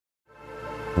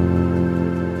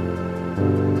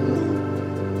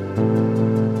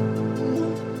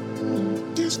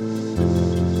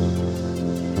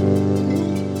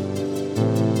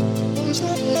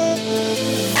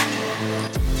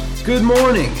Good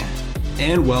morning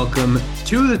and welcome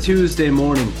to the Tuesday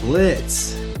Morning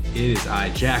Blitz. It is I,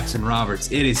 Jackson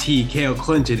Roberts. It is he, Cale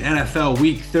Clinton. NFL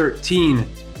Week 13,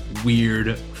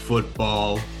 Weird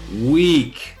Football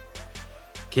Week.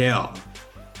 Cale,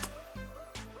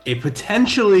 a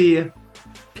potentially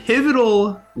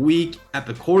pivotal week at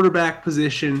the quarterback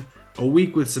position, a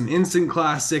week with some instant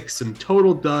classics, some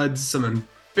total duds, some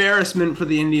embarrassment for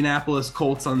the Indianapolis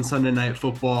Colts on Sunday Night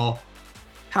Football.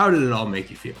 How did it all make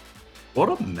you feel? What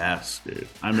a mess, dude.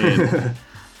 I mean,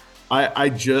 I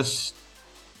just,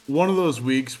 one of those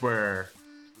weeks where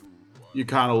you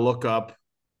kind of look up,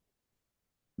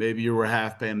 maybe you were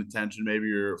half paying attention, maybe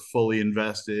you're fully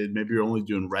invested, maybe you're only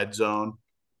doing red zone,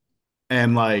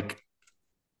 and like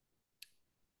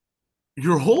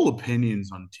your whole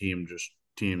opinions on teams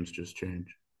just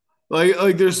change.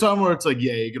 Like there's some where it's like,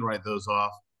 yeah, you can write those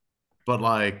off, but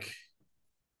like,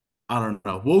 I don't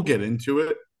know. We'll get into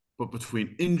it. But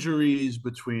between injuries,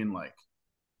 between like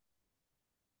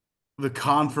the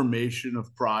confirmation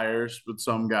of priors with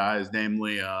some guys,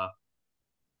 namely, there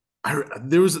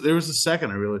was a second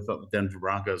I really thought the Denver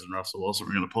Broncos and Russell Wilson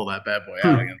were going to pull that bad boy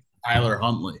out against Tyler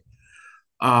Huntley.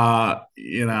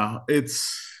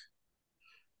 It's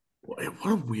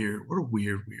what a weird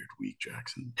week,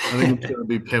 Jackson. I think it's going to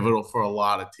be pivotal for a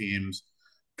lot of teams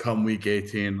come week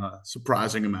 18,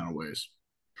 surprising amount of ways.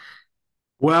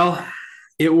 Well,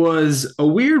 it was a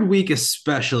weird week,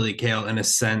 especially, Cale, in a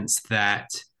sense that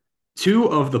two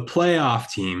of the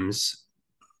playoff teams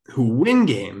who win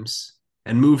games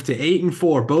and move to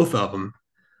 8-4, both of them,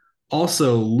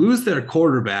 also lose their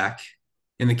quarterback.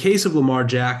 In the case of Lamar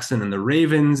Jackson and the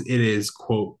Ravens, it is,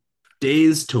 quote,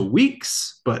 days to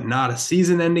weeks, but not a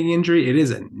season-ending injury. It is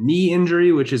a knee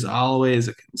injury, which is always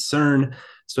a concern,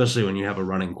 especially when you have a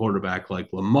running quarterback like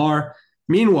Lamar.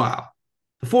 Meanwhile,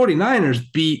 the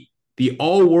 49ers beat the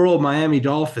all-world Miami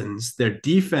Dolphins. Their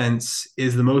defense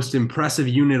is the most impressive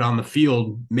unit on the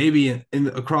field, maybe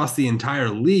across the entire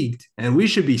league, and we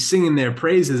should be singing their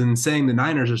praises and saying the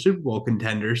Niners are Super Bowl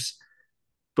contenders.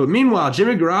 But meanwhile,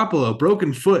 Jimmy Garoppolo,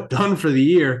 broken foot, done for the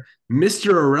year.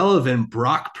 Mr. Irrelevant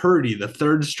Brock Purdy, the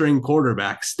third-string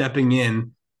quarterback, stepping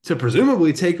in to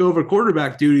presumably take over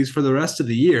quarterback duties for the rest of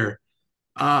the year.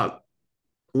 What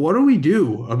do we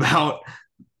do about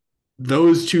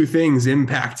those two things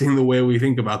impacting the way we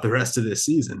think about the rest of this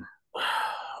season?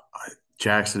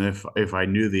 Jackson, if I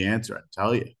knew the answer, I'd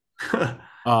tell you.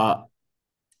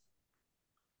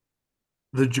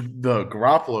 The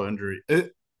Garoppolo injury.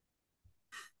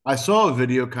 I saw a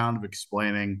video kind of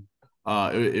explaining.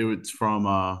 It was from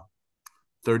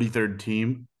 33rd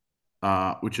Team,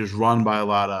 which is run by a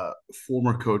lot of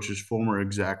former coaches, former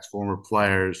execs, former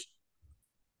players,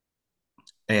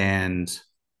 and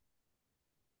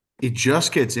it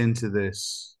just gets into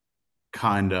this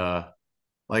kind of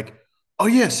like, oh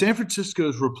yeah, San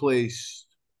Francisco's replaced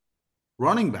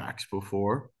running backs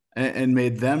before and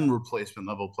made them replacement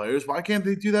level players. Why can't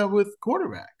they do that with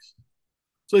quarterbacks?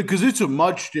 It's like, because it's a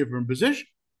much different position,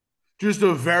 just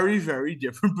a very, very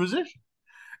different position.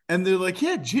 And they're like,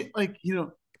 yeah, Jimmy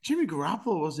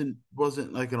Garoppolo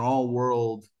wasn't like an all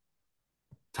world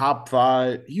top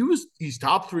 5. He's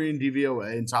top 3 in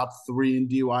DVOA and top 3 in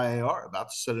DYAR, about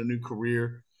to set a new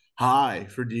career high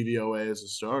for DVOA as a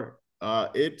starter.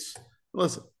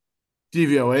 Listen,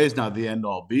 DVOA is not the end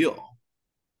all be all.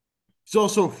 It's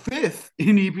also 5th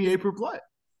in EPA per play.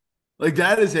 Like,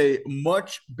 that is a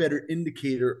much better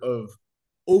indicator of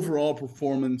overall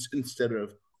performance instead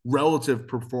of relative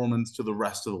performance to the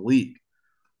rest of the league.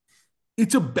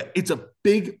 It's a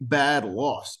big bad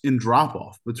loss in drop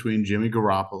off between Jimmy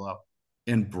Garoppolo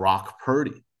and Brock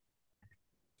Purdy.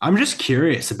 I'm just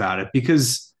curious about it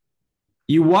because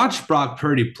you watch Brock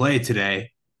Purdy play today.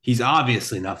 He's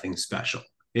obviously nothing special.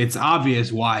 It's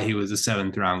obvious why he was a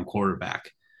 7th round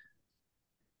quarterback.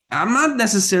 I'm not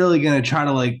necessarily going to try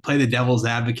to like play the devil's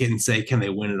advocate and say, can they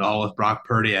win it all with Brock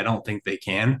Purdy? I don't think they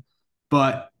can,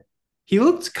 but he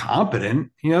looked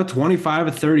competent, 25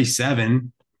 of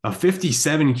 37, a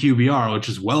 57 QBR, which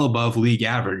is well above league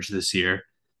average this year,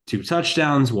 2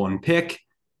 touchdowns, 1 pick.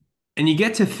 And you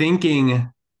get to thinking,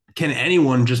 can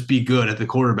anyone just be good at the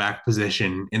quarterback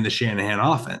position in the Shanahan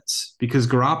offense? Because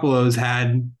Garoppolo's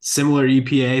had similar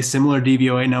EPA, similar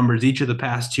DVOA numbers each of the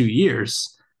past 2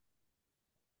 years.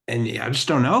 And I just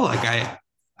don't know. Like I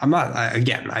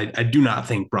do not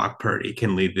think Brock Purdy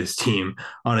can lead this team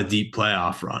on a deep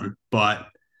playoff run, but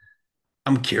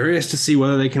I'm curious to see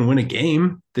whether they can win a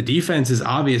game. The defense is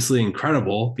obviously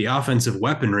incredible. The offensive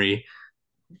weaponry,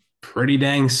 pretty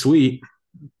dang sweet.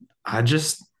 I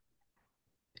just,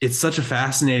 it's such a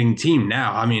fascinating team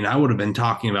now. I mean, I would have been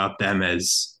talking about them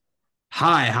as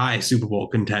high Super Bowl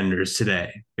contenders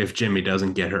today if Jimmy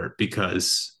doesn't get hurt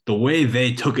because the way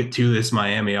they took it to this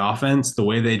Miami offense, the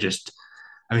way they just,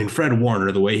 I mean, Fred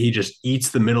Warner, the way he just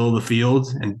eats the middle of the field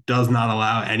and does not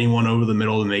allow anyone over the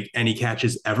middle to make any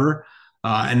catches ever.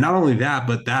 And not only that,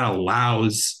 but that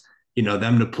allows,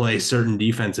 them to play certain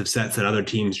defensive sets that other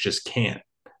teams just can't,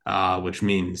 which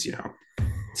means,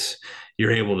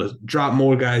 you're able to drop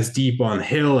more guys deep on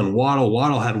Hill and Waddle.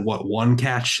 Waddle had one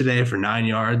catch today for 9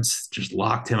 yards, just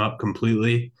locked him up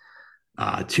completely.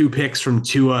 Two picks from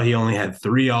Tua. He only had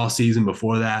three all season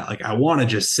before that. Like, I want to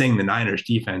just sing the Niners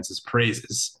defense's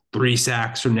praises. 3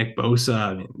 sacks from Nick Bosa.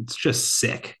 I mean, it's just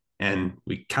sick. And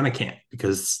we kind of can't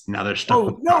because now they're stuck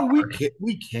with Oh no, Brock we Purdy. can.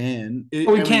 We can. Well, we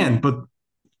I mean, can, but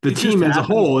the it just team as a happens.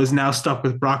 whole is now stuck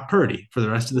with Brock Purdy for the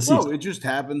rest of the No, season. it just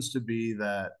happens to be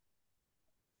that.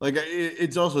 Like,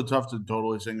 it's also tough to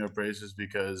totally sing their praises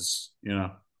because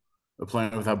they're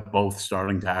playing without both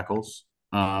starting tackles,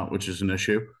 which is an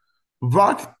issue.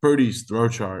 Brock Purdy's throw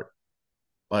chart,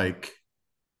 like,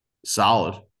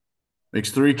 solid. Makes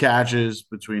three catches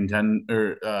between 10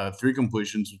 or three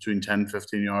completions between 10 and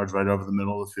 15 yards right over the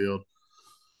middle of the field.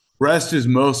 Rest is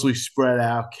mostly spread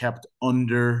out, kept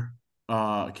under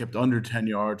 10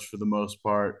 yards for the most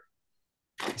part.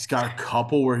 He's got a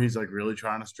couple where he's like really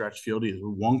trying to stretch field. He has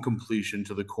one completion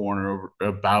to the corner over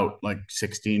about like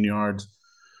 16 yards.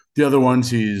 The other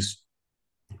ones he's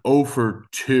 0 for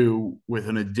 2 with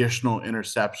an additional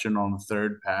interception on the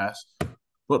third pass.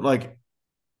 But like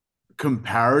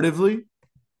comparatively,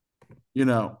 you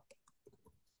know,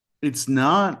 it's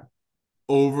not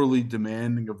overly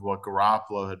demanding of what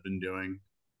Garoppolo had been doing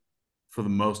for the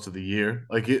most of the year.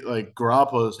 Like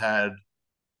Garoppolo's had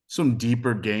some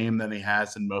deeper game than he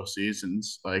has in most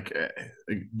seasons. Like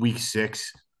week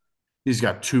 6, he's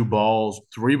got three balls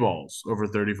over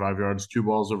 35 yards, two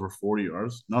balls over 40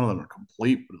 yards. None of them are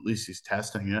complete, but at least he's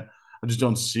testing it. I just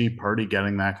don't see Purdy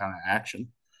getting that kind of action.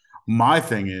 My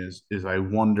thing is I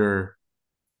wonder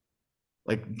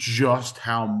like just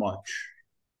how much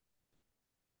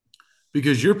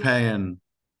because you're paying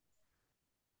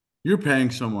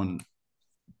someone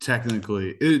Christian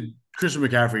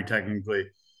McCaffrey technically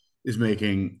is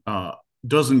making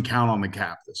doesn't count on the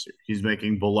cap this year. He's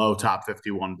making below top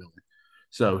 51 billion.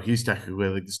 So he's technically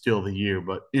like the steal of the year.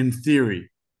 But in theory,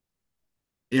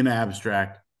 in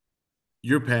abstract,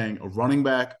 you're paying a running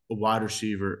back, a wide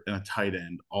receiver, and a tight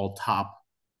end, all top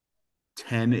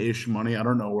 10-ish money. I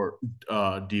don't know where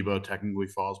Debo technically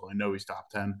falls, but I know he's top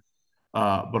 10.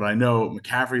 But I know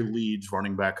McCaffrey leads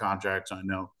running back contracts. I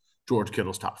know George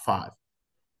Kittle's top 5.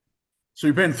 So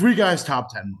you're paying three guys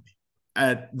top 10 money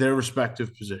at their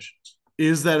respective positions.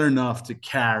 Is that enough to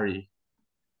carry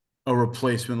a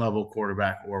replacement level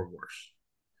quarterback or worse?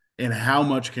 And how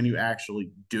much can you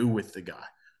actually do with the guy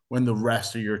when the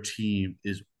rest of your team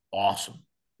is awesome?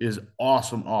 Is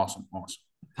awesome, awesome, awesome.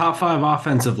 Top five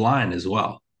offensive line as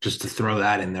well, just to throw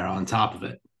that in there on top of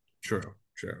it. True,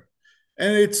 true.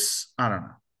 And I don't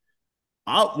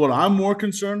know. What I'm more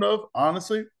concerned of,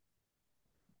 honestly,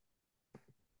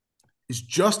 is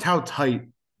just how tight,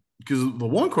 because the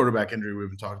one quarterback injury we've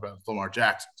been talking about is Lamar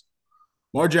Jackson.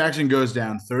 Lamar Jackson goes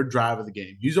down third drive of the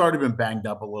game. He's already been banged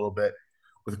up a little bit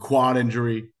with a quad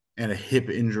injury and a hip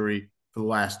injury for the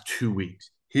last 2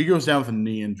 weeks. He goes down with a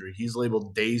knee injury. He's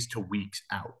labeled days to weeks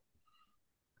out,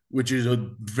 which is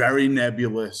a very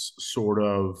nebulous sort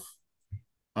of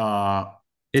uh,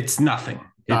 It's nothing.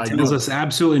 It tells us diagnosis.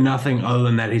 absolutely nothing other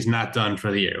than that he's not done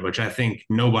for the year, which I think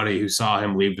nobody who saw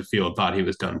him leave the field thought he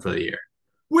was done for the year.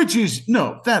 Which is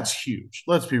no, that's huge.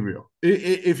 Let's be real.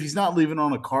 If he's not leaving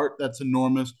on a cart, that's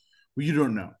enormous. Well, you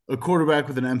don't know. A quarterback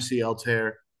with an MCL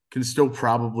tear can still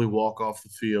probably walk off the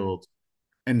field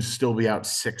and still be out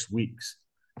 6 weeks.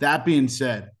 That being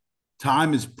said,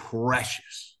 time is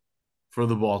precious for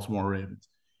the Baltimore Ravens.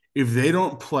 If they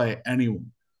don't play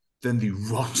anyone, then the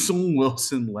Russell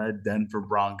Wilson led Denver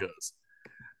Broncos,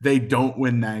 they don't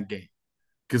win that game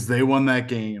because they won that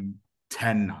game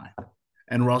 10-9.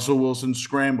 And Russell Wilson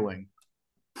scrambling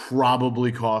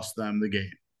probably cost them the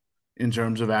game in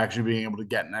terms of actually being able to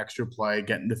get an extra play,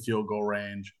 get into field goal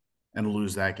range, and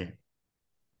lose that game.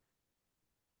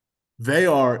 They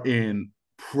are in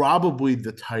probably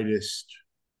the tightest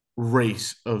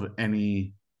race of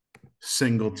any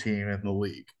single team in the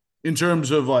league in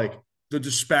terms of like the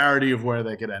disparity of where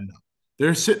they could end up.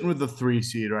 They're sitting with the 3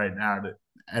 seed right now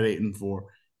at 8-4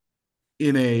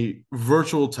 in a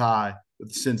virtual tie with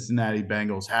the Cincinnati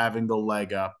Bengals having the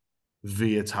leg up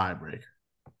via tiebreaker.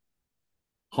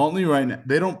 Huntley right now,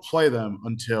 they don't play them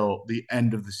until the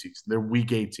end of the season. They're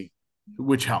week 18,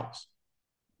 which helps.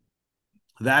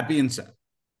 That being said,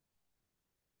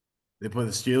 they play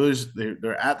the Steelers.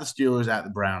 They're at the Steelers at the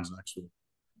Browns next week.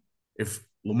 If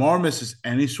Lamar misses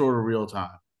any sort of real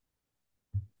time,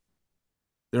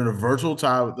 they're in a virtual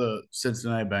tie with the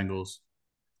Cincinnati Bengals.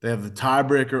 They have the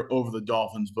tiebreaker over the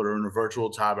Dolphins, but are in a virtual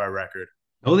tie by record.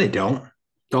 No, they don't.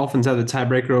 Dolphins have the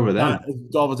tiebreaker over them.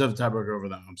 Dolphins have the tiebreaker over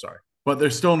them. I'm sorry, but they're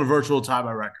still in a virtual tie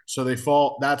by record. So they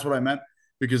fall. That's what I meant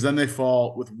because then they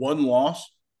fall with one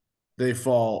loss. They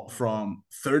fall from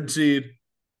third seed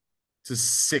to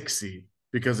sixth seed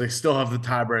because they still have the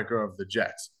tiebreaker of the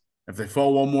Jets. If they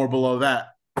fall one more below that,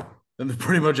 then they're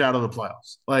pretty much out of the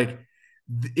playoffs. Like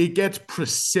it gets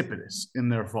precipitous in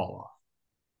their fall off.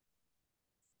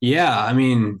 Yeah, I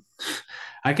mean,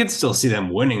 I could still see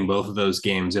them winning both of those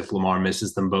games if Lamar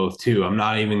misses them both too. I'm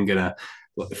not even gonna.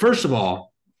 First of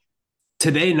all,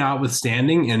 today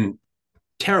notwithstanding, and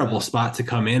terrible spot to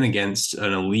come in against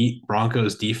an elite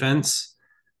Broncos defense.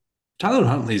 Tyler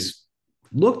Huntley's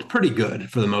looked pretty good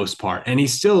for the most part, and he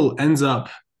still ends up,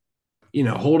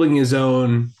 holding his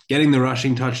own, getting the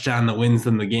rushing touchdown that wins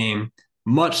them the game.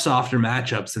 Much softer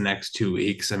matchups the next 2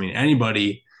 weeks. I mean,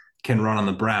 anybody can run on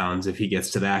the Browns if he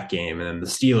gets to that game. And then the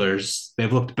Steelers,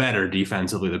 they've looked better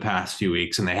defensively the past few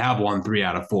weeks, and they have won 3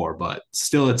 out of 4, but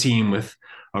still a team with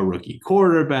a rookie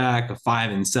quarterback, a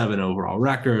 5-7 overall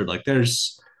record. Like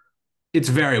it's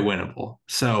very winnable.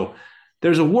 So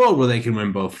there's a world where they can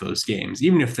win both those games.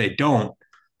 Even if they don't,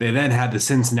 they then had the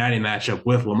Cincinnati matchup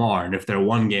with Lamar. And if they're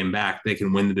one game back, they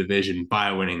can win the division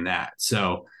by winning that.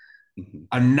 So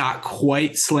I'm not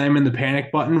quite slamming the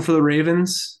panic button for the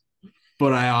Ravens,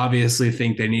 but I obviously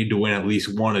think they need to win at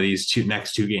least one of these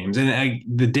next two games. And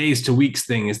the days to weeks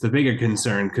thing is the bigger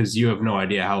concern because you have no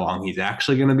idea how long he's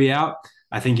actually going to be out.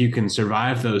 I think you can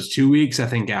survive those 2 weeks. I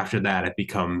think after that, it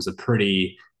becomes a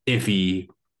pretty iffy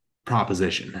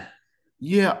proposition.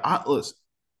 Yeah, listen.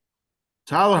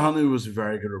 Tyler Huntley was a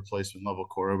very good replacement level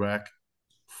quarterback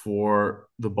for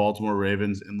the Baltimore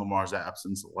Ravens in Lamar's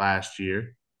absence last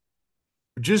year.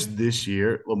 Just this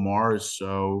year, Lamar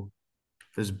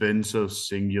has been so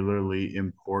singularly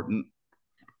important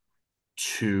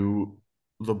to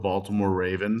the Baltimore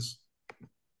Ravens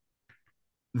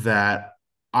that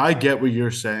I get what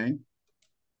you're saying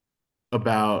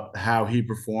about how he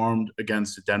performed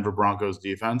against the Denver Broncos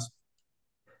defense.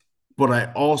 But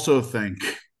I also think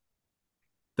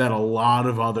that a lot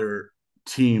of other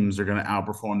teams are going to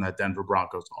outperform that Denver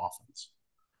Broncos offense.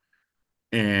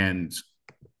 And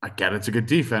I get it's a good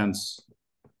defense.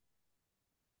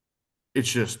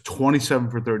 It's just 27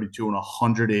 for 32 and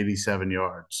 187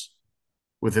 yards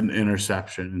with an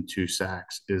interception and 2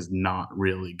 sacks is not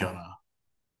really going to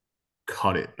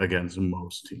cut it against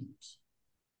most teams.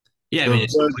 Yeah, I mean,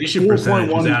 his The completion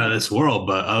percentage is out of this world,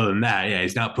 but other than that, yeah,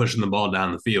 he's not pushing the ball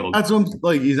down the field. That's what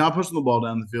like he's not pushing the ball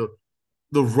down the field.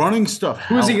 The running stuff.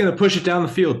 Who is he going to push it down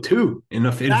the field to? In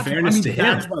fairness to him,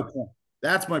 that's my point.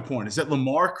 That's my point. Is that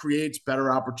Lamar creates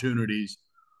better opportunities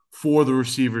for the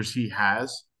receivers he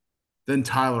has than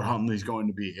Tyler Huntley's going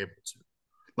to be able to.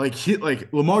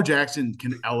 Like Lamar Jackson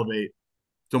can elevate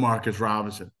Demarcus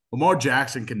Robinson. Lamar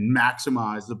Jackson can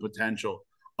maximize the potential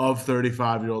of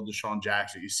 35-year-old Deshaun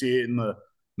Jackson. You see it in the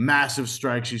massive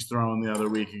strikes he's throwing the other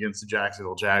week against the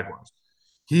Jacksonville Jaguars.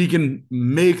 He can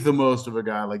make the most of a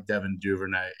guy like Devin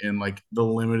Duvernay in like the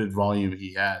limited volume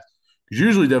he has. Because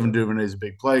usually Devin Duvernay is a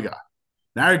big play guy.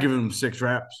 Now you're giving him 6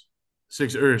 reps,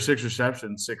 six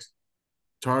receptions, 6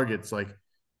 targets. Like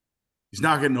he's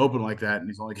not getting open like that, and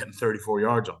he's only getting 34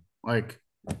 yards on him. Like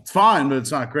it's fine, but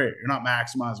it's not great. You're not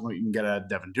maximizing what you can get out of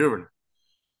Devin Duvernay.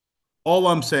 All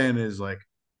I'm saying is like,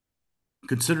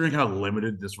 considering how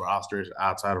limited this roster is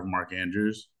outside of Mark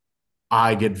Andrews,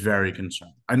 I get very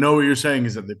concerned. I know what you're saying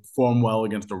is that they perform well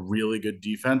against a really good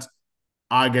defense.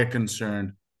 I get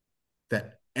concerned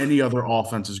that any other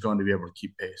offense is going to be able to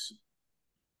keep pace.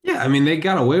 yeah, I mean, they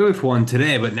got away with one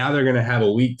today, but now they're going to have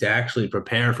a week to actually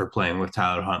prepare for playing with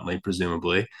Tyler Huntley,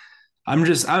 presumably. I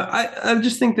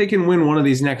just think they can win one of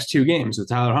these next two games with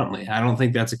Tyler Huntley. I don't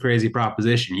think that's a crazy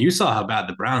proposition. You saw how bad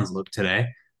the Browns looked today.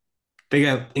 They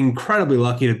got incredibly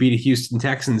lucky to beat a Houston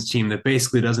Texans team that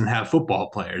basically doesn't have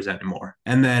football players anymore.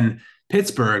 And then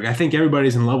Pittsburgh, I think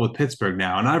everybody's in love with Pittsburgh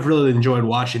now, and I've really enjoyed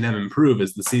watching them improve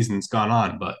as the season's gone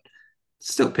on, but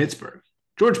still Pittsburgh.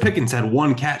 George Pickens had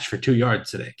 1 catch for 2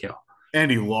 yards today, Kale. And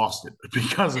he lost it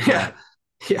because of Yeah.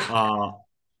 that. Yeah.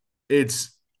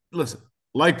 It's listen,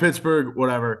 like Pittsburgh,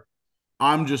 whatever.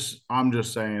 I'm just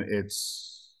saying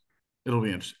it'll be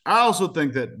interesting. I also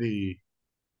think that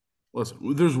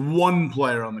Listen, there's one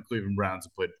player on the Cleveland Browns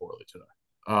that played poorly today.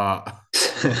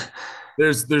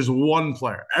 There's one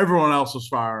player. Everyone else was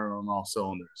firing on all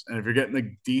cylinders. And if you're getting a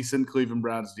decent Cleveland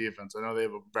Browns defense, I know they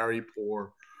have a very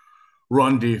poor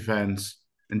run defense,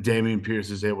 and Damian Pierce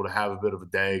is able to have a bit of a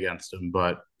day against him,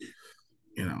 but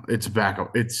it's a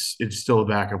backup. It's still a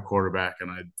backup quarterback, and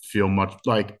I feel much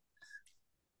like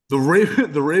the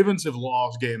Ravens have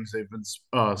lost games they've been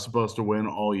supposed to win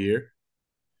all year,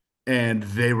 and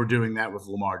they were doing that with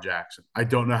Lamar Jackson. I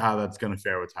don't know how that's going to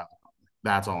fare with Tyler Huntley.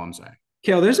 That's all I'm saying.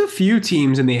 Kale, there's a few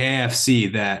teams in the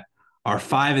AFC that are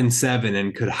 5-7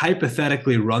 and could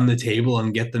hypothetically run the table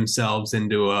and get themselves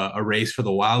into a race for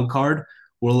the wild card.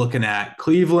 We're looking at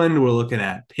Cleveland. We're looking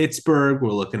at Pittsburgh. We're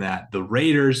looking at the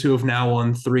Raiders, who have now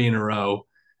won three in a row.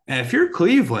 And if you're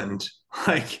Cleveland,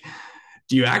 like,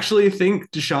 do you actually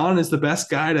think Deshaun is the best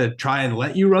guy to try and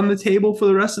let you run the table for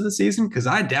the rest of the season? Because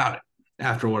I doubt it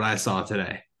after what I saw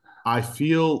today. I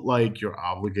feel like you're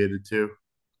obligated to.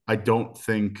 I don't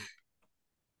think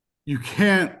you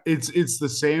can't. It's the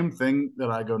same thing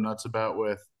that I go nuts about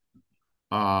with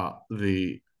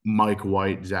the Mike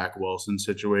White, Zach Wilson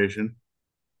situation.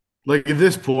 Like at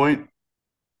this point,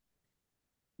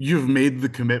 you've made the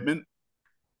commitment.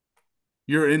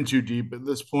 You're in too deep at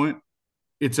this point.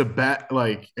 It's a bad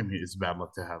it's a bad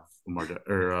luck to have Lamar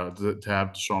or to have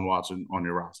Deshaun Watson on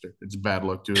your roster. It's a bad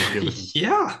luck to have given him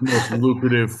Yeah. the most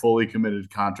lucrative, fully committed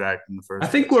contract in the I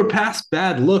first think place. we're past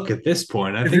bad look at this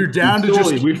point. I If think you're down to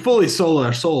just we fully sold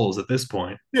our souls at this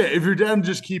point. yeah, if you're down to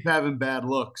just keep having bad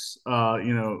looks,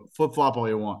 flip flop all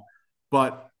you want.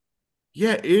 But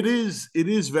yeah, it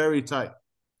is very tight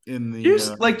in the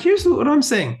Here's what I'm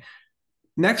saying.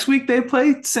 Next week they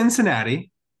play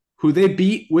Cincinnati, who they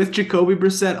beat with Jacoby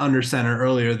Brissett under center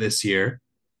earlier this year.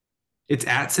 It's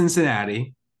at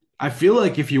Cincinnati. I feel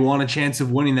like if you want a chance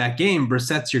of winning that game,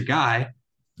 Brissett's your guy.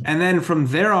 And then from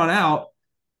there on out,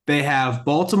 they have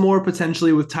Baltimore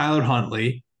potentially with Tyler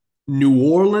Huntley, New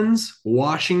Orleans,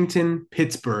 Washington,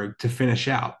 Pittsburgh to finish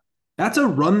out. That's a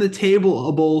run the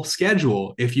tableable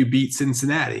schedule if you beat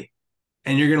Cincinnati.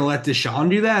 And you're going to let Deshaun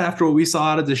do that after what we saw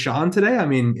out of Deshaun today? I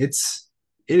mean, it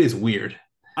is weird.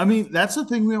 I mean, that's the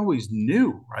thing we always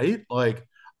knew, right? Like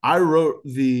I wrote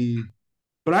the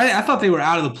But I thought they were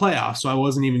out of the playoffs, so I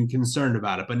wasn't even concerned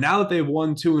about it. But now that they've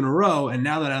won two in a row, and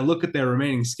now that I look at their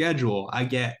remaining schedule, I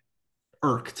get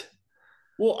irked.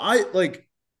 well, I like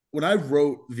when I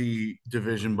wrote the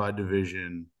division by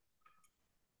division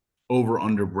over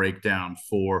under breakdown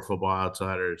for Football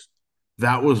Outsiders,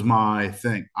 that was my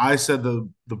thing. I said the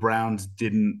Browns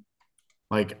didn't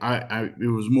I it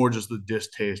was more just the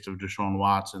distaste of Deshaun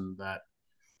Watson that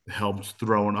helped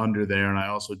throw an under there, and I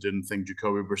also didn't think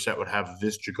Jacoby Brissett would have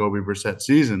this Jacoby Brissett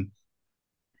season.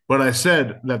 But I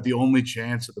said that the only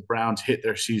chance that the Browns hit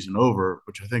their season over,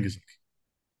 which I think is like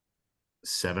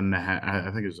 7.5,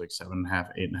 I think it was like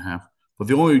 7.5, 8.5. But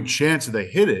the only chance that they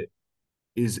hit it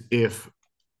is if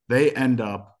they end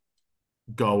up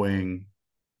going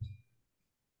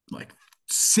like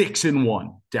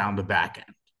 6-1 down the back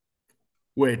end,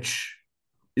 which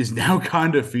is now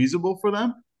kind of feasible for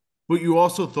them. But you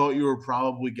also thought you were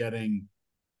probably getting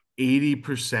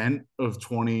 80% of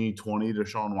 2020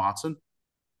 Deshaun Watson,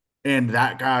 and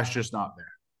that guy's just not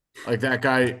there. Like that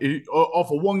guy,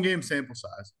 off a one game sample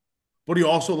size, but he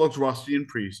also looked rusty in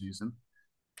preseason.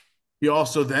 He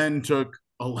also then took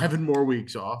 11 more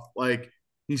weeks off. Like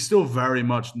he's still very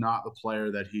much not the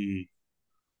player that he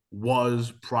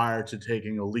was prior to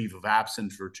taking a leave of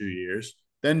absence for 2 years,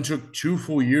 then took 2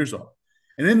 full years off.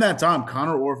 And in that time,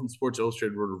 Connor Orr from Sports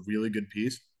Illustrated wrote a really good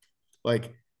piece.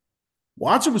 Like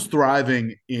Watson was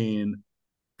thriving in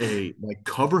a like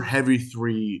cover heavy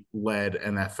three led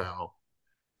NFL,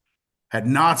 had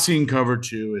not seen cover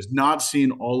two, has not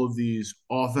seen all of these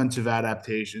offensive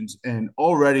adaptations, and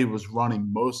already was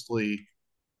running mostly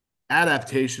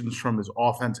adaptations from his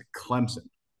offense at Clemson.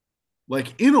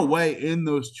 Like, in a way, in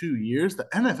those 2 years, the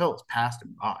NFL has passed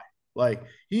him by. Like,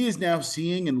 he is now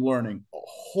seeing and learning a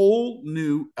whole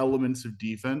new elements of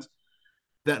defense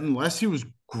that, unless he was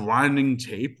grinding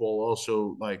tape while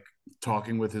also like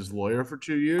talking with his lawyer for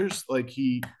 2 years, like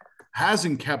he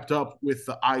hasn't kept up with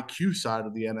the IQ side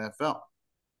of the NFL.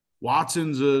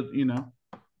 Watson's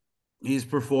he's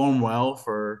performed well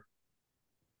for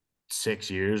 6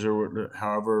 years or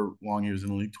however long he was in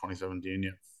the league, 2017,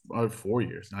 yeah, 4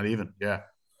 years, not even, yeah.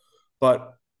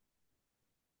 But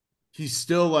he's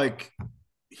still like,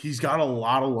 he's got a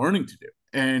lot of learning to do.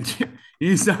 And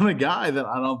he's not a guy that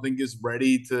I don't think is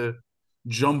ready to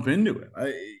jump into it.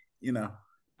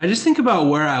 I just think about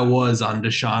where I was on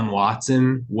Deshaun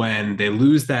Watson when they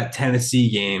lose that Tennessee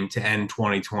game to end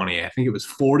 2020. I think it was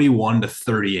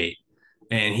 41-38.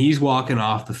 and he's walking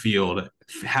off the field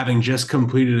having just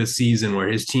completed a season where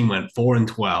his team went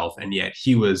 4-12, and yet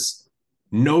he was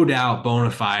no doubt bona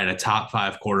fide a top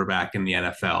five quarterback in the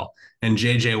NFL. And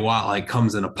JJ Watt like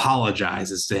comes and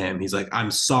apologizes to him. He's like, "I'm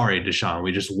sorry, Deshaun.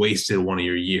 We just wasted one of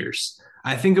your years."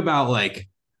 I think about like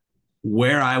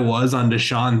where I was on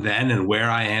Deshaun then and where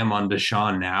I am on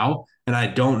Deshaun now. And I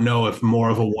don't know if more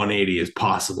of a 180 is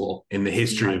possible in the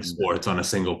history Night of and day. sports on a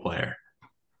single player.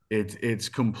 It's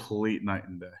complete night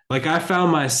and day. Like I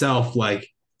found myself like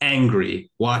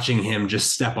angry watching him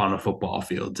just step on a football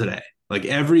field today. Like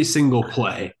every single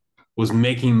play was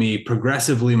making me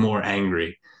progressively more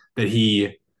angry that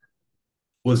he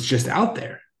was just out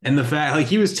there. And the fact like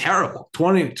he was terrible.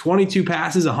 22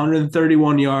 passes,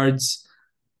 131 yards,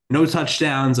 no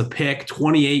touchdowns, a pick,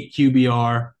 28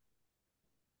 QBR.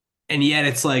 And yet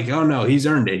it's like, oh no, he's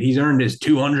earned it. He's earned his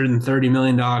 $230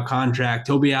 million contract.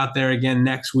 He'll be out there again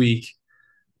next week.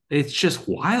 It's just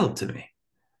wild to me.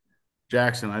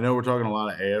 Jackson, I know we're talking a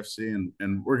lot of AFC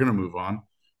and we're gonna move on,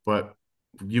 but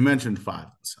you mentioned 5-7,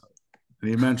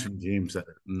 and you mentioned teams that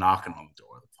are knocking on the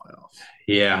door of the playoffs.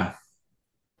 Yeah.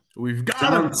 We've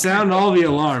got Sound all the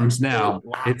alarms now.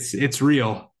 It's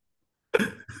real.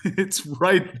 it's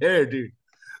right there, dude.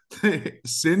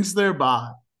 Since their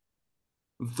bye,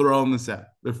 I'm throwing this out.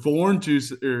 They're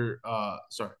 4-2,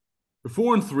 sorry, they're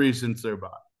 4-3 since their bye.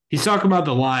 He's talking about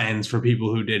the Lions for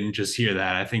people who didn't just hear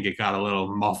that. I think it got a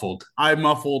little muffled. It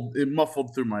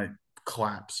muffled through my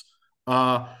claps.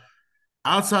 Uh,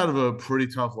 Outside of a pretty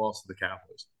tough loss to the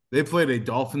Cowboys, they played a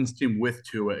Dolphins team with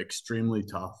Tua extremely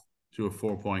tough to a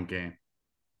 4-point game.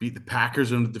 Beat the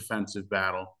Packers in a defensive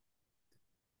battle.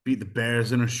 Beat the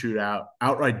Bears in a shootout.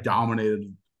 Outright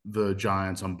dominated the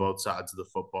Giants on both sides of the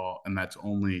football, and it's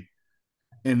only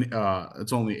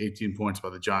 18 points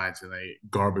by the Giants in a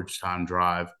garbage time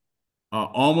drive.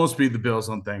 Almost beat the Bills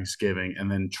on Thanksgiving, and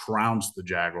then trounced the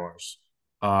Jaguars.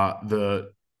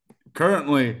 The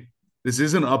currently this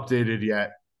isn't updated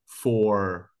yet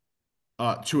for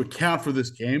to account for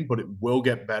this game, but it will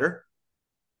get better.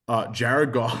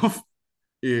 Jared Goff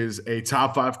is a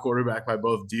top five quarterback by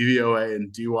both DVOA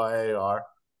and DYAR.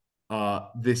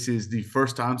 This is the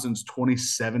first time since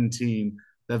 2017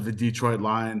 that the Detroit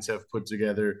Lions have put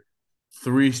together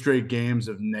three straight games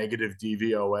of negative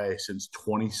DVOA since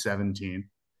 2017.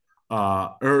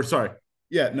 Or sorry,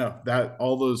 yeah, no, that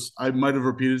all those I might have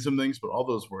repeated some things, but all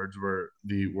those words were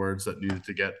the words that needed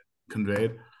to get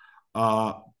conveyed.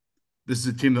 Uh, this is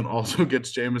a team that also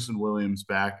gets Jamison Williams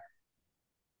back.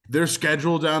 Their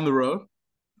schedule down the road: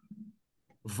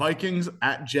 Vikings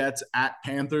at Jets at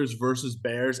Panthers versus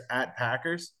Bears at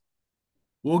Packers.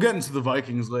 We'll get into the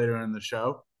Vikings later in the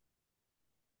show,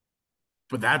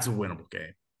 but that's a winnable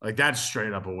game. Like that's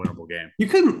straight up a winnable game. You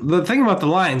couldn't. The thing about the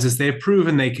Lions is they've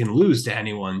proven they can lose to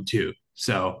anyone too.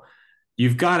 So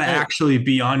you've got to Hey, actually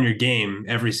be on your game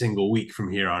every single week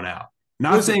from here on out.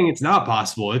 Not listen. saying it's not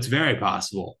possible, it's very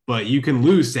possible, but you can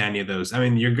lose to any of those. I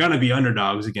mean, you're going to be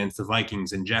underdogs against the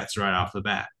Vikings and Jets right off the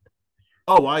bat.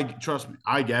 Oh, I trust me,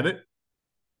 I get it.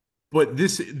 But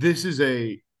this is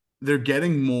a they're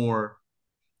getting more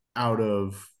out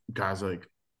of guys like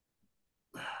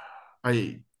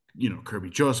Kirby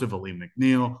Joseph, Aleem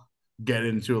McNeil, get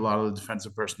into a lot of the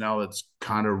defensive personnel that's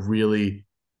kind of really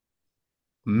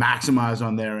maximize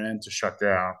on their end to shut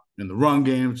down in the run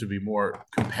game, to be more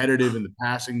competitive in the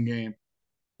passing game.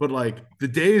 But like the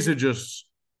days of just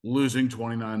losing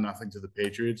 29-0 to the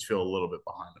Patriots feel a little bit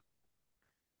behind them.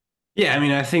 Yeah, I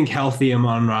mean, I think healthy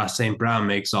Amon-Ra St. Brown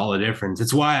makes all the difference.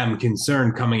 It's why I'm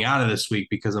concerned coming out of this week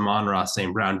because Amon-Ra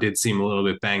St. Brown did seem a little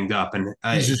bit banged up, and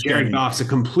He's just Jared getting Goff's a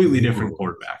completely different brutalized.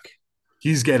 quarterback.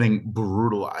 He's getting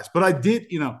brutalized. But I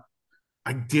did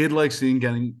like seeing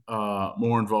getting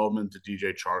more involvement to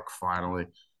DJ Chark finally.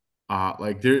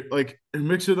 They're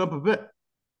mix it up a bit.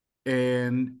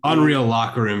 And Unreal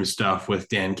locker room stuff with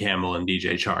Dan Campbell and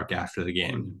DJ Chark after the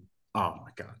game. oh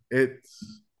my god.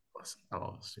 Listen, I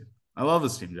love this team. I love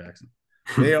this team, Jackson.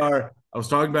 They are, I was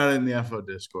talking about it in the FO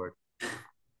Discord.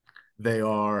 They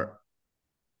are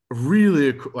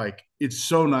really like it's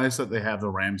so nice that they have the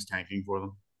Rams tanking for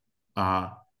them. Uh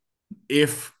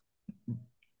if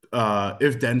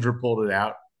if Denver pulled it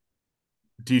out,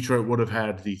 Detroit would have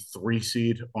had the 3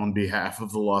 seed on behalf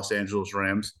of the Los Angeles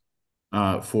Rams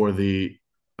for the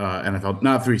NFL,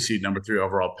 not 3 seed, number 3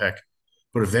 overall pick.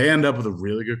 But if they end up with a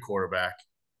really good quarterback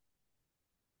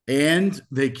and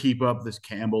they keep up this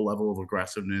Campbell level of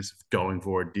aggressiveness, going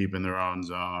for it deep in their own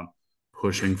zone,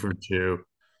 pushing for two,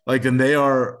 like then they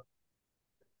are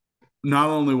not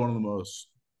only one of the most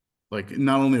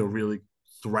not only a really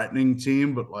threatening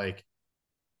team, but like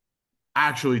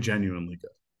actually genuinely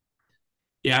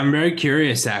good. Yeah, I'm very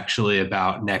curious actually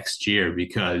about next year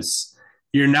because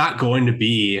you're not going to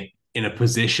be in a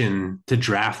position to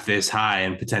draft this high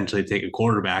and potentially take a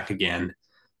quarterback again.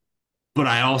 But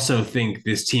I also think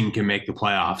this team can make the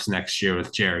playoffs next year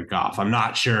with Jared Goff. I'm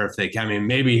not sure if they can. I mean,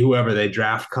 maybe whoever they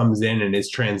draft comes in and is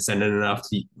transcendent enough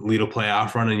to lead a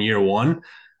playoff run in year one.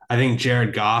 I think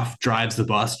Jared Goff drives the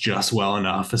bus just well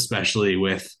enough, especially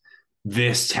with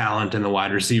this talent in the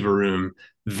wide receiver room,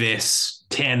 this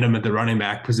tandem at the running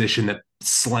back position that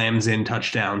slams in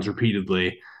touchdowns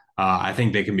repeatedly. I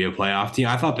think they can be a playoff team.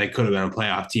 I thought they could have been a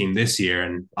playoff team this year,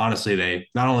 and honestly, they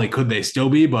not only could they still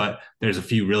be, but there's a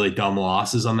few really dumb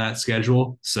losses on that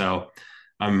schedule. So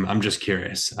I'm just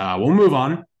curious. We'll move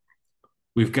on.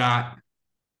 We've got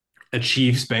a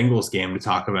Chiefs Bengals game to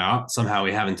talk about. Somehow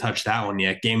we haven't touched that one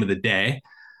yet. Game of the day.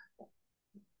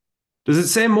 Does it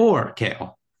say more,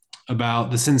 Kale, about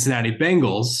the Cincinnati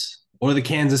Bengals or the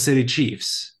Kansas City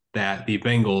Chiefs that the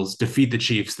Bengals defeat the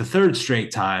Chiefs the third straight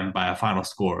time by a final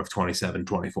score of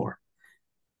 27-24?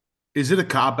 Is it a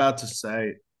cop out to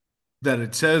say that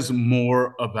it says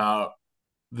more about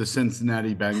the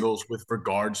Cincinnati Bengals with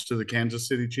regards to the Kansas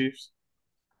City Chiefs?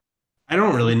 I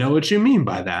don't really know what you mean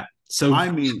by that. So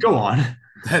I mean, go on.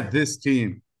 that this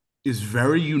team is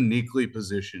very uniquely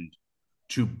positioned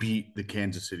to beat the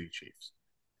Kansas City Chiefs.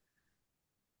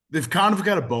 They've kind of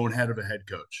got a bonehead of a head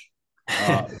coach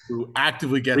who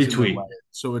actively gets in their way. Retweet.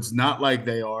 So it's not like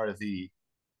they are the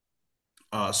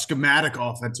schematic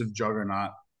offensive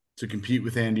juggernaut to compete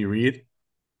with Andy Reid.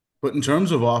 But in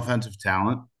terms of offensive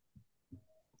talent,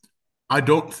 I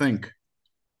don't think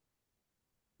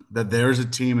that there's a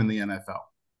team in the NFL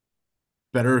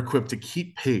better equipped to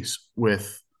keep pace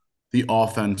with the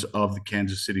offense of the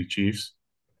Kansas City Chiefs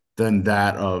than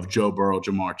that of Joe Burrow,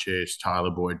 Jamar Chase,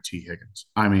 Tyler Boyd, T. Higgins.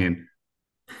 I mean,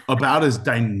 about as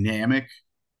dynamic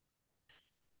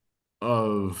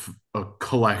of a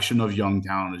collection of young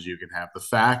talent as you can have. The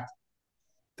fact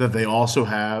that they also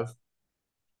have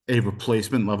a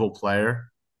replacement level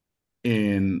player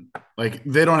in, like,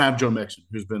 they don't have Joe Mixon,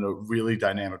 who's been a really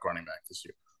dynamic running back this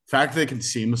year. The fact that they can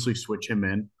seamlessly switch him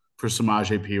in for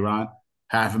Samaje Perine,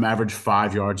 have him average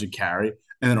 5 yards a carry,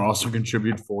 and then also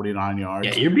contribute 49 Yeah, yards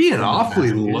in the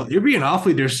passing game. you're being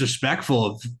awfully disrespectful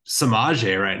of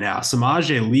Samaje right now.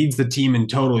 Samaje leads the team in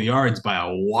total yards by a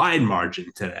wide margin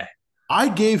today. I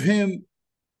gave him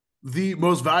the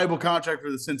most valuable contract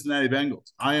for the Cincinnati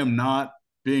Bengals. I am not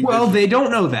being Well, they disrespectful.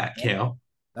 don't know that, Kale.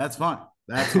 That's fine.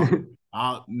 That's fine.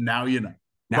 Now you know.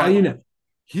 Now you But know.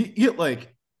 he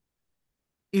like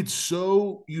it's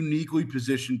so uniquely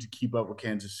positioned to keep up with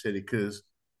Kansas City because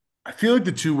I feel like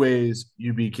the two ways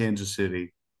you beat Kansas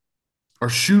City are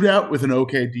shoot out with an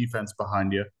okay defense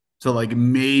behind you to like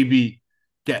maybe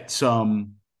get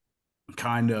some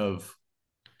kind of,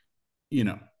 you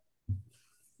know,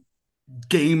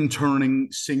 game turning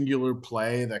singular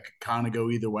play that could kind of go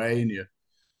either way and you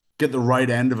get the right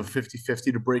end of a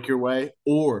 50-50 to break your way,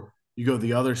 or you go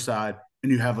the other side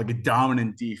and you have like a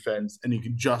dominant defense and you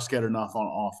can just get enough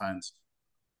on offense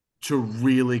to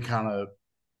really kind of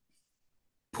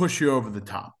push you over the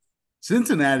top.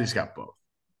 Cincinnati's got both.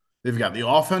 They've got the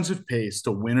offensive pace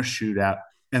to win a shootout,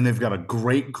 and they've got a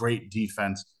great, great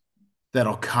defense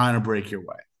that'll kind of break your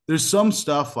way. There's some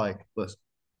stuff like, listen,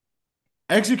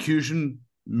 execution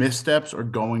missteps are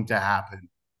going to happen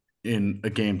in a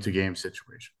game to game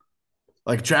situation.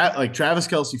 Like Travis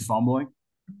Kelsey fumbling,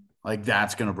 like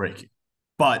that's gonna break you.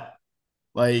 But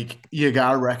like you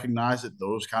gotta recognize that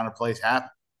those kind of plays happen.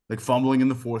 Like fumbling in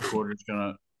the fourth quarter is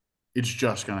gonna, it's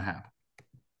just gonna happen.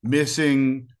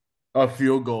 Missing a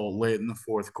field goal late in the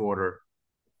fourth quarter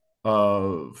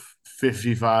of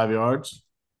 55 yards,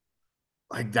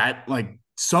 like that, like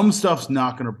some stuff's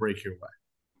not gonna break your way.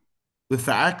 The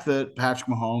fact that Patrick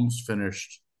Mahomes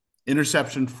finished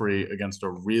interception free against a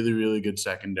really, really good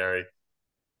secondary,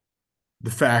 the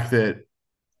fact that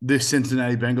this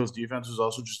Cincinnati Bengals defense was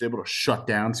also just able to shut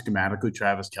down schematically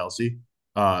Travis Kelsey.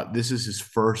 This is his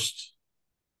first.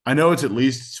 I know it's at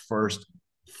least his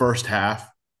first half,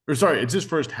 or sorry, it's his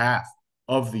first half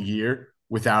of the year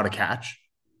without a catch.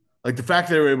 Like the fact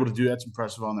they were able to do that's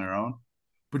impressive on their own.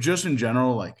 But just in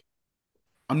general, like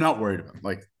I'm not worried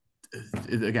about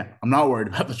again. I'm not worried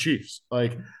about the Chiefs.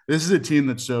 Like this is a team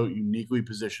that's so uniquely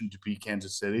positioned to beat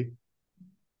Kansas City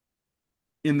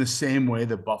in the same way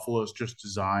that Buffalo is just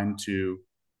designed to,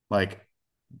 like,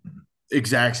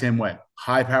 exact same way.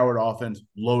 High powered offense,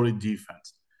 loaded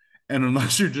defense. And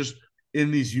unless you're just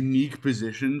in these unique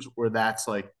positions where that's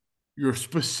like you're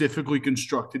specifically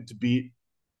constructed to beat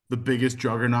the biggest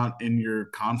juggernaut in your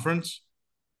conference,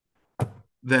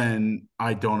 then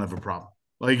I don't have a problem.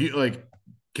 Like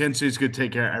Kansas City's going to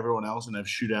take care of everyone else and have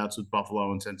shootouts with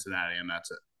Buffalo and Cincinnati, and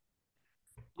that's it.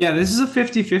 Yeah, this is a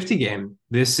 50-50 game.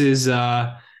 This is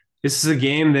a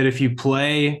game that if you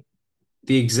play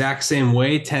the exact same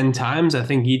way 10 times, I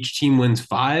think each team wins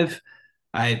 5.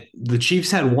 I The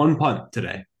Chiefs had one punt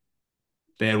today.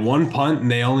 They had one punt and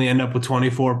they only end up with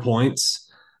 24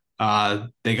 points.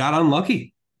 They got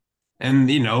unlucky.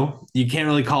 And, you can't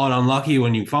really call it unlucky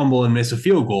when you fumble and miss a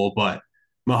field goal, but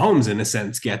Mahomes, in a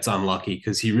sense, gets unlucky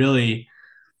because he really,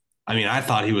 I mean, I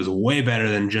thought he was way better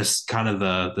than just kind of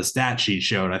the stat sheet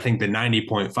showed. I think the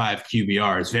 90.5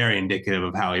 QBR is very indicative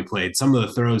of how he played. Some of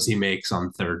the throws he makes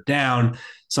on third down,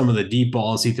 some of the deep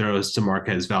balls he throws to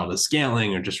Marquez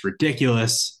Valdez-Scantling are just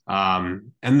ridiculous.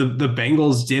 And the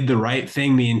Bengals did the right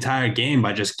thing the entire game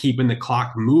by just keeping the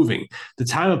clock moving. The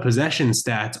time of possession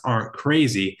stats aren't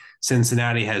crazy.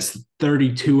 Cincinnati has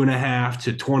 32 and a half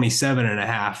to 27 and a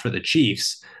half for the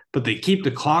Chiefs, but they keep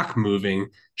the clock moving,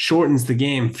 shortens the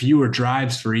game, fewer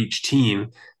drives for each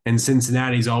team. And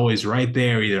Cincinnati's always right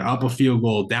there, either up a field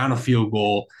goal, down a field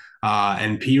goal.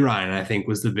 And P. Ryan, I think,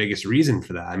 was the biggest reason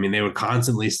for that. I mean, they were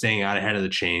constantly staying out ahead of the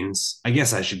chains. I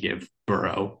guess I should give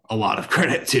Burrow a lot of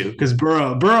credit too, because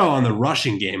Burrow on the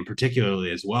rushing game, particularly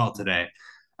as well today.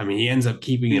 I mean, he ends up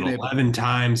keeping it Being able 11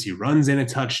 times. He runs in a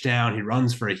touchdown. He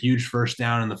runs for a huge first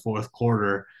down in the fourth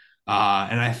quarter.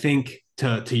 And I think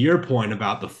to your point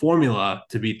about the formula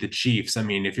to beat the Chiefs, I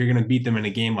mean, if you're going to beat them in a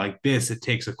game like this, it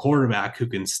takes a quarterback who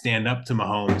can stand up to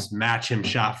Mahomes, match him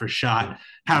shot for shot,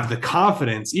 have the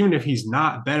confidence, even if he's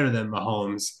not better than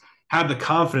Mahomes, have the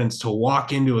confidence to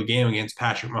walk into a game against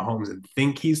Patrick Mahomes and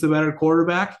think he's the better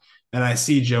quarterback. And I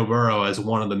see Joe Burrow as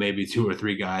one of the maybe 2 or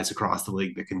 3 guys across the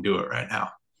league that can do it right now.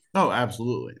 Oh,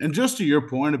 absolutely. And just to your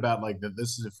point about like that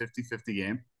this is a 50-50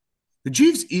 game, the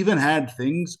Chiefs even had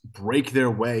things break their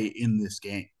way in this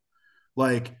game.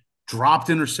 Like dropped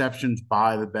interceptions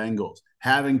by the Bengals,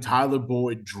 having Tyler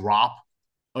Boyd drop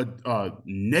a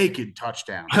naked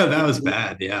touchdown That was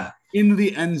bad. Yeah. in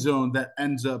the end zone that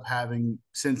ends up having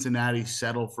Cincinnati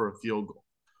settle for a field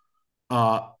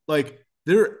goal. Like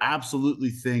there are absolutely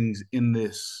things in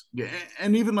this,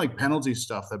 and even like penalty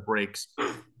stuff that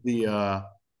the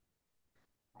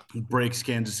breaks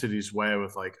Kansas City's way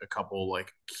with like a couple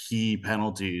like key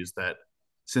penalties that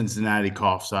Cincinnati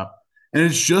coughs up. And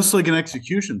it's just like an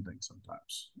execution thing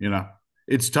sometimes, you know.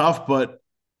 It's tough, but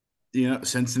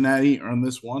Cincinnati earned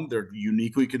this one. They're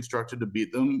uniquely constructed to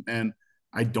beat them, and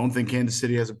I don't think Kansas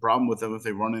City has a problem with them if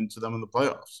they run into them in the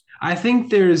playoffs. I think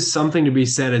there's something to be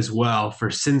said as well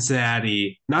for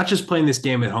Cincinnati, not just playing this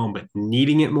game at home, but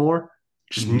needing it more,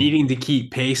 just Mm-hmm. needing to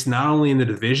keep pace, not only in the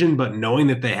division, but knowing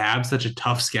that they have such a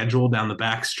tough schedule down the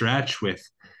back stretch with,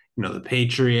 the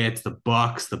Patriots, the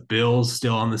Bucks, the Bills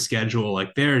still on the schedule.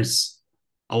 Like there's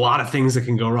a lot of things that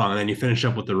can go wrong. And then you finish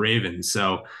up with the Ravens.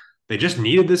 So they just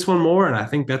needed this one more. And I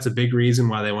think that's a big reason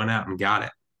why they went out and got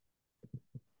it.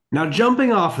 Now,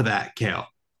 jumping off of that, Kale,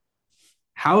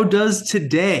 how does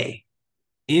today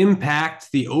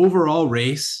impact the overall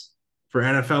race for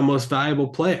NFL most valuable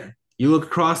player? You look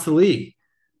across the league.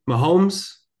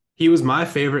 Mahomes, he was my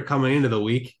favorite coming into the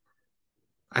week.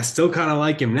 I still kind of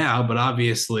like him now, but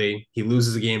obviously he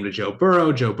loses a game to Joe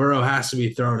Burrow. Joe Burrow has to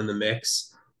be thrown in the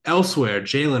mix. Elsewhere,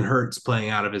 Jalen Hurts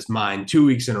playing out of his mind 2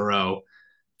 weeks in a row.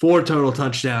 4 total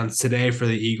touchdowns today for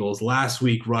the Eagles. Last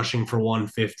week, rushing for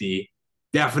 150.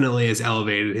 Definitely has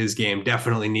elevated his game.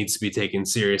 Definitely needs to be taken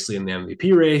seriously in the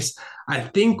MVP race. I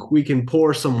think we can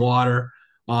pour some water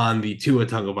on the Tua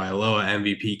Tagovailoa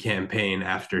MVP campaign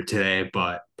after today,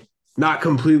 but not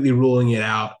completely ruling it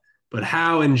out. But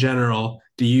how, in general,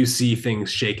 do you see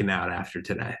things shaken out after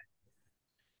today?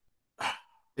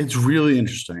 It's really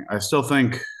interesting. I still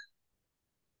think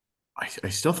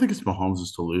it's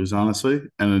Mahomes' to lose, honestly.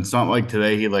 And it's not like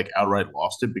today he like outright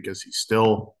lost it because he's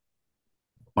still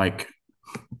like,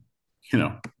 you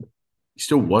know, he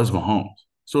still was Mahomes.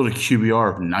 Still had a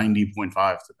QBR of 90.5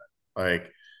 today.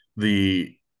 Like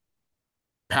the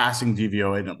passing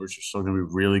DVOA numbers are still going to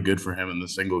be really good for him in the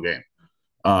single game.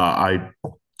 I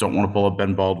don't want to pull up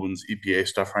Ben Baldwin's EPA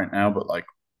stuff right now, but like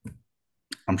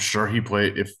I'm sure he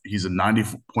played if he's a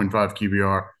 90.5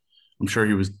 QBR. I'm sure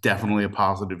he was definitely a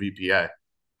positive EPA.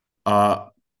 Uh,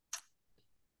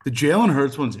 the Jalen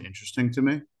Hurts one's interesting to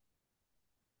me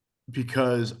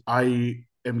because I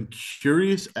am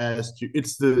curious as to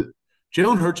it's the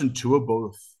Jalen Hurts and Tua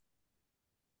both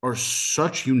are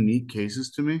such unique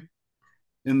cases to me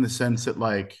in the sense that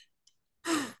like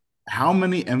how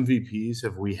many MVPs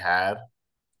have we had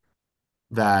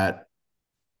that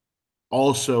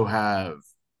also have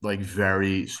like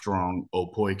very strong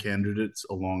Opoi candidates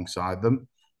alongside them,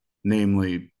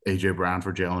 namely AJ Brown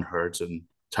for Jalen Hurts and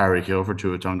Tyreek Hill for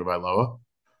Tua Tagovailoa.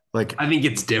 Like, I think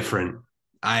it's different.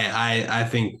 I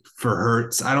think for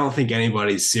Hurts, I don't think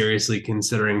anybody's seriously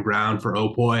considering Brown for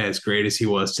Opoy as great as he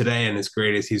was today and as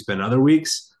great as he's been other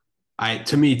weeks.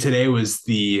 To me today was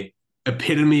the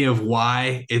epitome of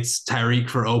why it's Tyreek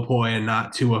for Opoy and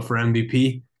not Tua for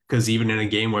MVP. Because even in a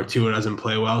game where Tua doesn't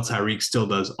play well, Tyreek still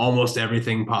does almost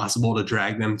everything possible to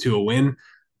drag them to a win.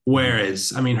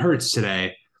 Whereas, I mean, Hurts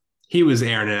today, he was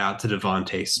airing it out to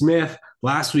Devontae Smith.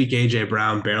 Last week, AJ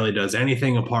Brown barely does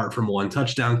anything apart from one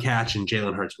touchdown catch, and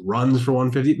Jalen Hurts runs for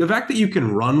 150. The fact that you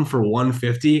can run for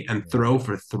 150 and throw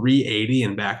for 380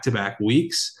 in back to back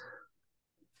weeks,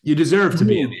 you deserve to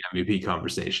be in the MVP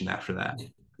conversation after that.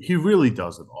 he really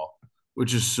does it all,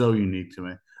 which is so unique to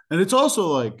me. And it's also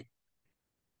like,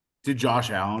 did Josh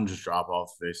Allen just drop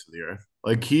off the face of the earth?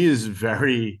 Like, he is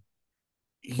very.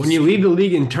 When you lead the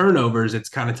league in turnovers, it's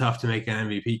kind of tough to make an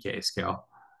MVP case, Kel.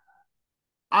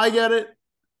 I get it.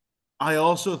 I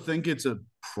also think it's a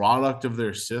product of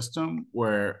their system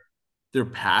where they're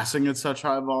passing at such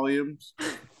high volumes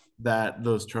that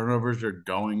those turnovers are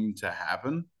going to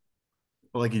happen.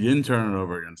 But like, he didn't turn it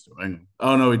over against New England.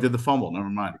 Oh no, he did the fumble. Never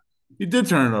mind. He did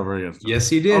turn it over against New Yes,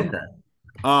 he England. did. Okay.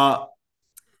 Uh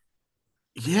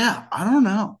yeah, I don't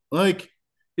know. Like,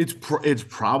 it's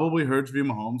probably Hurts v.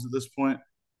 Mahomes at this point,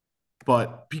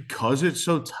 but because it's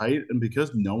so tight and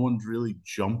because no one's really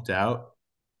jumped out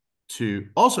to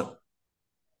also,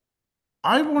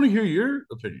 I want to hear your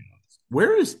opinion on this.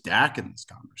 Where is Dak in this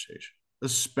conversation?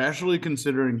 Especially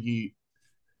considering he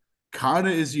kind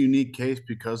of is a unique case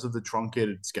because of the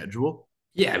truncated schedule.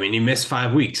 Yeah, I mean, he missed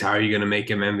 5 weeks. How are you going to make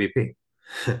him MVP?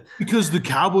 Because the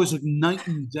Cowboys look night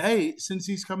and day since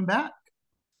he's come back.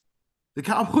 The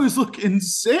Cowboys look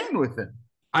insane with him.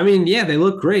 I mean, yeah, they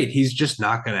look great. He's just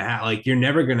not going to have, like, you're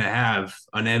never going to have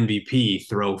an MVP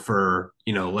throw for,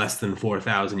 less than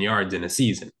 4,000 yards in a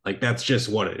season. Like, that's just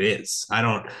what it is. I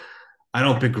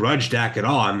don't begrudge Dak at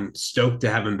all. I'm stoked to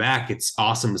have him back. It's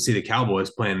awesome to see the Cowboys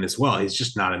playing this well. He's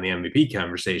just not in the MVP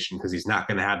conversation because he's not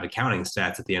going to have the counting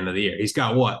stats at the end of the year. He's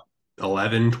got what,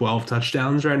 11, 12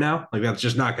 touchdowns right now? Like, that's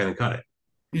just not going to cut it.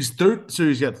 So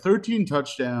he's got 13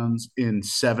 touchdowns in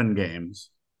 7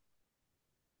 games.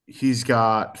 He's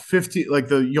got 50, like,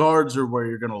 the yards are where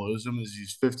you're going to lose him, is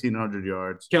he's 1,500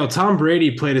 yards. Kel, Tom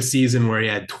Brady played a season where he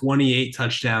had 28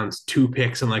 touchdowns, 2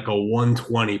 picks, and like a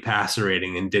 120 passer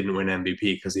rating and didn't win MVP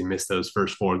because he missed those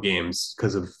first 4 games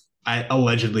because of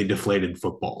allegedly deflated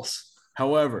footballs.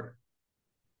 However,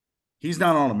 he's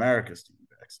not on America's team,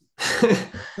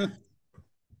 Jackson.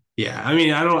 Yeah, I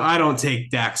mean, I don't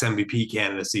take Dak's MVP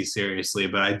candidacy seriously,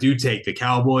 but I do take the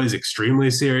Cowboys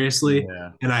extremely seriously.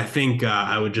 Yeah. And I think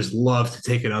I would just love to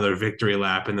take another victory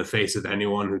lap in the face of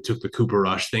anyone who took the Cooper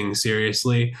Rush thing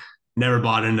seriously. Never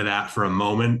bought into that for a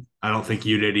moment. I don't think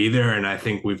you did either. And I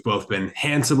think we've both been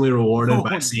handsomely rewarded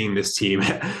by seeing this team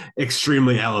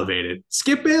extremely elevated.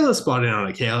 Skip Bayless bought in on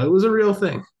it, Kale. It was a real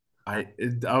thing. I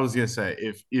was gonna say,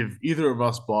 if either of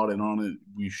us bought in on it,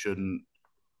 we shouldn't.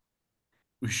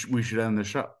 We should end the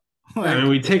show. I mean,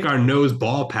 we take our nose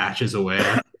ball patches away,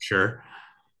 that's for sure.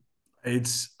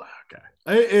 It's okay.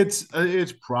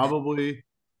 It's probably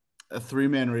a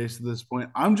 3-man race at this point.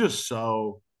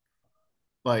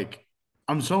 Like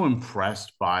I'm so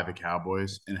impressed by the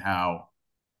Cowboys and how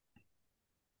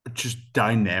just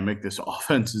dynamic this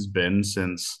offense has been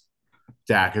since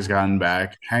Dak has gotten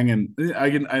back. I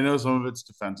know some of it's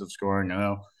defensive scoring. I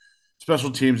know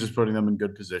special teams is putting them in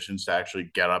good positions to actually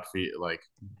get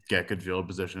good field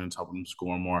position and helping them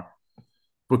score more.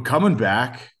 But coming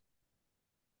back,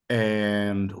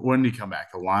 and when did he come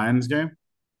back? The Lions game,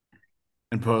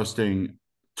 and posting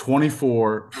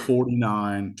 24,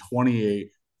 49,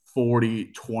 28, 40,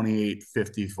 28,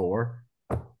 54.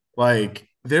 Like,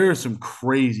 there are some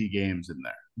crazy games in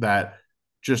there that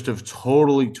just have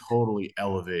totally, totally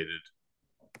elevated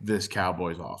this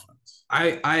Cowboys offense.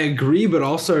 I agree, but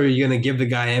also are you going to give the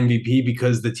guy MVP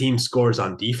because the team scores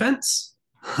on defense?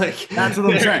 Like That's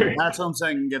what I'm saying. That's what I'm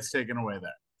saying gets taken away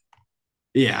there.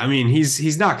 Yeah, I mean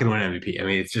he's not going to win MVP. I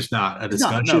mean it's just not a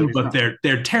discussion. He's But not.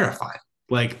 they're terrifying.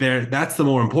 Like that's the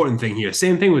more important thing here.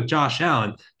 Same thing with Josh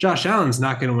Allen. Josh Allen's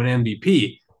not going to win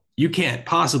MVP. You can't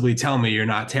possibly tell me you're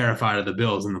not terrified of the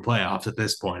Bills in the playoffs at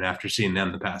this point after seeing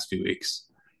them the past few weeks.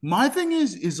 My thing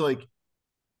is like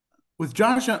with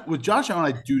Josh Allen,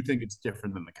 I do think it's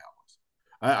different than the Cowboys.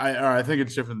 I think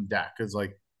it's different than Dak because,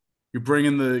 like, you're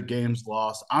bringing the games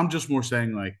lost. I'm just more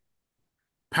saying, like,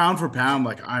 pound for pound,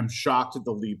 like, I'm shocked at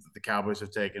the leap that the Cowboys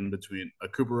have taken between a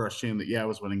Cooper Rush team that, yeah,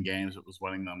 was winning games, it was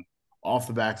winning them off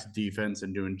the backs of defense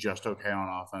and doing just okay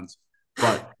on offense,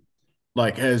 but,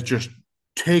 like, has just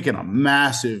taken a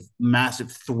massive,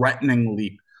 massive threatening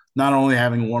leap. Not only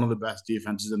having one of the best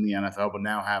defenses in the NFL, but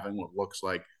now having what looks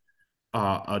like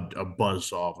a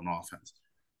buzzsaw of an offense.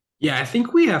 Yeah, I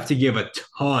think we have to give a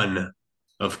ton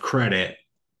of credit,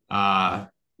 uh,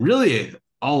 really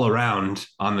all around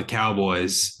on the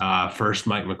Cowboys. First,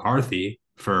 Mike McCarthy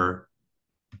for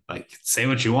like say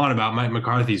what you want about Mike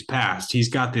McCarthy's past. He's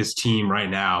got this team right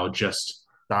now just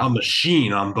a Stop.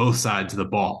 machine on both sides of the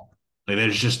ball. Like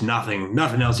there's just nothing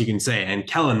else you can say. And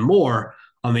Kellen Moore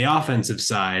on the offensive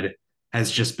side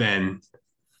has just been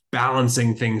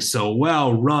balancing things so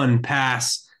well, run,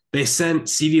 pass. They sent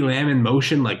CeeDee Lamb in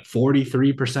motion like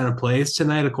 43% of plays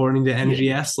tonight, according to Yeah.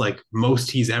 NGS, like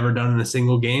most he's ever done in a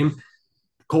single game.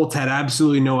 Colts had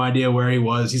absolutely no idea where he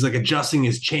was. He's like adjusting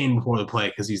his chain before the play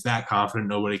because he's that confident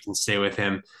nobody can stay with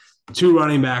him. Two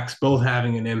running backs, both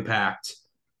having an impact.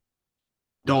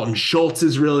 Dalton Schultz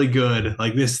is really good.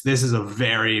 Like this is a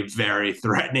very, very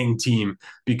threatening team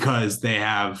because they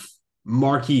have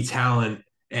marquee talent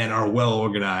and are well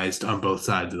organized on both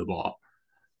sides of the ball.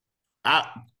 I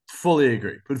fully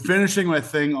agree. But finishing my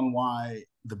thing on why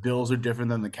the Bills are different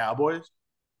than the Cowboys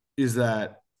is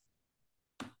that,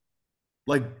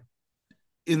 like,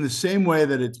 in the same way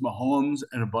that it's Mahomes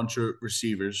and a bunch of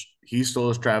receivers, he still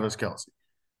is Travis Kelsey.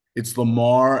 It's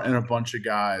Lamar and a bunch of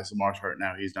guys. Lamar's hurt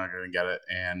now; he's not going to get it.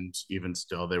 And even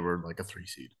still, they were like a 3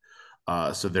 seed,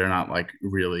 so they're not like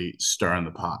really stirring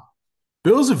the pot.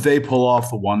 Bills, if they pull off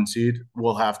the 1 seed,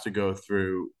 will have to go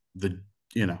through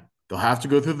you know, they'll have to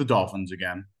go through the Dolphins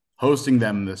again, hosting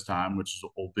them this time, which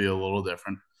will be a little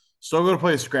different. Still going to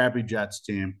play a scrappy Jets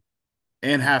team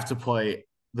and have to play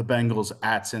the Bengals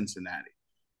at Cincinnati.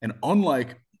 And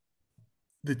unlike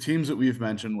the teams that we've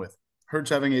mentioned with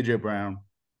Hurts having AJ Brown,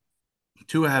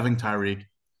 Tua having Tyreek,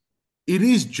 it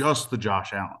is just the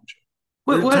Josh Allen show.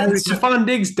 What? Tyreek, Stephon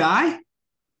Diggs die?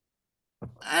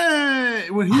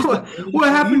 when he's the What when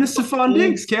happened he's to the Stephon only,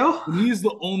 Diggs, Kale? when he's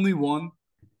the only one.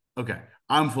 Okay,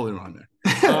 I'm fully wrong there.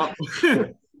 Uh,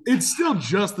 it's still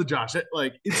just the Josh.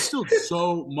 Like it's still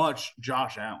so much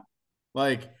Josh Allen.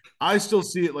 Like I still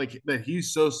see it like that.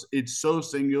 It's so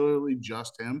singularly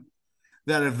just him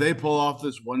that if they pull off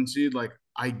this 1 seed, like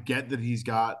I get that he's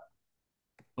got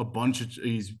a bunch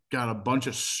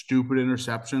of stupid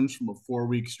interceptions from a 4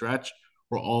 week stretch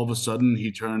where all of a sudden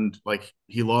he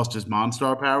lost his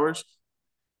Monstar powers.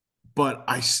 But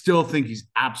I still think he's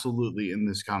absolutely in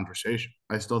this conversation.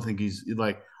 I still think he's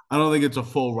like, I don't think it's a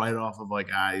full write off of like,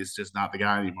 he's just not the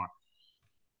guy anymore.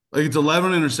 Like it's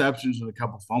 11 interceptions and a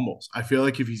couple fumbles. I feel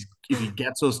like if he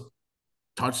gets those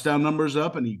touchdown numbers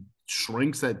up and he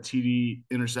shrinks that TD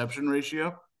interception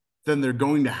ratio, then they're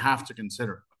going to have to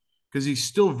consider it because he's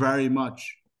still very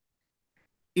much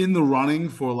in the running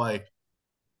for like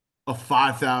a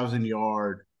 5,000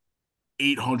 yard,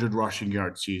 800 rushing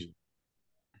yard season.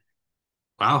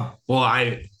 Wow. Well,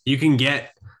 I you can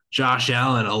get Josh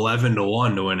Allen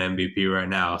 11-1 to win MVP right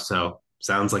now. So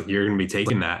sounds like you're going to be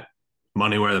taking that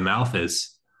money where the mouth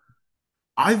is.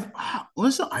 I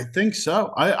think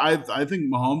so. I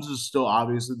think Mahomes is still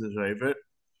obviously the favorite,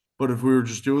 but if we were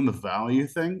just doing the value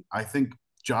thing, I think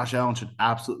Josh Allen should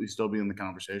absolutely still be in the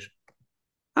conversation.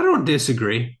 I don't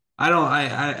disagree. I don't.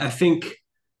 I think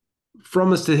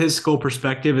from a statistical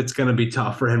perspective, it's going to be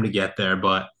tough for him to get there,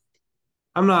 but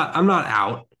I'm not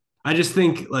out. I just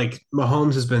think like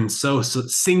Mahomes has been so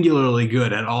singularly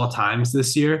good at all times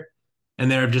this year, and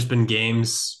there have just been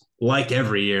games like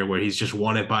every year where he's just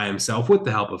won it by himself with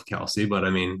the help of Kelsey. But I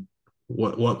mean,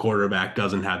 what quarterback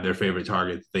doesn't have their favorite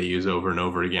target that they use over and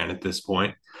over again at this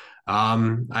point?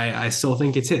 I still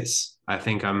think it's his. I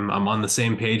think I'm on the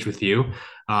same page with you.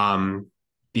 Um,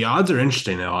 the odds are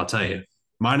interesting though. I'll tell you,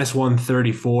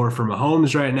 -134 for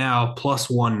Mahomes right now,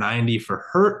 +190 for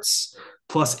Hurts,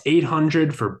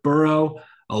 +800 for Burrow,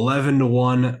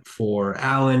 11-1 for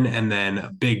Allen, and then a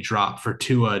big drop for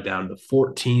Tua down to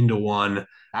 14-1.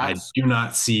 I That's do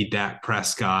not see Dak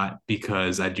Prescott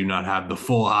because I do not have the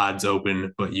full odds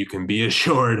open, but you can be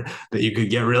assured that you could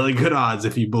get really good odds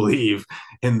if you believe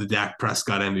in the Dak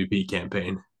Prescott MVP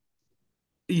campaign.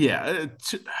 yeah.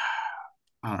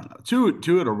 I don't know.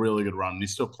 Two had a really good run.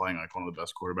 He's still playing like one of the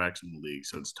best quarterbacks in the league,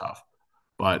 so it's tough.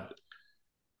 But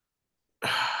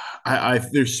I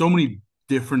there's so many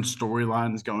different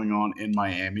storylines going on in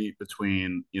Miami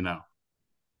between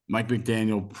Mike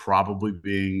McDaniel probably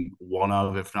being one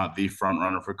of, if not the front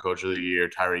runner for Coach of the Year,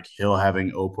 Tyreek Hill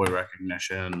having Opoi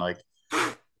recognition, like,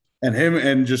 and him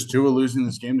and just Tua losing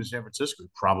this game to San Francisco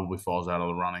probably falls out of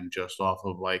the running just off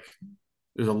of like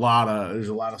there's a lot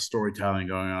of storytelling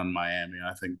going on in Miami. And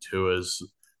I think Tua's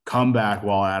comeback,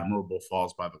 while admirable,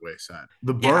 falls by the wayside.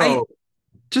 The Yeah, I Burrow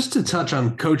Just to touch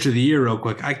on Coach of the Year real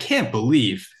quick, I can't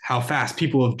believe how fast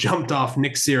people have jumped off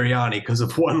Nick Sirianni because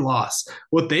of one loss.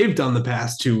 What they've done the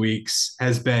past 2 weeks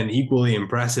has been equally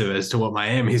impressive as to what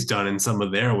Miami's done in some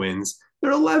of their wins.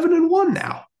 They're 11-1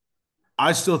 now.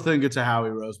 I still think it's a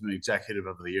Howie Roseman Executive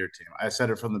of the Year team. I said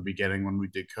it from the beginning when we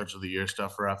did Coach of the Year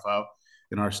stuff for FO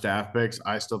in our staff picks.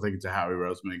 I still think it's a Howie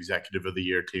Roseman Executive of the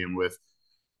Year team with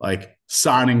like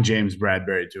signing James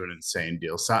Bradbury to an insane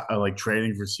deal, like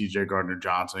trading for CJ Gardner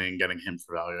Johnson and getting him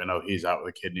for value. I know he's out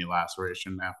with a kidney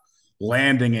laceration now.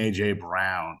 Landing AJ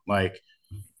Brown, like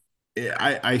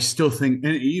I still think,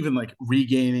 and even like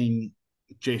regaining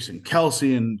Jason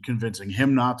Kelsey and convincing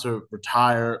him not to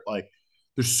retire. Like,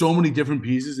 there's so many different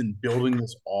pieces in building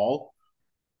this all,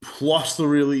 plus the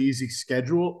really easy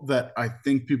schedule that I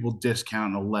think people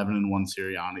discount an 11-1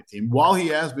 Sirianni team. While he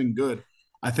has been good,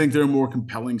 I think there are more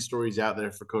compelling stories out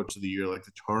there for Coach of the Year, like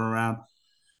the turnaround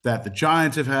that the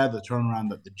Giants have had, the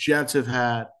turnaround that the Jets have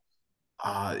had.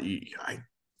 I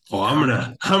Oh, you I'm kind gonna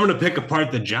of I'm gonna pick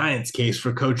apart the Giants case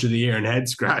for Coach of the Year and head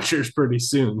scratchers pretty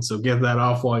soon. So get that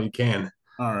off while you can.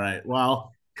 all right.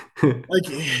 Well, like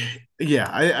yeah,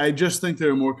 I just think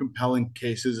there are more compelling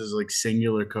cases as like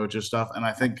singular coaches stuff, and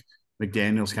I think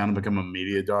McDaniel's kind of become a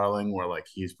media darling where like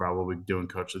he's probably doing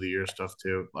Coach of the Year stuff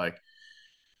too. Like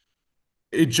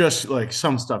it just like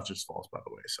some stuff just falls by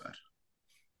the wayside.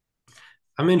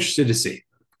 I'm interested to see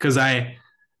because I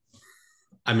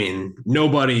mean,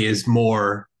 nobody is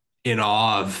more in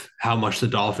awe of how much the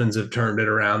Dolphins have turned it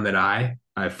around than I.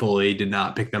 I fully did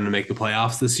not pick them to make the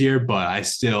playoffs this year, but I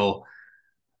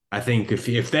think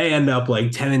if they end up like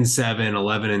 10-7,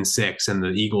 11-6, and the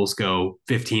Eagles go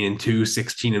 15-2,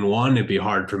 16-1, it'd be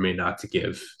hard for me not to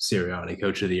give Sirianni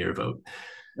Coach of the Year vote.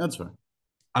 That's right.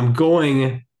 I'm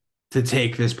going to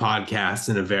take this podcast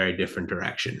in a very different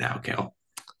direction now, Kel.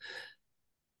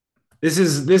 This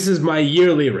is my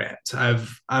yearly rant.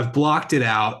 I've blocked it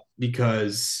out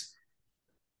because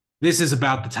this is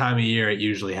about the time of year it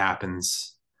usually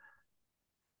happens.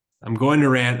 I'm going to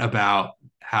rant about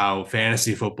how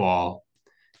fantasy football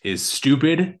is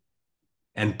stupid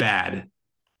and bad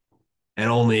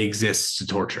and only exists to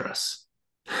torture us.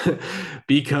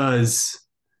 Because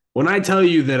when I tell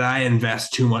you that I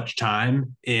invest too much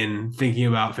time in thinking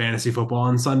about fantasy football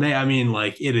on Sunday, I mean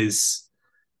like it's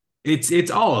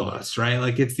all of us, right?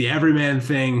 Like it's the everyman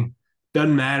thing.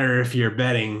 Doesn't matter if you're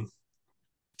betting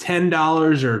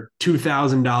 $10 or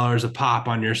 $2,000 a pop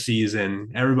on your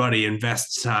season. Everybody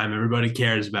invests time, everybody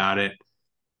cares about it.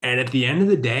 And at the end of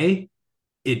the day,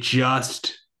 it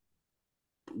just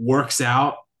works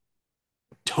out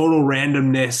total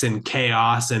randomness and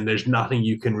chaos, and there's nothing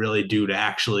you can really do to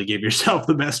actually give yourself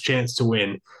the best chance to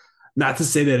win. Not to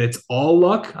say that it's all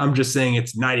luck, I'm just saying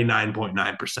it's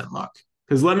 99.9% luck.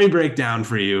 Because let me break down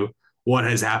for you what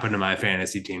has happened to my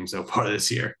fantasy team so far this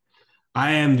year.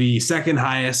 I am the second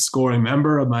highest scoring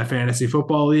member of my fantasy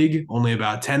football league, only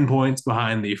about 10 points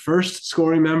behind the first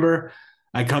scoring member.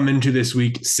 I come into this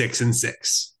week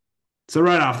 6-6. So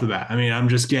right off the bat, I mean, I'm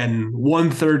just getting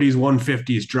 130s,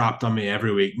 150s dropped on me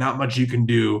every week. Not much you can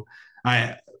do.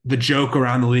 The joke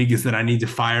around the league is that I need to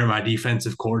fire my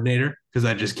defensive coordinator because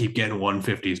I just keep getting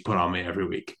 150s put on me every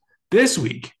week. This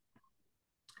week,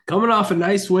 coming off a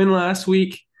nice win last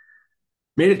week,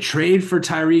 made a trade for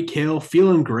Tyreek Hill,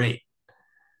 feeling great.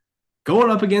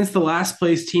 Going up against the last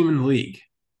place team in the league,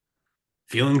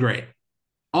 feeling great.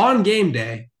 On game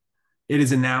day, it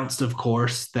is announced, of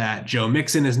course, that Joe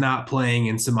Mixon is not playing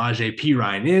and Samaje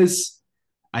Perine is.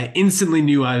 I instantly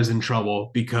knew I was in trouble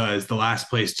because the last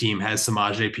place team has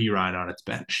Samaje Perine on its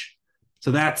bench. So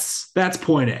that's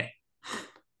point A.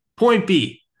 Point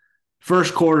B,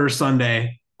 first quarter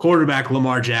Sunday, quarterback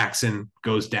Lamar Jackson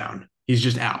goes down. He's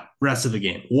just out. Rest of the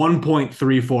game.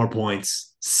 1.34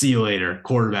 points. See you later.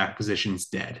 Quarterback position's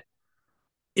dead.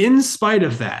 In spite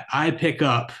of that, I pick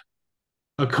up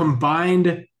a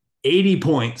combined 80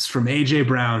 points from A.J.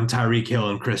 Brown, Tyreek Hill,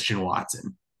 and Christian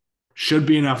Watson. Should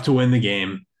be enough to win the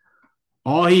game.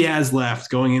 All he has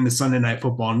left going into Sunday Night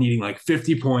Football, needing like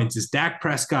 50 points, is Dak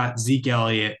Prescott, Zeke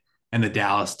Elliott, and the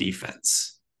Dallas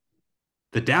defense.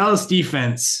 The Dallas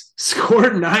defense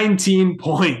scored 19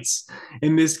 points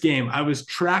in this game. I was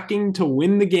tracking to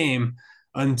win the game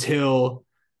until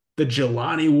the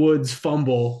Jelani Woods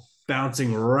fumble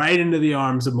bouncing right into the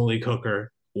arms of Malik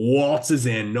Hooker, waltzes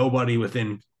in, nobody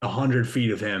within 100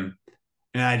 feet of him.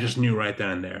 And I just knew right then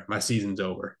and there, my season's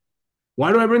over.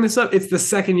 Why do I bring this up? It's the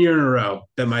second year in a row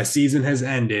that my season has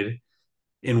ended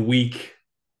in week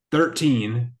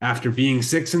 13 after being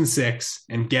 6-6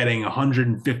 and getting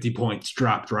 150 points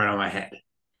dropped right on my head.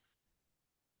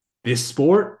 This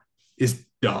sport is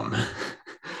dumb.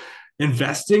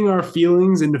 investing our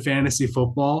feelings into fantasy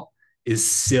football is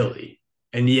silly.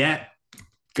 And yet,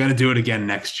 gonna do it again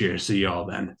next year. See y'all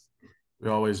then. We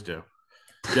always do.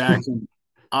 Jackson,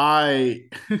 I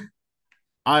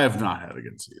I have not had a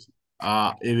good season.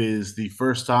 It is the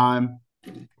first time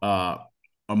uh,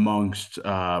 amongst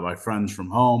my friends from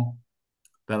home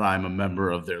that I'm a member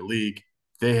of their league.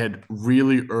 They had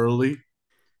really early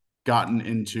gotten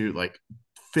into like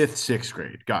fifth, sixth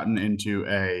grade, gotten into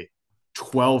a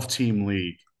 12 team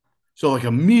league. So, like,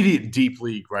 immediate deep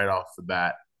league right off the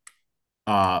bat.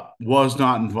 Was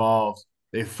not involved.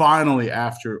 They finally,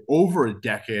 after over a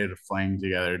decade of playing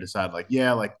together, decided, like,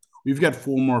 yeah, like, we've got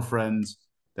four more friends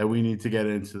that we need to get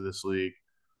into this league.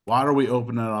 Why don't we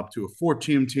open it up to a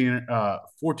 14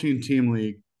 team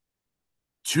league,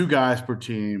 two guys per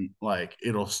team? Like,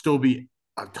 it'll still be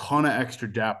a ton of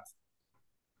extra depth,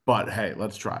 but hey,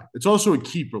 let's try. It's also a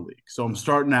keeper league, so I'm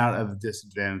starting out at a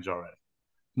disadvantage already.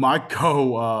 My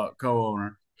co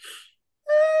owner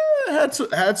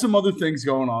had some other things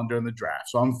going on during the draft,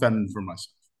 so I'm fending for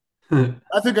myself.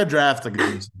 I think I draft like a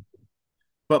decent,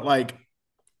 but like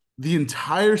the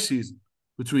entire season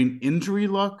between injury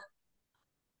luck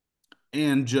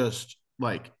and just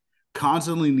like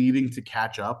constantly needing to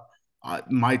catch up,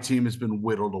 my team has been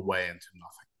whittled away into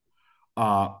nothing.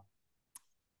 Uh,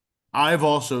 I've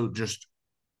also just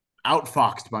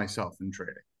outfoxed myself in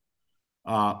trading.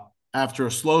 Uh, After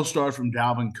a slow start from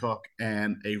Dalvin Cook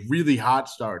and a really hot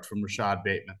start from Rashad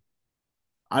Bateman,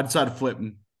 I decided to flip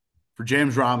him for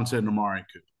James Robinson and Amari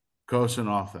Cooper, coasting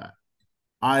off that.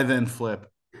 I then flip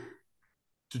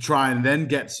to try and then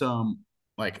get some,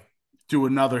 like, do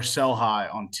another sell high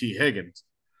on T. Higgins.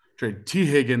 Trade T.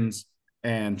 Higgins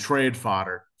and trade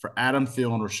fodder for Adam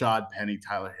Thielen, Rashad Penny,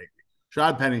 Tyler Higbee.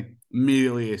 Rashad Penny,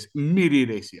 immediate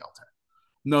ACL tear.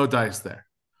 No dice there.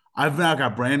 I've now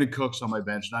got Brandon Cooks on my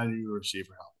bench, and I need a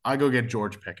receiver help. I go get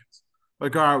George Pickens.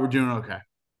 Like, all right, we're doing okay.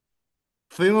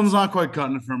 Thielen's not quite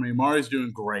cutting it for me. Mari's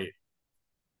doing great.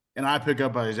 And I pick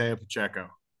up Isaiah Pacheco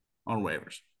on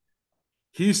waivers.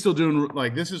 He's still doing,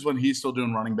 like, this is when he's still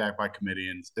doing running back by committee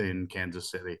in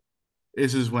Kansas City.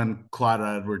 This is when Clyde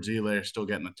Edwards-Helaire is still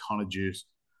getting a ton of juice.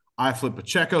 I flip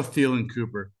Pacheco, Thielen,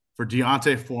 Cooper for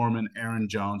Deontay Foreman, Aaron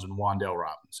Jones, and Wan'Dale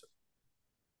Robinson.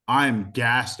 I am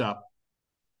gassed up.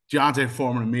 Deontay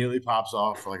Foreman immediately pops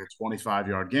off for like a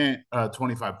 25-yard game,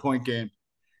 25-point game.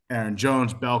 Aaron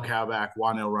Jones, bell cow back,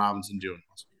 Wan'Dale Robinson doing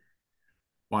this.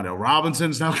 Wan'Dale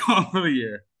Robinson's now gone for the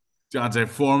year. Deontay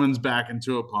Foreman's back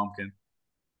into a pumpkin.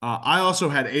 I also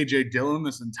had A.J. Dillon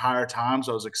this entire time,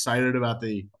 so I was excited about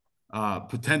the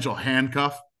potential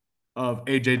handcuff of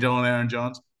A.J. Dillon, Aaron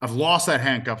Jones. I've lost that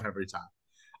handcuff every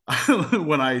time.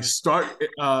 When I start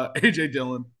A.J.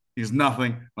 Dillon, he's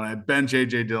nothing. When I bench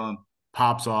A.J. Dillon,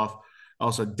 pops off.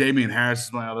 Also, Damian Harris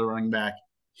is my other running back.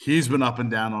 He's been up and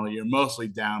down all year, mostly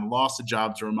down. Lost the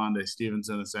job to Ramondre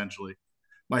Stevenson, essentially.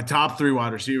 My top three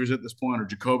wide receivers at this point are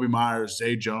Jacoby Myers,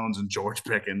 Zay Jones, and George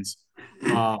Pickens.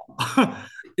 Uh,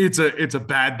 it's a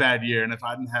bad year. And if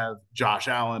I didn't have Josh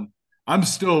Allen, I'm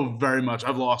still very much,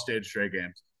 I've lost 8 straight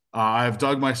games. I've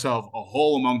dug myself a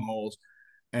hole among holes.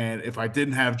 And if I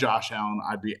didn't have Josh Allen,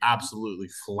 I'd be absolutely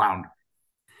floundering.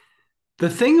 The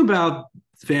thing about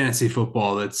fantasy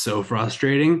football that's so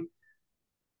frustrating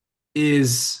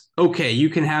is okay, you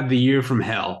can have the year from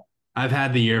hell. I've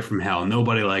had the year from hell.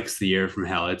 Nobody likes the year from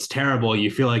hell. It's terrible. You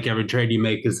feel like every trade you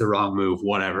make is the wrong move,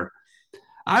 whatever.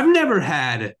 I've never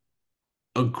had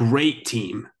a great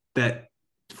team that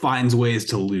finds ways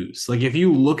to lose. Like if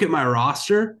you look at my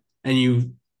roster and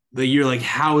you're like,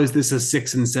 how is this a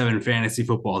 6-7 fantasy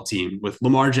football team with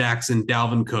Lamar Jackson,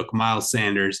 Dalvin Cook, Miles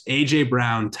Sanders, AJ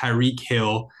Brown, Tyreek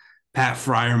Hill, Pat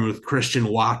Fryermuth, Christian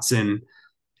Watson,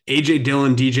 AJ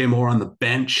Dillon, DJ Moore on the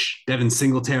bench, Devin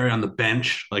Singletary on the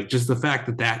bench. Like just the fact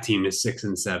that that team is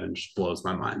 6-7 just blows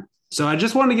my mind. So I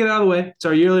just wanted to get out of the way. It's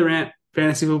our yearly rant.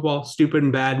 Fantasy football, stupid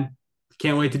and bad.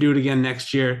 Can't wait to do it again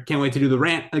next year. Can't wait to do the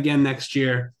rant again next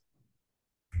year.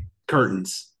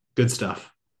 Curtains. Good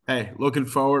stuff. Hey, looking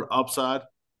forward, upside,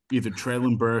 either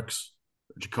Traylon Burks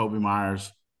or Jacoby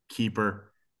Myers,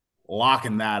 keeper,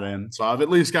 locking that in. So I've at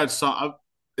least got some.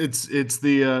 It's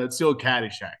the old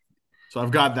Caddyshack. So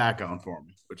I've got that going for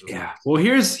me, which is Yeah. nice. Well,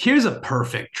 here's a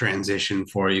perfect transition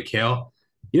for you, Kale.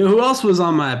 You know who else was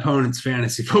on my opponent's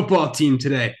fantasy football team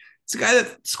today? It's a guy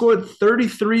that scored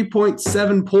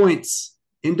 33.7 points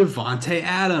in Devontae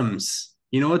Adams.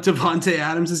 You know what Devontae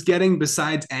Adams is getting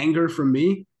besides anger from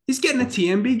me? He's getting a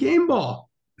TMB game ball.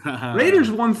 Raiders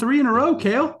won 3 in a row,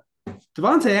 Kale.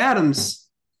 Devontae Adams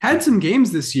had some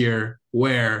games this year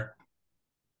where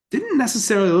didn't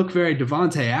necessarily look very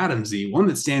Devontae Adamsy. One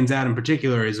that stands out in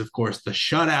particular is, of course, the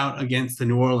shutout against the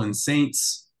New Orleans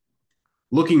Saints.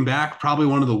 Looking back, probably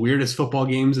one of the weirdest football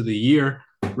games of the year.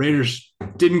 Raiders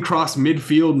didn't cross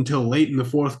midfield until late in the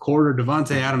fourth quarter.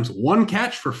 Devontae Adams, one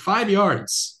catch for 5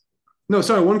 yards. No,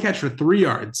 sorry, one catch for 3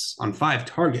 yards on 5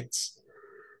 targets.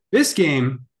 This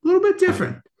game, a little bit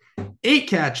different. 8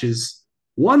 catches,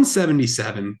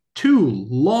 177, two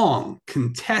long,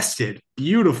 contested,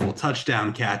 beautiful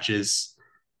touchdown catches.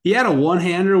 He had a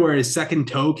one-hander where his second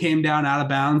toe came down out of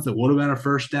bounds that would have been a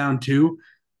first down too.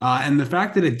 And the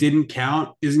fact that it didn't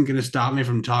count isn't going to stop me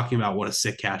from talking about what a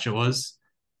sick catch it was,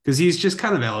 because he's just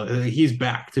kind of he's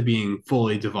back to being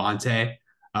fully Devontae.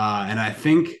 And I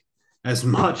think as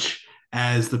much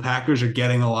as the Packers are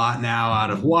getting a lot now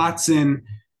out of Watson,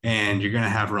 and you're going to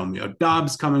have Romeo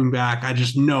Dobbs coming back, I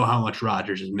just know how much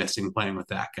Rodgers is missing playing with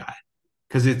that guy,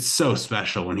 because it's so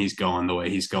special when he's going the way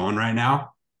he's going right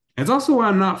now. It's also why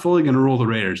I'm not fully going to rule the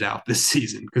Raiders out this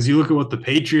season, because you look at what the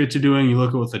Patriots are doing, you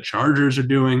look at what the Chargers are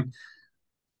doing.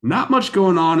 Not much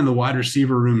going on in the wide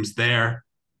receiver rooms there.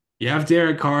 You have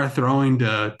Derek Carr throwing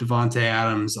to Devontae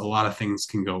Adams. A lot of things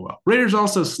can go well. Raiders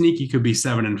also sneaky could be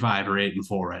 7-5 or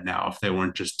 8-4 right now if they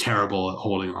weren't just terrible at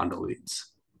holding on to leads.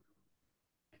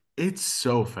 It's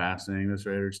so fascinating, this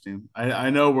Raiders team. I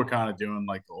know we're kind of doing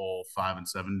like the whole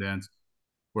 5-7 dance.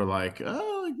 We're like,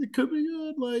 oh, like, it could be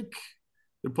good. Like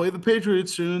they play the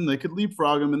Patriots soon. They could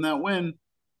leapfrog them in that win.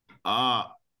 Uh,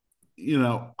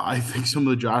 I think some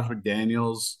of the Josh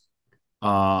McDaniels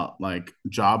like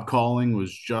job calling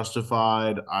was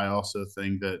justified. I also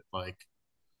think that like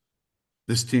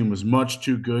this team was much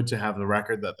too good to have the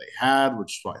record that they had,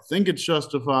 which is why I think it's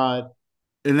justified.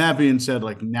 And that being said,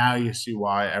 like now you see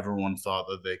why everyone thought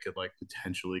that they could like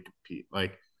potentially compete.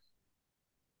 Like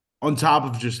on top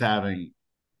of just having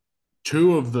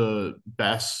two of the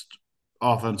best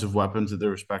offensive weapons at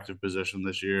their respective position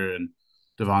this year, and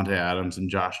Devontae Adams and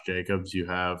Josh Jacobs, you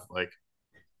have like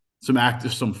some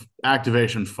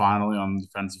activation finally on the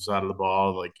defensive side of the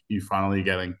ball. Like you finally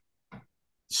getting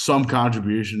some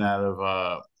contribution out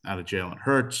of Jalen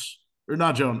Hurts or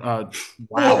not Jones. Wow,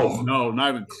 Whoa. no,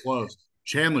 not even close.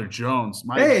 Chandler Jones.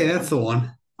 Hey, that's the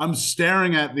one. I'm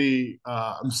staring at the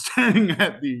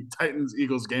Titans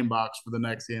Eagles game box for the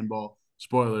next game ball.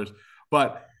 Spoilers,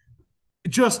 but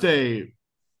just a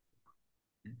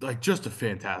just a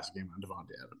fantastic game on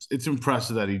Devontae Adams. It's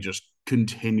impressive that he just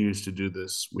continues to do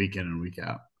this week in and week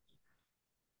out.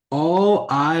 All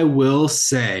I will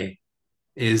say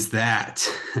is that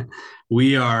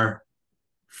we are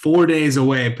 4 days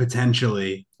away,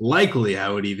 potentially, likely, I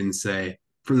would even say,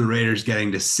 from the Raiders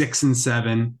getting to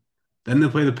 6-7. Then they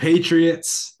play the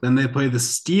Patriots, then they play the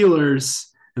Steelers,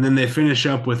 and then they finish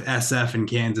up with SF in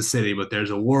Kansas City. But there's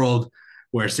a world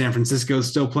where San Francisco is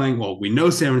still playing. Well, we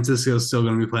know San Francisco is still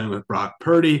going to be playing with Brock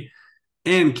Purdy,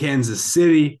 and Kansas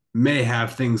City may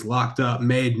have things locked up,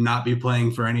 may not be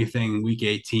playing for anything week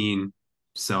 18.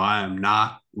 So I am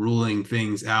not ruling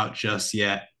things out just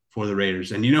yet for the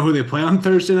Raiders. And you know who they play on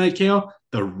Thursday night, Kale?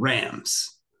 The Rams.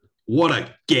 What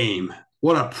a game.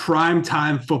 What a prime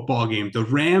time football game. The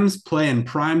Rams play in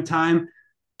prime time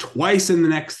twice in the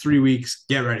next 3 weeks.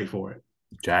 Get ready for it.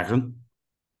 Jackson,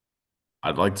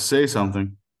 I'd like to say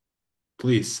something.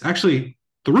 Please. Actually,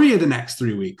 3 of the next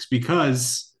 3 weeks,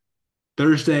 because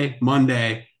Thursday,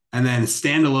 Monday, and then a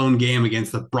standalone game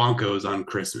against the Broncos on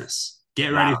Christmas. Get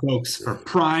ready, Wow. folks, for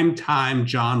prime time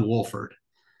John Wolford.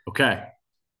 Okay.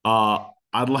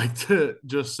 I'd like to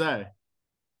just say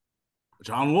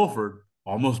John Wolford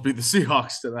almost beat the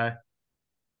Seahawks today.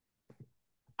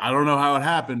 I don't know how it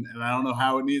happened, and I don't know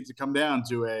how it needs to come down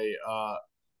to a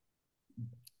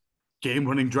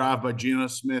game-winning drive by Geno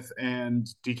Smith and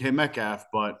DK Metcalf,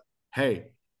 but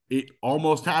hey, it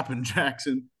almost happened,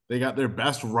 Jackson. They got their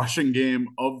best rushing game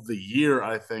of the year,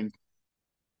 I think,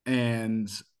 and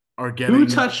are Two getting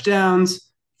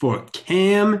touchdowns for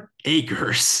Cam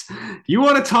Akers. You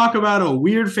want to talk about a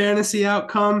weird fantasy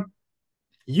outcome?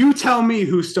 You tell me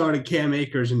who started Cam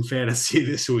Akers in fantasy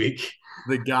this week.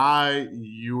 the guy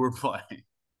you were playing.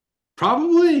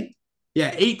 Probably,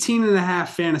 yeah, 18 and a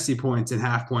half fantasy points in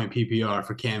half point PPR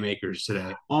for Cam Akers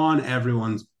today on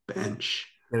everyone's bench.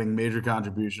 Getting major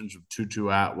contributions from Tutu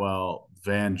Atwell,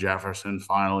 Van Jefferson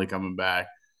finally coming back.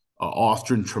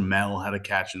 Austin Trammell had a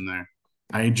catch in there.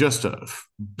 I mean, just a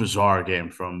bizarre game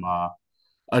from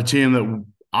a team that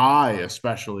I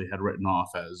especially had written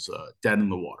off as dead in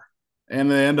the water, and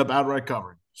they end up outright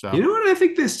covering. So You know what? I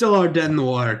think they still are dead in the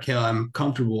water, Kale. I'm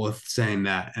comfortable with saying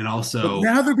that. And but also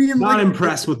now they're being not like,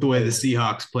 impressed with the way the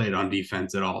Seahawks played on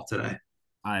defense at all today.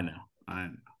 I know. All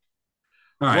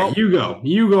right, Well, you go.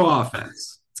 You go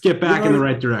offense. Let's get We back in the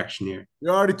already right direction here. we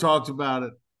already talked about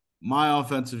it. My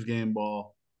offensive game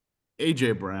ball,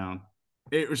 AJ Brown,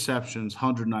 8 receptions,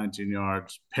 119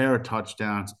 yards, pair of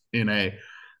touchdowns in a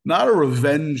not a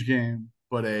revenge game,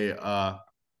 but a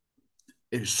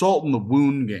salt in the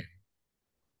wound game.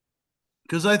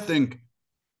 Because I think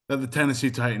that the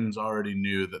Tennessee Titans already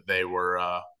knew that they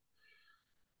were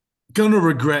going to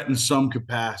regret in some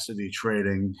capacity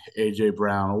trading AJ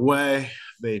Brown away.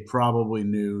 They probably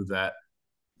knew that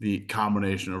the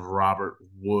combination of Robert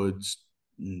Woods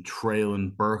and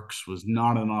Traylon Burks was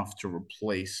not enough to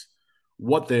replace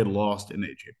what they had lost in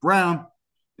AJ Brown.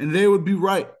 And they would be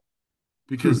right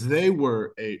Hmm. because they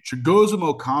were a Chigozum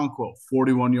Okonkwo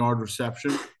 41-yard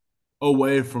reception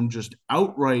away from just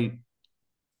outright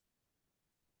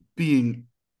being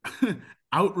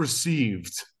out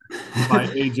received by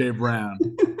AJ Brown.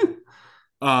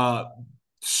 Uh,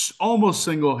 Almost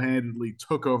single handedly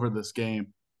took over this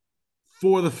game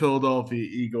for the Philadelphia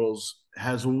Eagles,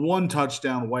 has one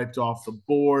touchdown wiped off the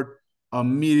board,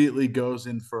 immediately goes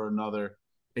in for another.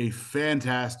 A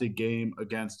fantastic game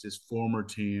against his former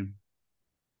team.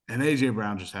 And AJ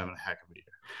Brown just having a heck of a year.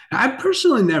 I've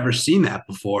personally never seen that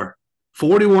before.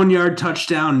 41-yard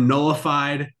touchdown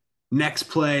nullified. Next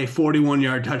play,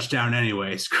 41-yard touchdown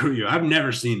anyway. Screw you. I've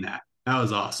never seen that. That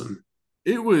was awesome.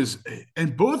 It was,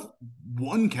 and both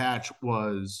one catch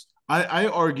was, I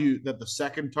argue that the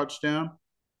second touchdown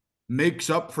makes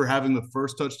up for having the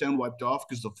first touchdown wiped off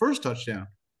because the first touchdown,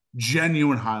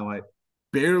 genuine highlight,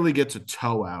 barely gets a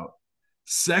toe out.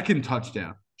 Second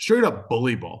touchdown, straight up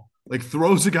bully ball, like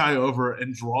throws a guy over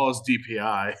and draws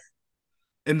DPI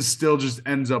and still just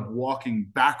ends up walking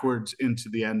backwards into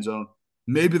the end zone.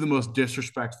 Maybe the most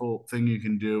disrespectful thing you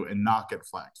can do and not get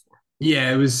flagged for.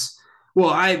 Yeah, it was. Well,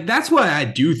 I that's why I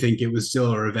do think it was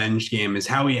still a revenge game, is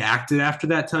how he acted after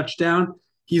that touchdown.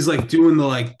 He's like doing the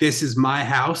like this is my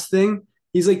house thing.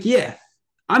 He's like, yeah,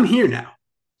 I'm here now.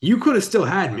 You could have still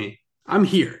had me. I'm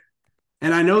here.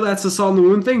 And I know that's the salt in the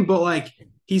wound thing, but like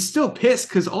he's still pissed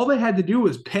because all they had to do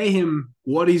was pay him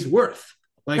what he's worth.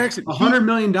 Like Jackson, $100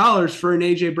 million for an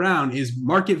AJ Brown is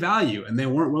market value, and they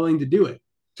weren't willing to do it.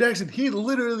 He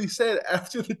literally said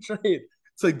after the trade,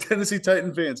 it's like Tennessee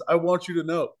Titan fans, I want you to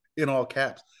know in all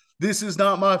caps, this is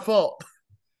not my fault.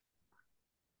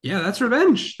 Yeah, that's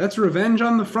revenge. That's revenge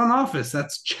on the front office.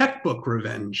 That's checkbook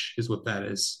revenge, is what that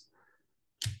is.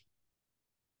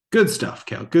 Good stuff,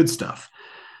 Kel. Good stuff.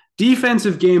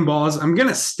 Defensive game balls. I'm going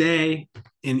to stay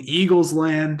in Eagles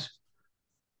land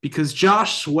because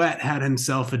Josh Sweat had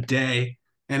himself a day.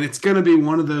 And it's going to be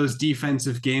one of those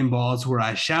defensive game balls where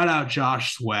I shout out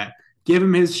Josh Sweat, give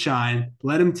him his shine,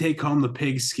 let him take home the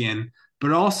pigskin,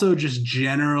 but also just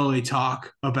generally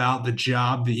talk about the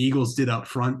job the Eagles did up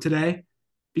front today.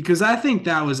 Because I think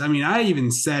that was, I mean, I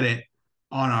even said it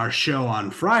on our show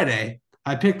on Friday.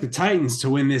 I picked the Titans to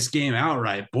win this game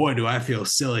outright. Boy, do I feel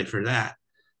silly for that.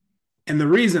 And the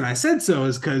reason I said so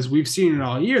is because we've seen it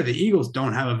all year. The Eagles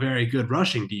don't have a very good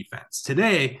rushing defense.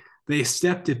 Today, they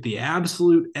stepped it the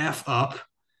absolute F up.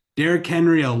 Derrick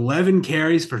Henry, 11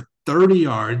 carries for 30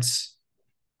 yards.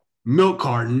 Milk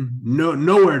carton,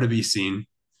 nowhere to be seen.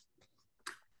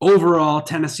 Overall,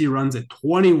 Tennessee runs it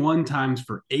 21 times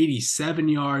for 87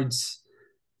 yards.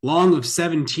 Long of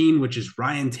 17, which is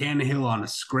Ryan Tannehill on a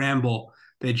scramble.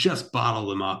 They just bottled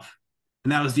them up.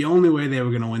 And that was the only way they were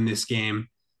going to win this game.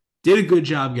 Did a good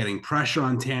job getting pressure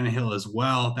on Tannehill as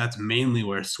well. That's mainly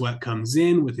where Sweat comes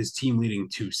in with his team leading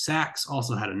 2 sacks.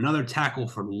 Also had another tackle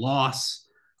for loss.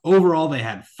 Overall, they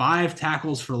had 5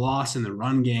 tackles for loss in the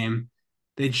run game.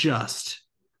 They shut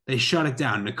it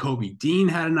down. Nakobe Dean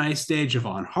had a nice day.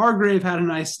 Javon Hargrave had a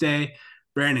nice day.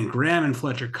 Brandon Graham and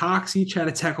Fletcher Cox each had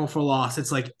a tackle for loss.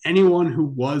 It's like anyone who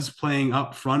was playing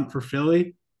up front for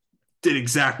Philly did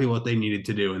exactly what they needed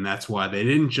to do. And that's why they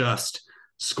didn't just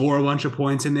score a bunch of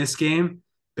points in this game.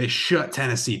 They shut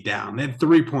Tennessee down. They had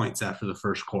 3 points after the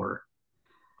first quarter.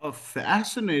 A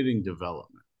fascinating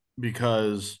development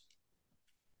because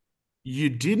you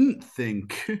didn't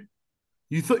think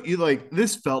you thought you like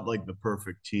this felt like the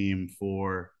perfect team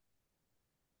for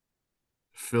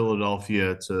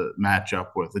Philadelphia to match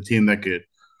up with a team that could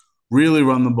really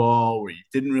run the ball where you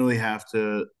didn't really have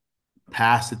to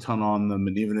pass a ton on them,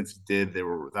 and even if you did, they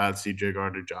were without CJ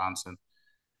Gardner Johnson,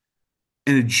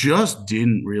 and it just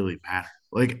didn't really matter.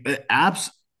 Like apps,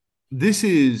 this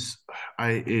is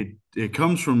it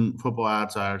comes from Football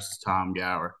Outsiders, Tom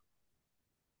Gower.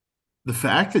 The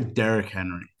fact that Derrick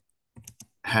Henry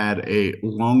had a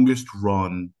longest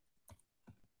run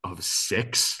of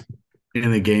 6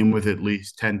 in a game with at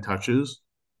least 10 touches,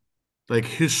 like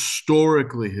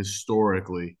historically,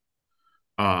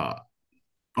 uh,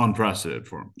 unprecedented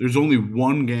for him. There's only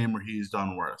one game where he's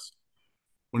done worse.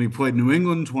 When he played New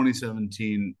England in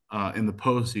 2017 in the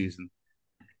postseason,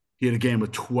 he had a game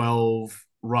with 12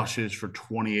 rushes for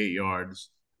 28 yards,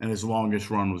 and his longest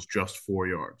run was just 4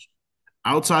 yards.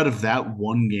 Outside of that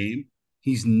one game,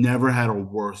 he's never had a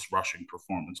worse rushing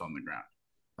performance on the ground.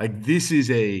 Like, this is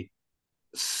a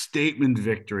statement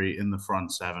victory in the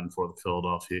front seven for the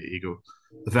Philadelphia Eagles.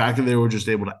 The fact that they were just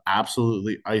able to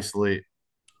absolutely isolate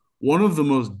one of the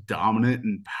most dominant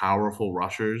and powerful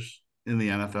rushers in the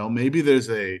NFL. Maybe there's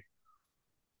a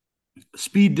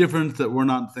speed difference that we're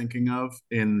not thinking of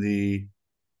in the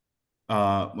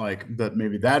like that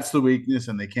maybe that's the weakness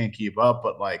and they can't keep up,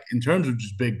 but like in terms of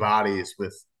just big bodies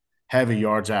with heavy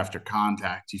yards after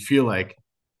contact, you feel like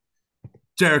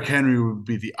Derrick Henry would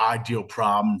be the ideal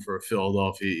problem for a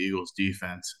Philadelphia Eagles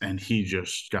defense, and he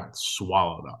just got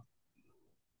swallowed up.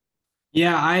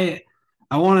 Yeah, I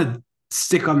want to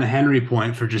stick on the Henry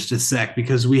point for just a sec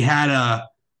because we had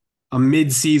a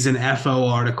mid-season FO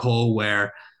article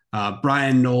where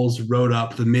Brian Knowles wrote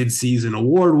up the mid-season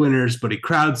award winners, but he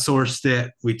crowdsourced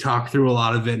it. We talked through a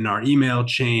lot of it in our email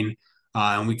chain,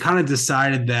 and we kind of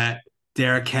decided that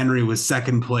Derrick Henry was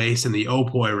second place in the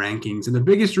OPOY rankings. And the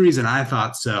biggest reason I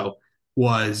thought so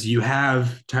was you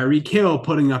have Tyreek Hill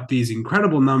putting up these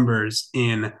incredible numbers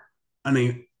in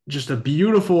just a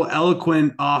beautiful,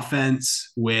 eloquent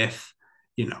offense with,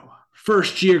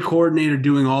 first year coordinator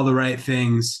doing all the right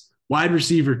things, wide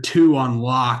receiver two on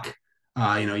lock,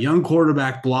 young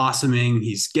quarterback blossoming.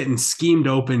 He's getting schemed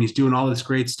open. He's doing all this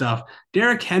great stuff.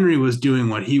 Derrick Henry was doing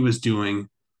what he was doing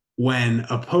when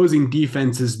opposing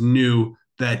defenses knew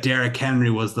that Derrick Henry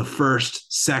was the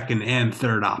first, second, and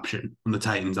third option on the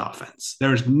Titans offense. There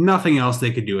was nothing else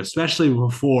they could do, especially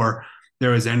before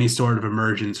there was any sort of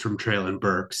emergence from Treylon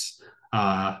Burks.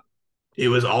 It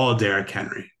was all Derrick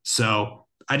Henry. So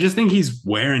I just think he's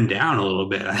wearing down a little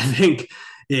bit. I think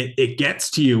it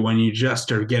gets to you when you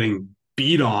just are getting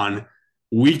beat on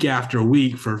week after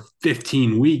week for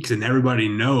 15 weeks and everybody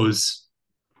knows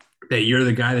that you're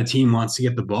the guy the team wants to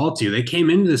get the ball to. They came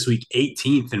into this week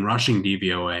 18th in rushing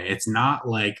DVOA. It's not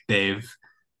like they've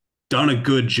done a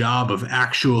good job of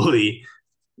actually,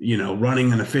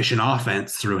 running an efficient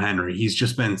offense through Henry. He's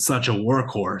just been such a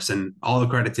workhorse and all the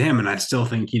credit to him. And I still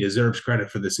think he deserves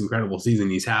credit for this incredible season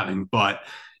he's having. But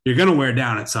you're going to wear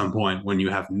down at some point when you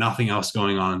have nothing else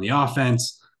going on in the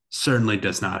offense. Certainly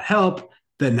does not help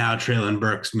that now Treylon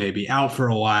Burks may be out for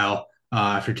a while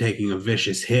after taking a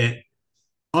vicious hit.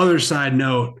 Other side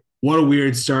note, what a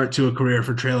weird start to a career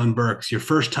for Treylon Burks. Your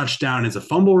first touchdown is a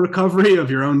fumble recovery of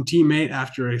your own teammate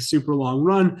after a super long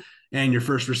run, and your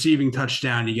first receiving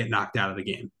touchdown, you get knocked out of the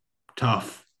game.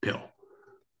 Tough pill.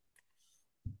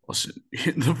 Listen,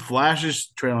 the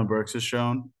flashes Treylon Burks has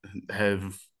shown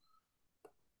have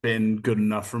been good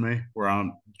enough for me. Where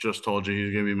I'm just told you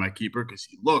he's going to be my keeper because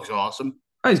he looks awesome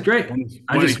Oh, he's great. I when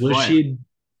just he's wish playing. he'd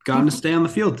gotten to stay on the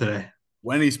field today.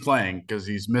 When he's playing because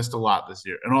he's missed a lot this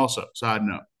year. And also, side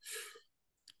note,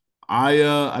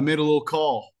 I made a little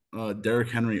call. Derrick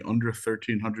Henry under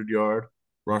 1,300 yard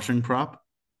rushing prop,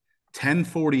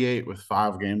 1048 with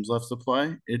 5 games left to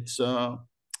play. It's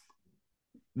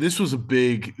this was a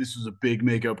big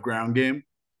makeup ground game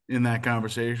in that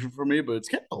conversation for me, but it's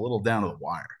getting a little down to the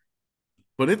wire.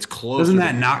 But it's Doesn't closer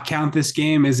that than not count this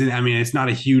game? Is it? I mean, it's not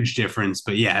a huge difference,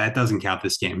 but yeah, that doesn't count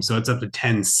this game. So it's up to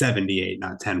 1078,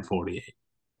 not 1048.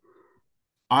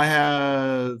 I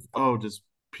have. Oh,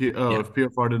 Yeah, if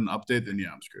PFR didn't update, then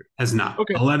yeah, I'm screwed. has not.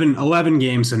 Okay. 11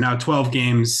 games, so now 12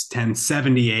 games,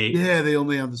 1078. Yeah, they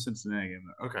only have the Cincinnati game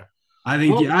there. Okay. I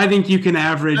think Well, I think you can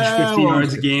average 50 well, I'm yards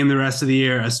a screwed. game the rest of the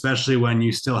year, especially when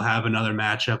you still have another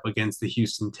matchup against the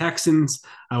Houston Texans.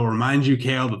 I will remind you,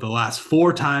 Kale, that the last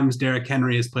 4 times Derrick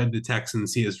Henry has played the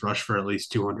Texans, he has rushed for at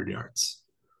least 200 yards.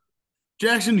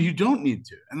 Jackson, you don't need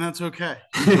to, and that's okay.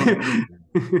 You don't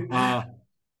need to.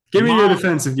 Give me your My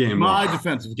defensive game ball. my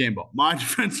defensive game ball. My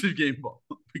defensive game ball.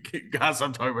 God,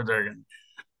 I'm talking about Derrick Henry.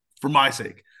 For my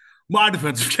sake. My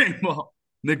defensive game ball.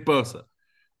 Nick Bosa.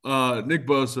 Nick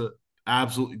Bosa,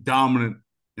 absolutely dominant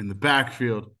in the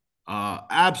backfield.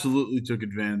 Absolutely took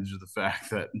advantage of the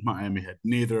fact that Miami had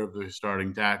neither of their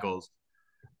starting tackles.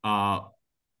 Uh,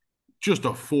 just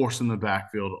a force in the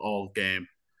backfield all game.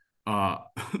 Uh,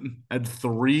 had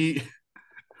three,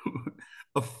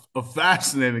 a, a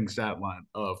fascinating stat line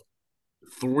of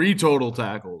 3 total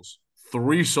tackles,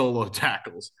 3 solo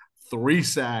tackles, 3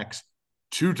 sacks,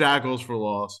 2 tackles for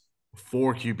loss,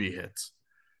 4 QB hits.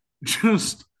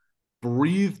 Just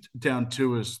breathed down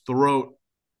to his throat,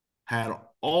 had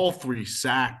all 3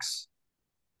 sacks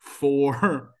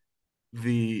for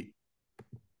the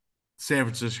San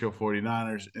Francisco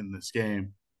 49ers in this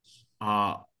game.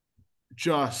 Uh,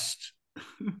 just,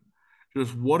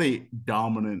 just what a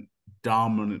dominant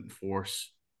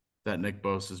force that Nick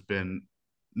Bosa has been,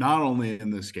 not only in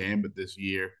this game but this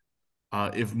year.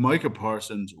 If Micah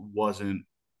Parsons wasn't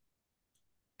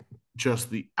just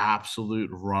the absolute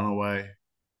runaway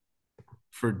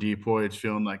for Depoy, it's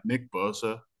feeling like Nick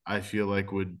Bosa, I feel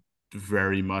like would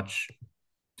very much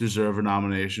deserve a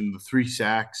nomination. The 3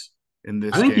 sacks in I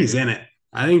this think game. he's in it.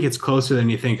 I think it's closer than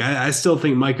you think. I still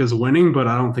think Micah's winning, but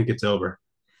I don't think it's over.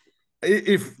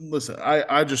 If listen,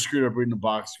 I just screwed up reading the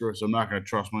box score, so I'm not going to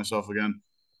trust myself again.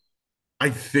 I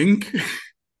think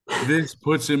this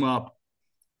puts him up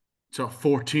to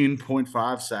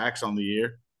 14.5 sacks on the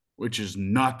year, which is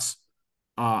nuts.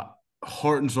 Uh,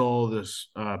 Heart and soul of this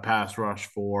pass rush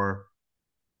for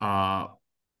uh,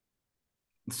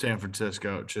 San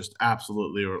Francisco, just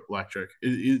absolutely electric.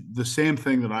 The same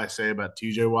thing that I say about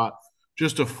TJ Watt,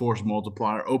 just a force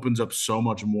multiplier, opens up so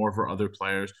much more for other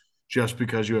players just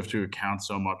because you have to account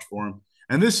so much for him.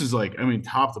 And this is like, I mean,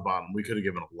 top to bottom, we could have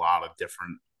given a lot of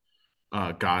different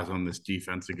guys on this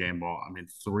defensive game ball. I mean,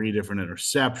 3 different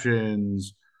interceptions,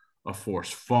 a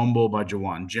forced fumble by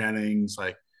Jawan Jennings,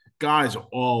 like guys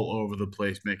all over the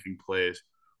place making plays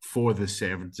for the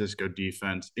San Francisco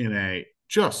defense in a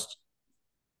just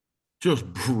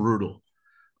brutal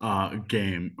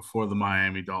game for the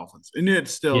Miami Dolphins. And yet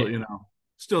still, Yeah.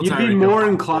 still You'd be Tyreek Hill more finds a way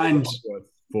to inclined, come up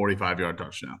with 45-yard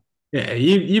touchdown. yeah,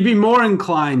 you'd be more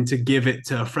inclined to give it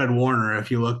to Fred Warner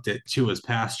if you looked at Tua's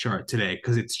pass chart today,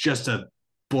 because it's just a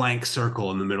blank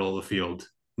circle in the middle of the field.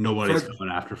 Nobody's Fred,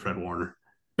 coming after Fred Warner.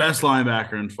 best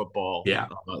linebacker in football, Yeah.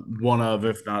 one of,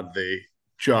 if not the,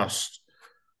 just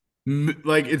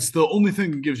like it's the only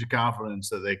thing that gives you confidence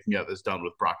that they can get this done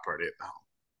with Brock Purdy at the helm.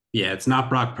 Yeah, it's not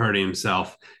Brock Purdy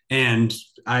himself. And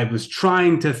I was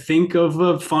trying to think of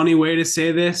a funny way to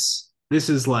say this. This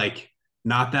is like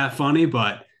not that funny,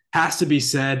 but has to be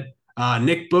said.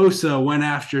 Nick Bosa went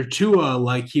after Tua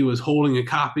like he was holding a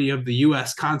copy of the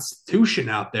U.S. Constitution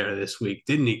out there this week,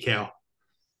 didn't he, Kale?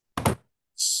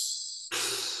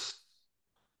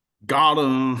 Got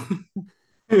him.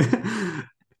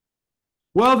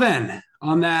 Well, then,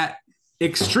 on that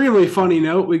extremely funny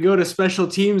note, we go to special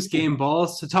teams game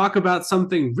balls to talk about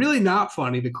something really not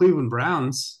funny, the Cleveland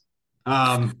Browns.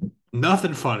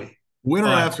 Nothing funny. Winner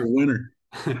But after winner.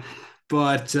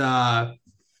 but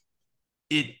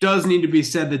it does need to be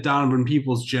said that Donovan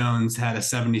Peoples Jones had a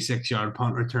 76-yard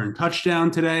punt return touchdown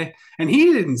today, and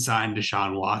he didn't sign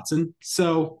Deshaun Watson.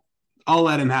 So I'll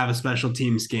let him have a special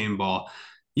teams game ball.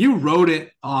 You wrote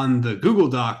it on the Google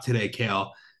Doc today,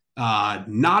 Kale.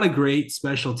 Not a great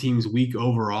special teams week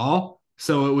overall.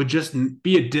 So it would just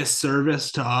be a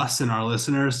disservice to us and our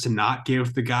listeners to not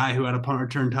give the guy who had a punt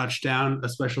return touchdown a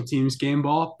special teams game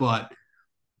ball. But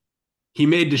he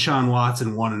made Deshaun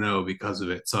Watson 1-0 because of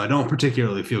it. So I don't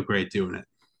particularly feel great doing it.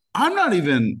 I'm not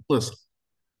even, listen,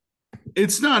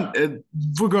 it's not,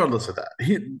 regardless of that.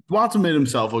 Watson made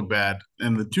himself look bad,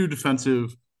 and the 2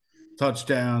 defensive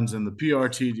touchdowns and the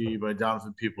PRTD by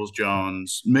Donovan Peoples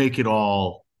Jones make it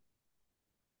all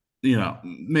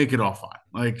fine.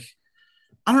 Like,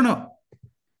 I don't know.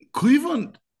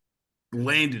 Cleveland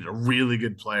landed a really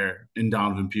good player in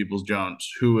Donovan Peoples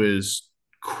Jones, who is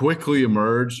quickly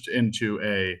emerged into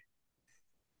a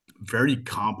very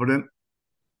competent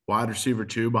wide receiver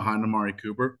 2 behind Amari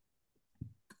Cooper,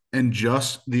 and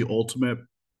just the ultimate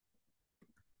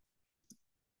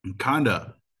kind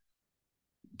of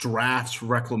drafts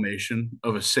reclamation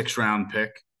of a 6 round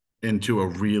pick into a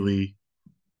really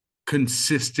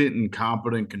consistent and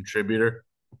competent contributor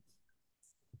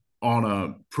on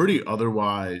a pretty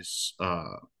otherwise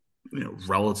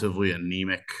relatively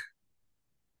anemic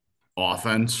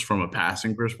offense from a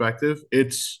passing perspective.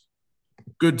 It's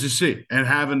good to see, and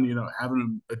having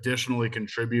him additionally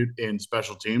contribute in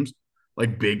special teams,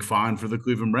 like, big fine for the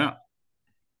Cleveland Browns.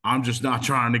 I'm just not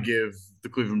trying to give the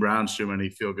Cleveland Browns too many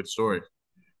feel good stories,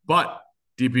 but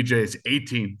DPJ is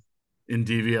 18 in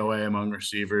DVOA among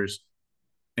receivers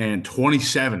and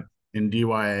 27 in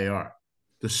DYAR,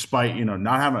 despite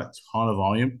not having a ton of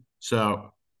volume.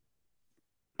 So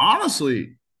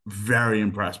honestly, very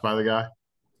impressed by the guy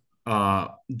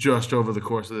just over the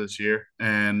course of this year.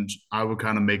 And I would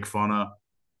kind of make fun of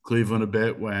Cleveland a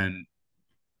bit when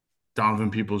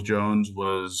Donovan Peoples Jones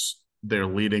was their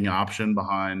leading option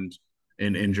behind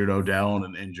an injured Odell and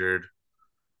an injured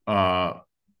oh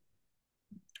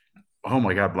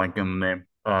my god, blanking on the name.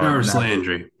 Jarvis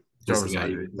Landry is the Jarvis guy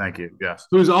Landry. Thank you. Yes.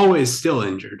 who's always still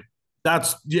injured.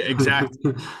 That's, yeah,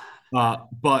 exactly.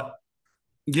 But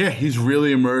yeah, he's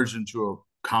really emerged into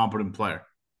a competent player.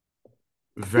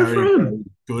 Good for Very, him. very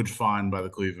good find by the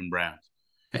Cleveland Browns.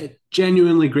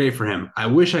 Genuinely great for him. I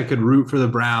wish I could root for the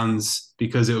Browns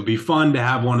because it would be fun to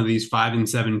have one of these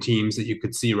 5-7 teams that you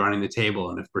could see running the table.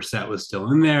 And if Brissett was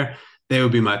still in there, they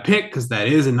would be my pick because that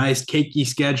is a nice cakey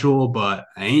schedule. But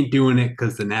I ain't doing it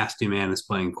because the nasty man is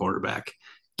playing quarterback.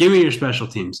 Give me your special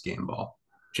teams game ball.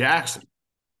 Jackson,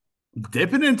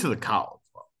 dipping into the college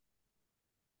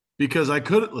because I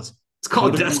could listen. It's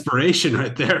called desperation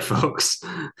right there, folks.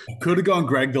 Could have gone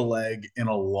Greg the Leg in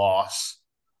a loss.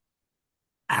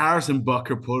 Harrison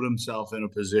Bucker put himself in a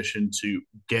position to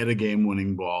get a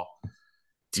game-winning ball.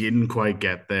 Didn't quite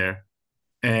get there,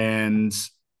 and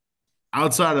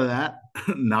outside of that,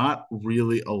 not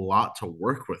really a lot to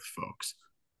work with, folks.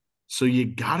 So you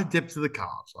got to dip to the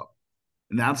college level,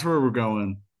 and that's where we're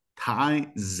going.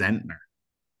 Ty Zentner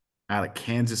out of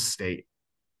Kansas State.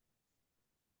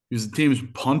 He was the team's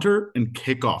punter and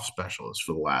kickoff specialist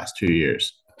for the last 2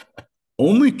 years.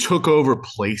 Only took over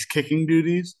place kicking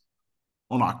duties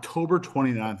on October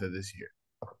 29th of this year.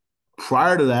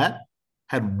 Prior to that,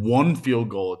 had one field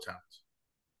goal attempt,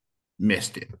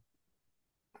 missed it.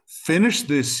 Finished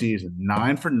this season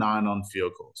 9 for 9 on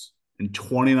field goals and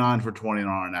 29 for 29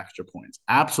 on extra points.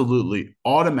 Absolutely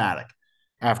automatic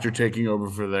after taking over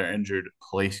for their injured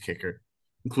place kicker,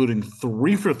 including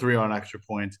 3 for 3 on extra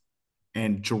points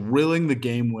and drilling the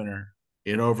game winner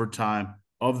in overtime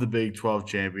of the Big 12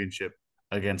 championship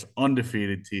against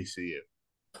undefeated TCU.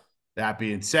 That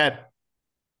being said,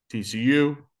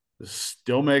 TCU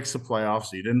still makes the playoffs.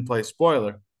 So you didn't play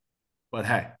spoiler, but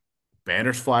hey,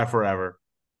 banners fly forever.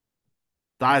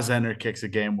 Ty Zender kicks a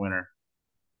game winner.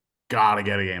 Gotta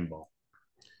get a game ball.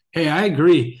 Hey, I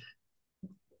agree.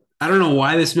 I don't know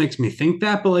why this makes me think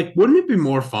that, but like, wouldn't it be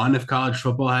more fun if college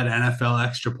football had NFL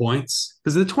extra points?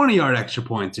 Because the 20-yard extra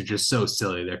points are just so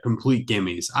silly. They're complete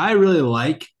gimmies. I really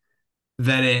like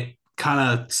that it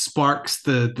kind of sparks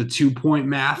the 2 point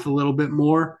math a little bit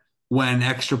more when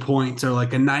extra points are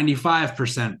like a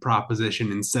 95%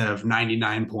 proposition instead of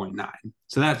 99.9.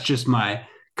 So that's just my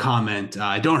comment.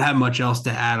 I don't have much else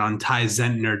to add on Ty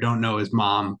Zentner. Don't know his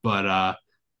mom, but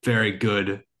very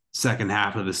good second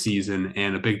half of the season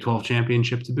and a Big 12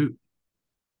 championship to boot.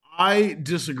 I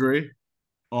disagree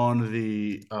on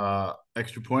the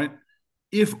extra point,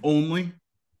 if only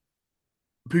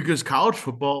because college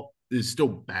football is still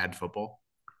bad football.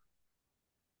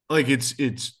 Like it's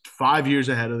 5 years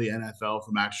ahead of the NFL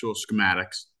from actual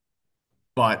schematics,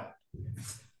 but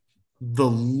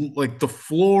the the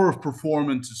floor of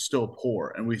performance is still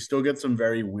poor, and we still get some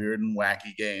very weird and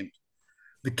wacky games.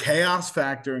 The chaos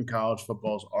factor in college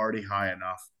football is already high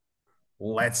enough.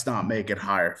 Let's not make it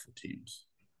higher for teams.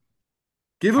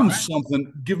 Give All them right.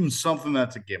 something. Give them something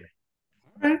that's a gimme.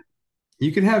 All right.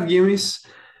 You can have gimmies.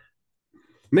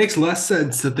 Makes less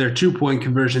sense that their 2 point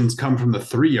conversions come from the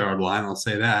 3-yard line. I'll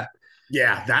say that.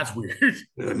 Yeah, that's weird.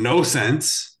 No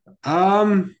sense.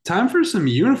 Time for some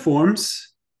uniforms.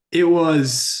 It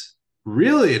was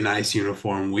really a nice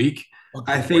uniform week. A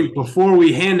I great. think before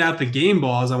we hand out the game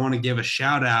balls, I want to give a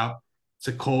shout out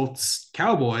to Colts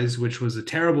Cowboys, which was a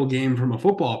terrible game from a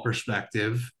football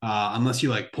perspective, unless you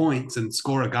like points and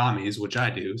scoregamis, which I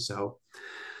do. So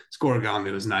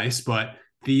scoregami was nice, but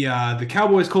the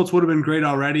Cowboys Colts would have been great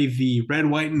already. The red,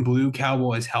 white, and blue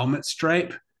Cowboys helmet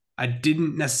stripe. I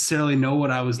didn't necessarily know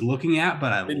what I was looking at,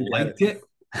 but I Didn't get it. liked it.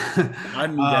 I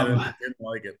didn't get it. um, Didn't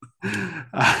like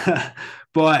it.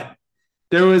 but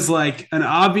there was like an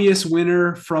obvious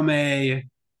winner from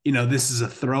this is a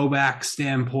throwback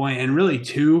standpoint, and really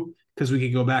two, because we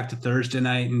could go back to Thursday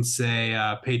night and say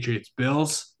Patriots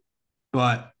Bills,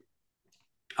 but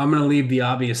I'm going to leave the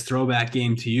obvious throwback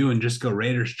game to you and just go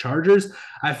Raiders Chargers.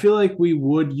 I feel like we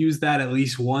would use that at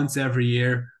least once every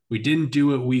year. We didn't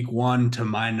do it week one, to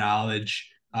my knowledge.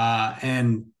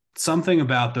 And something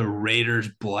about the Raiders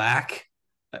black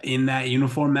in that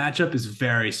uniform matchup is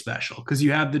very special because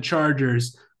you have the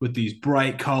Chargers with these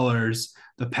bright colors,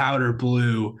 the powder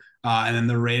blue, and then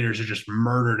the Raiders are just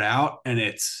murdered out. And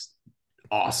it's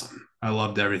awesome. I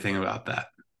loved everything about that.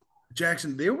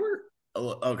 Jackson, they were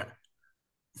okay.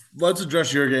 Let's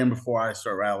address your game before I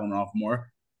start rattling off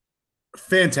more.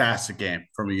 Fantastic game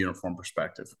from a uniform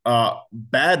perspective.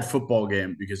 Bad football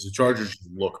game because the Chargers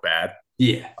look bad.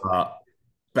 Yeah. Uh,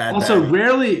 bad, Also, bad.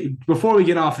 rarely, before we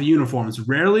get off the uniforms,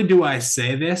 rarely do I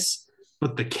say this,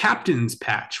 but the captain's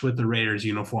patch with the Raiders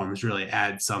uniforms really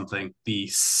adds something. The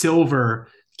silver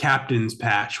captain's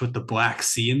patch with the black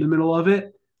C in the middle of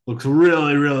it looks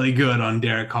really, really good on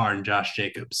Derek Carr and Josh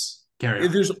Jacobs. Carry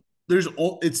on. There's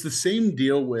it's the same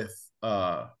deal with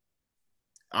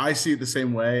I see it the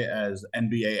same way as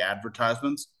NBA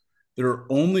advertisements. There are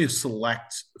only a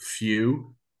select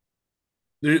few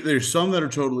There's some that are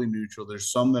totally neutral.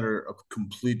 There's some that are a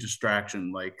complete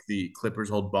distraction, like the Clippers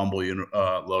hold Bumble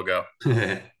logo.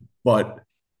 But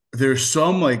there's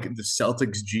some like the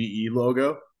Celtics GE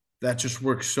logo that just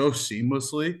works so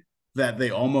seamlessly that they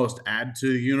almost add to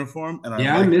the uniform. And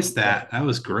Yeah, I missed that. That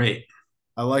was great.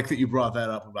 I like that you brought that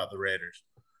up about the Raiders.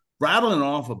 Rattling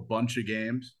off a bunch of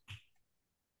games.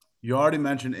 You already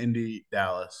mentioned Indy,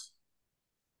 Dallas.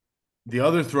 The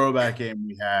other throwback game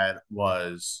we had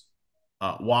was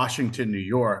Washington, New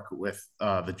York, with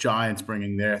the Giants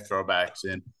bringing their throwbacks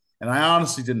in. And I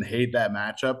honestly didn't hate that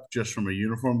matchup just from a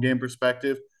uniform game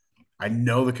perspective. I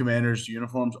know the Commanders'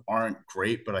 uniforms aren't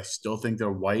great, but I still think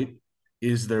their white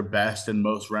is their best and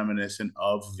most reminiscent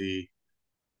of the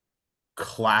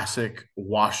classic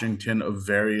Washington of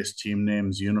various team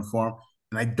names uniform.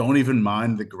 And I don't even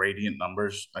mind the gradient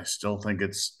numbers. I still think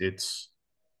it's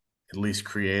at least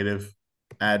creative,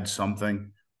 add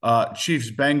something.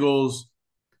 Chiefs Bengals,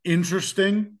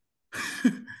 interesting.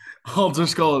 I'll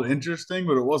just call it interesting,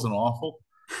 but it wasn't awful.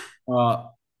 Uh,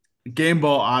 Game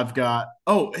ball I've got.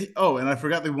 Oh, and I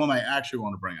forgot the one I actually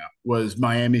want to bring up was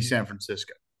Miami, San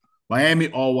Francisco. Miami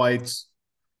all whites.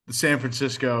 The San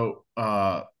Francisco,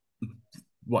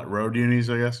 what road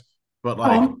unis, I guess, but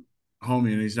like Oh, home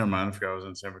unis. Never mind, I forgot I was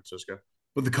in San Francisco.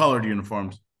 But the colored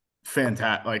uniforms,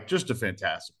 fantastic, like just a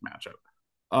fantastic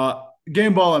matchup.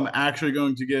 Game ball I'm actually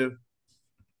going to give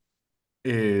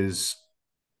is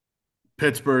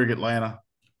Pittsburgh, Atlanta.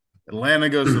 Atlanta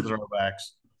goes to the throwbacks.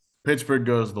 Pittsburgh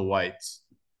goes to the whites.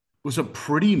 It was a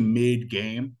pretty mid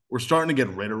game. We're starting to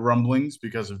get rid of rumblings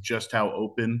because of just how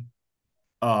open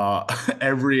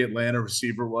every Atlanta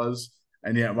receiver was,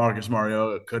 and yet Marcus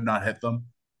Mariota could not hit them.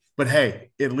 But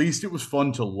hey, at least it was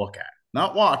fun to look at,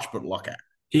 not watch, but look at.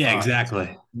 yeah, Uh,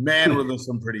 exactly. Man, were there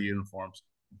some pretty uniforms.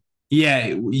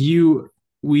 Yeah,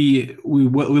 we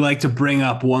like to bring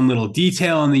up one little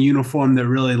detail in the uniform that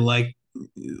really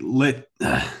lit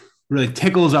really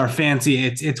tickles our fancy.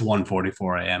 It's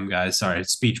 1:44 a.m. guys. Sorry,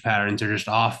 speech patterns are just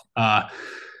off.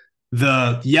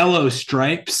 The yellow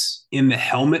stripes in the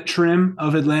helmet trim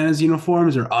of Atlanta's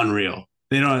uniforms are unreal.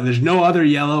 They don't. There's no other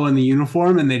yellow in the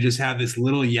uniform, and they just have this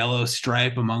little yellow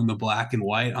stripe among the black and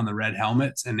white on the red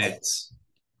helmets, and it's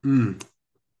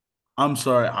I'm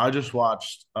sorry, I just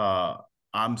watched.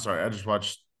 I'm sorry, I just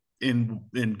watched in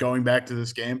going back to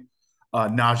this game.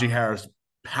 Najee Harris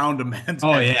pound a man's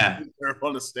oh head yeah.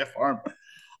 on a stiff arm.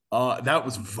 That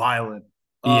was violent.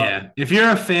 Uh, Yeah. If you're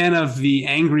a fan of the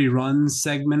Angry Runs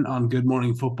segment on Good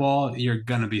Morning Football, you're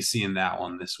going to be seeing that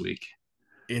one this week.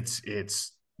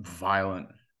 it's violent.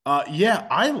 Yeah,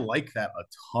 I like that a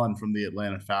ton from the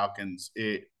Atlanta Falcons.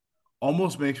 It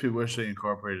almost makes me wish they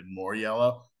incorporated more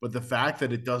yellow, but the fact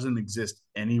that it doesn't exist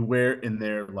anywhere in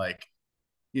their like,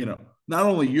 not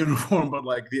only uniform but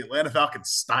like the Atlanta Falcons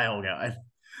style guide.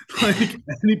 Like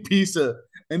any piece of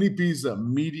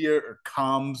media or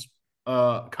comms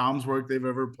work they've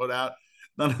ever put out,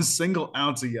 not a single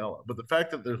ounce of yellow. But the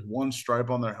fact that there's one stripe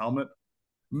on their helmet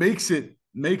makes it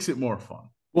more fun.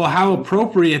 Well, how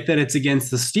appropriate that it's against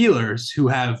the Steelers, who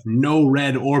have no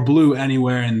red or blue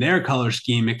anywhere in their color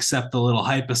scheme except the little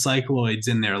hypocycloids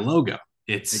in their logo.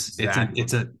 It's Exactly.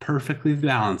 a perfectly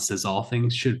balanced as all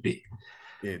things should be.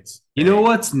 It's You know a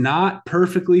what's not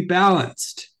perfectly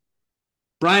balanced?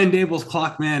 Brian Dable's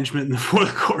clock management in the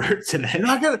fourth quarter you're today.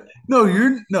 not gonna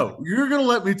you're gonna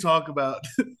let me talk about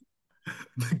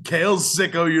the Kale's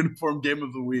sicko uniform game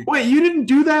of the week. Wait, you didn't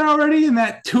do that already in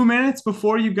that 2 minutes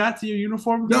before you got to your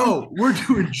uniform game? No, we're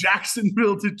doing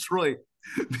Jacksonville, Detroit,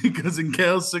 because in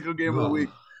Kale's sicko game of the week,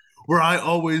 Oh, where I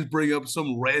always bring up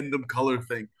some random color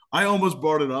thing. I almost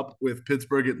brought it up with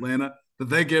Pittsburgh, Atlanta.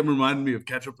 That game reminded me of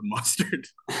ketchup and mustard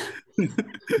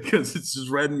because it's just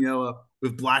red and yellow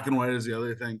with black and white as the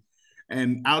other thing.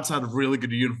 And outside of really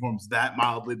good uniforms, that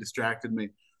mildly distracted me.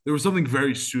 There was something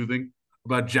very soothing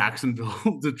about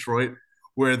Jacksonville, Detroit,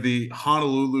 where the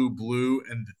Honolulu blue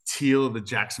and the teal of the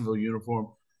Jacksonville uniform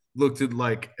looked at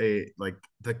like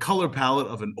the color palette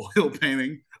of an oil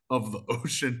painting of the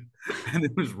ocean, and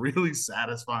it was really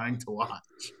satisfying to watch.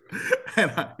 And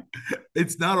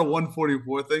it's not a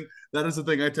 144 thing. That is the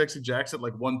thing I texted Jackson at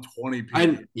like 120 I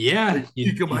p.m. yeah, Like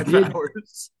peak of you my did.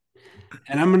 powers.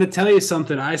 And I'm going to tell you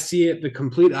something. I see it the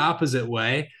complete opposite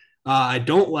way. I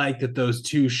don't like that those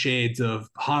two shades of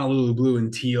Honolulu blue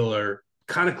and teal are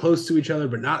kind of close to each other,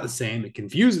 but not the same. It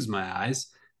confuses my eyes.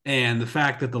 And the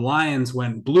fact that the Lions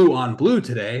went blue on blue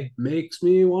today makes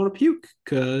me want to puke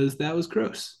because that was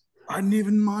gross. I didn't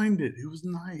even mind it. It was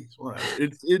nice. Whatever.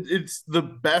 It's the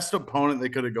best opponent they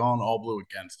could have gone all blue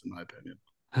against, in my opinion.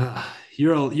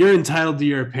 You're entitled to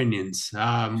your opinions.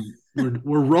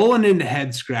 we're rolling into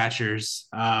head scratchers.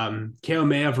 Kale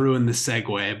may have ruined the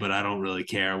segue, but I don't really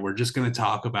care. We're just going to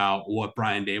talk about what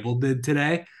Brian Dable did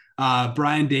today.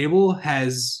 Brian Dable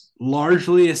has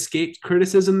largely escaped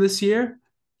criticism this year,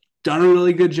 done a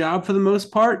really good job for the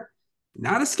most part.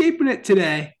 Not escaping it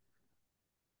today.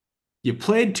 You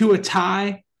played to a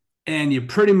tie and you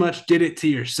pretty much did it to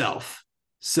yourself.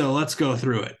 So let's go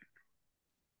through it.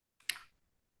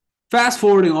 Fast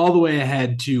forwarding all the way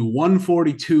ahead to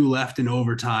 142 left in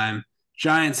overtime.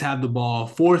 Giants have the ball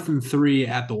 4th and 3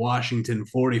 at the Washington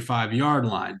 45-yard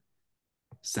line.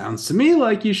 Sounds to me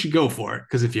like you should go for it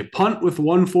because if you punt with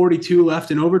 142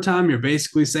 left in overtime, you're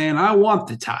basically saying, I want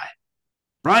the tie.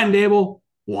 Brian Dable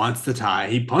wants the tie.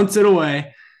 He punts it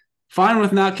away. Fine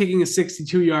with not kicking a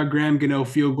 62-yard Graham Gano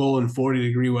field goal in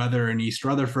 40-degree weather in East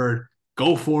Rutherford.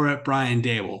 Go for it, Brian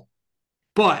Dable.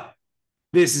 But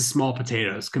this is small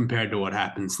potatoes compared to what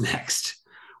happens next.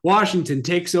 Washington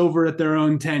takes over at their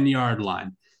own 10-yard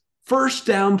line. First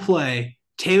down play,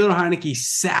 Taylor Heineke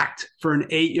sacked for an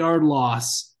 8-yard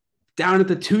loss. Down at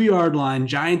the 2-yard line,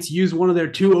 Giants use one of their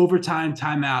 2 overtime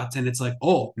timeouts, and it's like,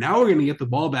 oh, now we're going to get the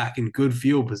ball back in good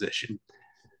field position.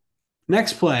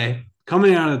 Next play,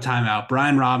 coming out of the timeout,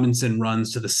 Brian Robinson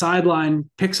runs to the sideline,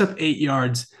 picks up 8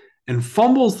 yards, and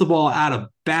fumbles the ball out of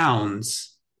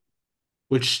bounds,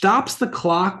 which stops the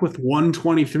clock with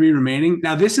 123 remaining.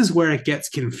 Now, this is where it gets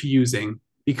confusing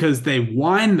because they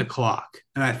wind the clock.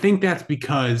 And I think that's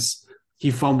because he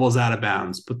fumbles out of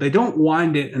bounds, but they don't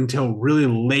wind it until really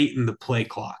late in the play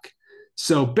clock.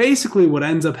 So basically, what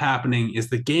ends up happening is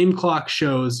the game clock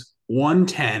shows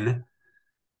 110.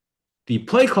 The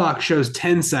play clock shows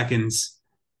 10 seconds,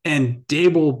 and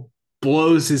Dable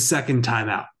blows his second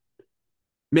timeout.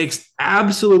 Makes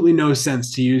absolutely no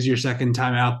sense to use your second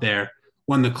timeout there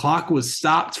when the clock was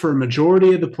stopped for a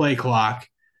majority of the play clock.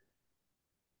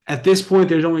 At this point,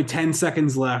 there's only 10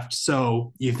 seconds left.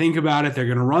 So you think about it, they're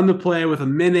going to run the play with a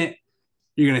minute.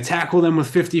 You're going to tackle them with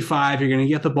 55. You're going to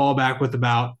get the ball back with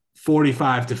about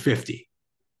 45 to 50.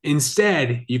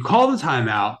 Instead, you call the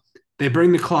timeout. They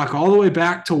bring the clock all the way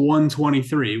back to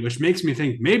 123, which makes me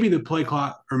think maybe the play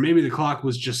clock or maybe the clock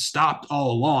was just stopped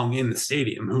all along in the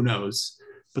stadium. Who knows?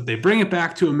 But they bring it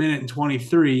back to a minute and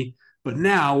 23. But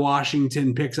now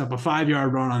Washington picks up a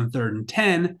 5-yard run on 3rd and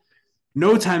 10.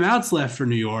 No timeouts left for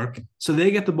New York. So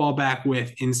they get the ball back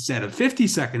with, instead of 50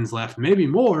 seconds left, maybe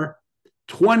more,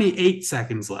 28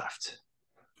 seconds left.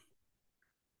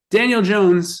 Daniel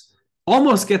Jones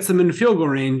almost gets them in field goal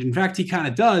range. In fact, he kind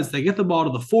of does. They get the ball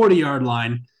to the 40-yard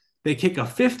line. They kick a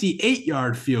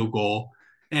 58-yard field goal,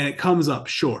 and it comes up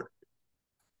short.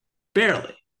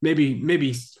 Barely.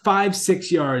 Maybe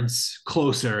 5-6 yards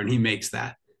closer, and he makes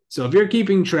that. So if you're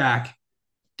keeping track,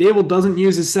 Dable doesn't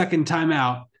use his second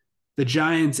timeout. The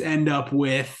Giants end up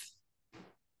with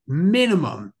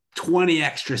minimum 20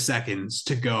 extra seconds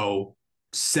to go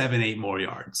 7-8 more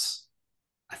yards.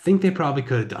 I think they probably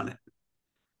could have done it.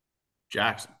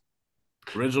 Jackson,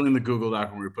 originally in the Google Doc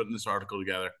when we were putting this article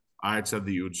together, I had said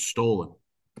that you had stolen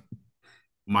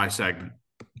my segment.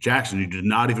 Jackson, you did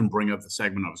not even bring up the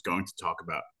segment I was going to talk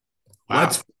about. Wow.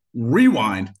 Let's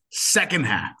rewind. Second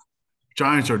half.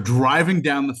 Giants are driving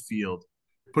down the field,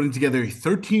 putting together a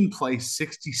 13-play,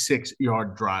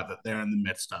 66-yard drive that they're in the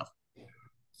midst of.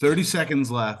 30 seconds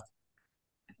left.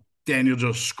 Daniel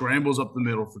Jones scrambles up the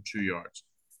middle for 2 yards.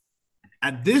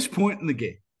 At this point in the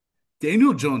game,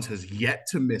 Daniel Jones has yet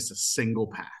to miss a single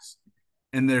pass,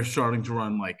 and they're starting to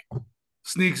run like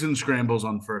sneaks and scrambles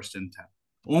on 1st and 10.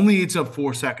 Only eats up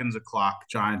 4 seconds of clock.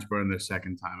 Giants burn their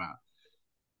second timeout.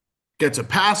 Gets a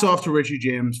pass off to Richie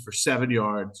James for 7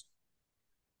 yards.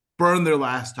 Burn their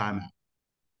last timeout.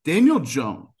 Daniel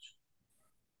Jones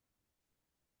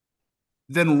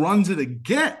then runs it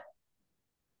again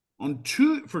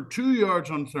for 2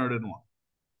 yards on 3rd and 1.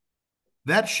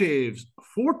 That shaves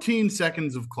 14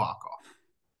 seconds of clock off.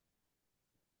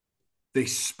 They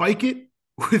spike it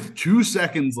with 2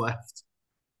 seconds left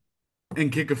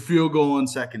and kick a field goal on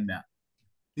 2nd down.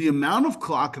 The amount of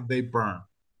clock that they burn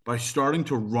by starting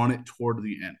to run it toward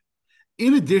the end,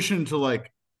 in addition to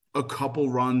like a couple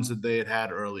runs that they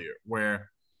had earlier, where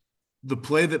the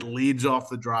play that leads off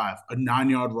the drive, a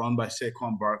 9-yard run by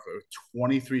Saquon Barkley with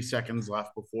 23 seconds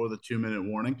left before the 2-minute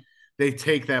warning, they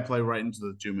take that play right into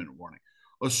the 2-minute warning.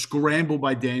 A scramble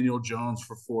by Daniel Jones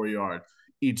for 4 yards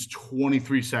eats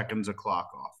 23 seconds of clock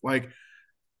off. Like,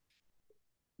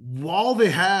 while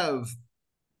they have,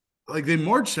 like, they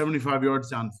march 75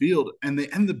 yards downfield and they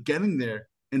end up getting there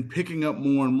and picking up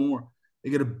more and more. They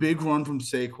get a big run from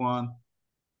Saquon.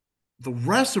 The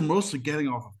rest are mostly getting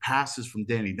off of passes from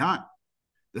Danny Dimes.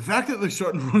 The fact that they're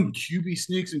starting to run QB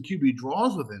sneaks and QB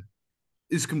draws with him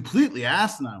is completely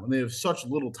asinine when they have such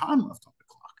little time left on the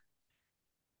clock.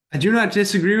 I do not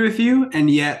disagree with you, and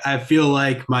yet I feel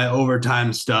like my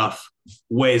overtime stuff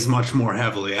weighs much more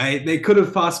heavily. They could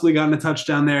have possibly gotten a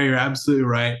touchdown there. You're absolutely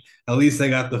right. At least they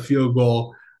got the field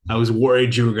goal. I was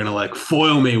worried you were gonna like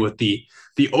foil me with the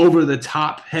over the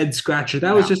top head scratcher.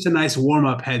 That was Now, just a nice warm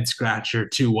up head scratcher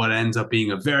to what ends up being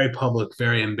a very public,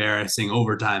 very embarrassing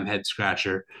overtime head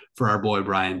scratcher for our boy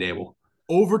Brian Dable.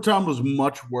 overtime was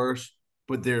much worse,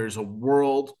 but there's a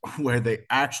world where they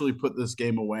actually put this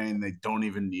game away and they don't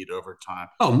even need overtime.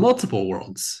 Oh, multiple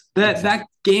worlds. That Exactly.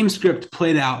 game script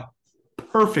played out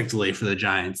perfectly for the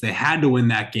Giants. They had to win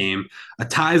that game. A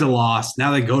tie is a loss.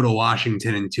 Now they go to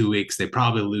Washington in 2 weeks. They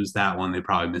probably lose that one. They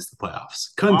probably miss the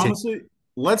playoffs. Continue. Honestly,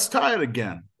 let's tie it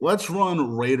again. Let's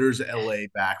run Raiders LA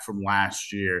back from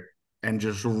last year and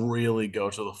just really go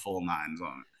to the full nines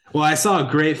on Well, I saw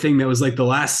a great thing that was like the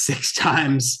last 6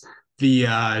 times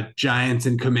the Giants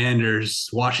and Commanders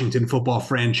Washington football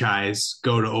franchise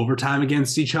go to overtime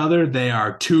against each other. They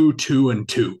are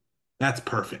 2-2-2. That's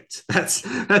perfect.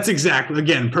 That's exactly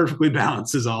again perfectly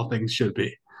balanced as all things should be.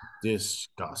 it.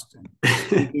 Disgusting.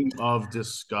 Speaking of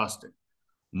disgusting,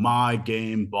 my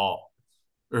game ball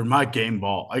or my game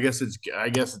ball. I guess it's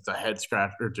a head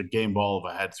scratcher. It's a game ball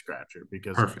of a head scratcher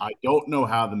because Perfect. I don't know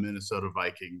how the Minnesota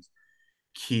Vikings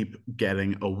keep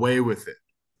getting away with it.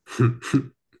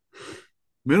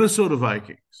 Minnesota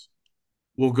Vikings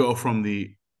will go from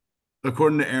the,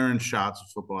 according to Aaron Schatz of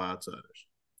Football Outsiders,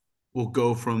 will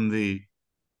go from the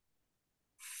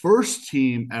first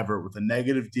team ever with a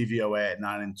negative DVOA at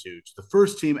 9-2 to the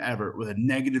first team ever with a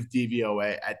negative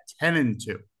DVOA at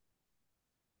 10-2.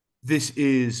 This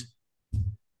is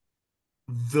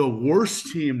the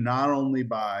worst team, not only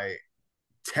by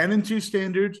 10-2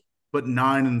 standards, but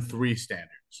 9-3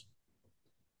 standards.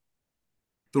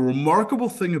 The remarkable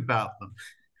thing about them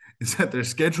is that their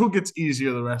schedule gets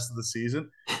easier the rest of the season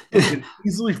and can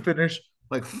easily finish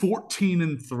like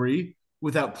 14-3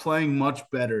 without playing much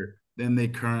better than they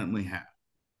currently have.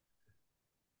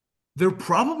 They're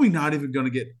probably not even going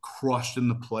to get crushed in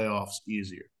the playoffs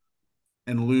easier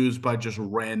and lose by just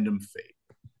random fate.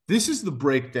 This is the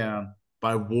breakdown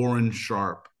by Warren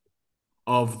Sharp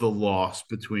of the loss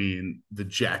between the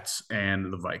Jets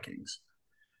and the Vikings.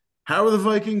 How are the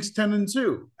Vikings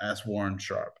 10-2? Asked Warren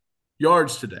Sharp.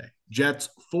 Yards today. Jets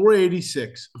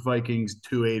 486, Vikings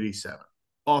 287.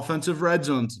 Offensive red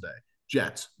zone today.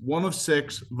 Jets 1 of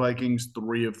 6, Vikings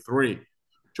 3 of 3.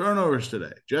 Turnovers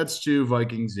today. Jets 2,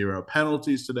 Vikings 0.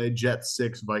 Penalties today. Jets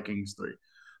 6, Vikings 3.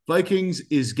 Vikings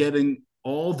is getting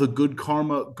all the good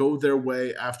karma go their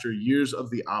way after years of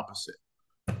the opposite.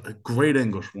 A great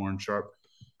English, Warren Sharp.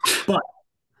 But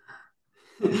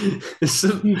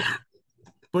some, he,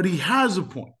 but he has a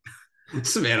point.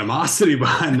 some animosity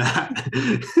behind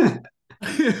that.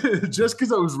 Just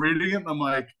because I was reading it, I'm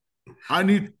like, I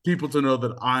need people to know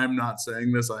that I'm not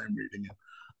saying this. I am reading it.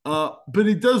 But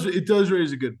it does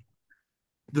raise a good.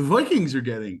 The Vikings are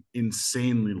getting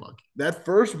insanely lucky. That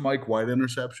first Mike White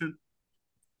interception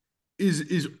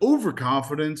is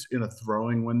overconfidence in a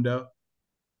throwing window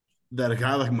that a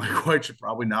guy like Mike White should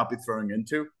probably not be throwing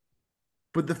into.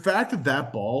 But the fact that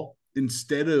that ball,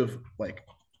 instead of like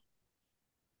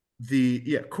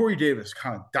Corey Davis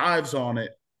kind of dives on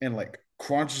it and like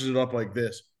crunches it up like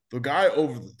this. The guy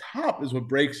over the top is what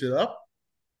breaks it up.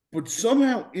 But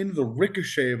somehow in the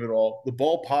ricochet of it all, the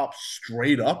ball pops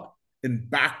straight up and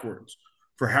backwards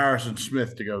for Harrison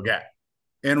Smith to go get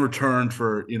and return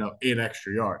for 8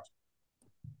 extra yards.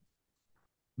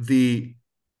 The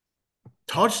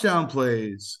touchdown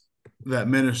plays that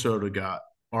Minnesota got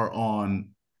are on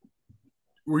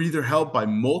were either helped by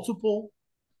multiple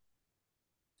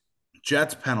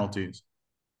Jets penalties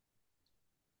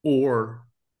or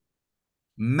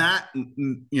Matt,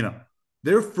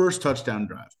 their first touchdown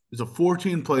drive is a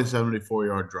 14-play,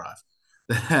 74-yard drive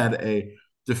that had a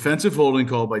defensive holding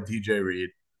call by DJ Reed,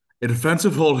 a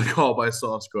defensive holding call by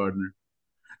Sauce Gardner,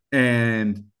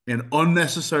 and an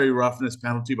unnecessary roughness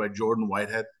penalty by Jordan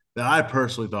Whitehead that I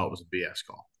personally thought was a BS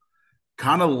call.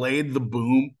 Kind of laid the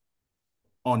boom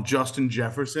on Justin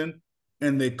Jefferson,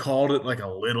 and they called it like a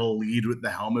little lead with the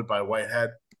helmet by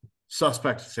Whitehead.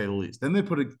 Suspect to say the least. Then they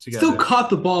put it Still together. caught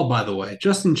the ball, by the way.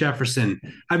 Justin Jefferson.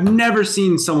 I've never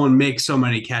seen someone make so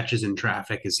many catches in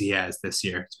traffic as he has this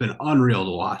year. It's been unreal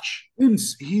to watch.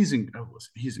 He's incredible.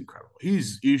 He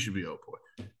should be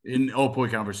Opoy in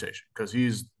Opoy conversation because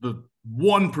he's the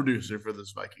one producer for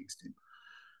this Vikings team.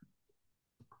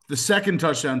 The second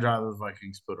touchdown drive the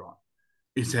Vikings put on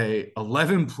is a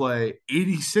 11-play,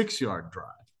 86-yard drive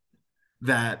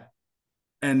that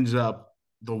ends up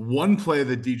the one play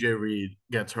that DJ Reed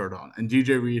gets hurt on, and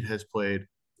DJ Reed has played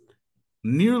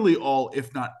nearly all,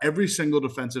 if not every single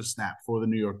defensive snap for the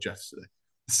New York Jets today.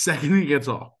 The second he gets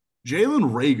off,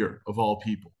 Jalen Rager, of all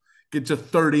people, gets a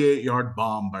 38-yard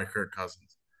bomb by Kirk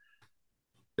Cousins.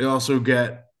 They also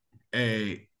get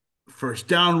a first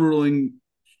down ruling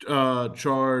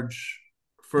charge.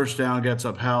 First down gets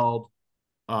upheld.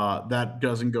 That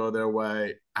doesn't go their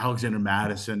way. Alexander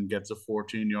Madison gets a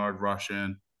 14-yard rush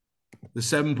in. The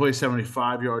 7-play,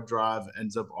 75-yard drive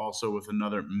ends up also with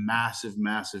another massive,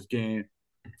 massive gain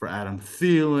for Adam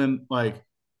Thielen. Like,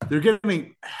 they're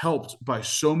getting helped by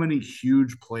so many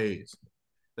huge plays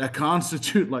that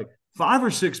constitute, like, 5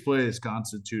 or 6 plays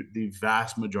constitute the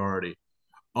vast majority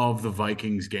of the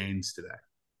Vikings gains today.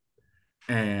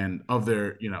 And of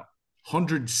their,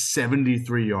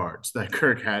 173 yards that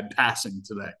Kirk had passing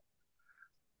today.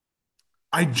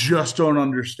 I just don't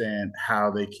understand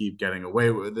how they keep getting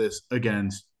away with this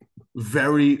against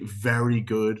very, very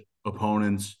good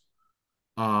opponents.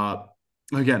 Uh,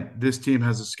 Again, this team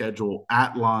has a schedule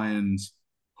at Lions,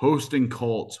 hosting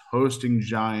Colts, hosting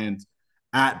Giants,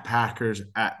 at Packers,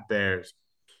 at Bears.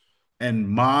 And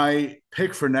my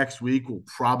pick for next week will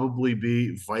probably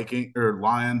be Viking or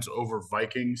Lions over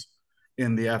Vikings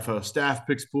in the FO staff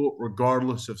picks pool,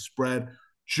 regardless of spread,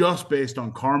 just based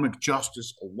on karmic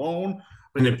justice alone.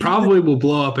 And But it probably will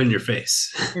blow up in your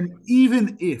face.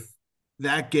 even if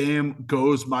that game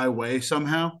goes my way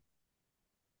somehow,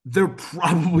 they're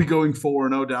probably going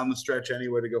 4-0 down the stretch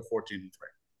anyway to go 14-3.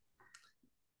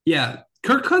 Yeah,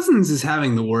 Kirk Cousins is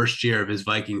having the worst year of his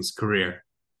Vikings career.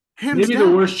 Hands Maybe the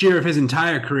down. worst year of his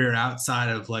entire career outside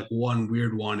of like one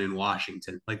weird one in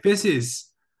Washington. Like this is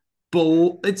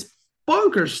it's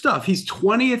bonkers stuff. He's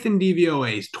 20th in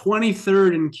DVOA, he's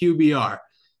 23rd in QBR.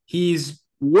 He's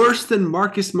worse than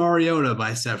Marcus Mariota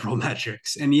by several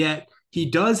metrics. And yet he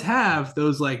does have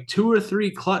those like 2 or 3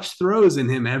 clutch throws in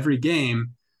him every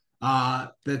game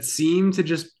that seem to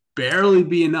just barely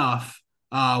be enough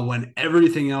when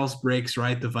everything else breaks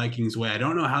right the Vikings way. I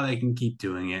don't know how they can keep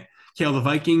doing it. Kale, the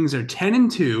Vikings are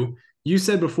 10-2. You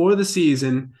said before the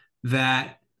season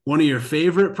that one of your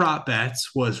favorite prop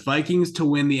bets was Vikings to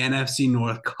win the NFC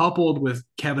North, coupled with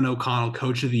Kevin O'Connell,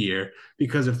 Coach of the Year.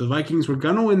 Because if the Vikings were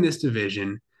going to win this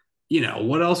division,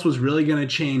 what else was really going to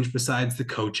change besides the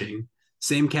coaching?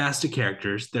 Same cast of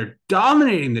characters. They're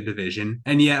dominating the division,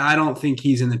 and yet I don't think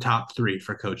he's in the top 3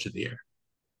 for Coach of the Year.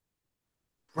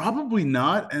 Probably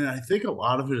not. And I think a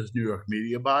lot of it is New York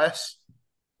media bias,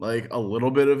 like a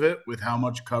little bit of it with how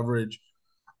much coverage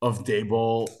of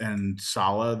Daboll and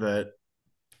Salah that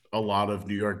a lot of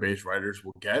New York-based writers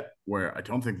will get, where I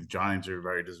don't think the Giants are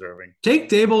very deserving. Take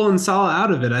Daboll and Salah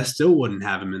out of it, I still wouldn't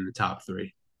have him in the top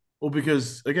 3. Well,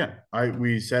 because again,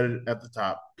 we said it at the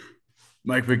top,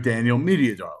 Mike McDaniel,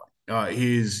 media darling.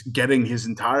 He's getting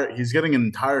an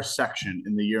entire section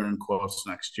in the year in quotes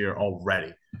next year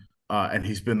already, and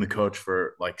he's been the coach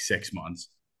for like 6 months.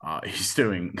 He's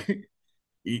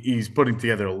putting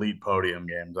together elite podium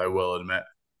games, I will admit,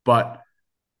 but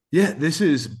yeah, this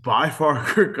is by far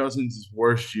Kirk Cousins'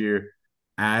 worst year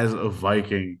as a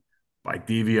Viking by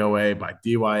DVOA, by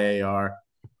DYAR.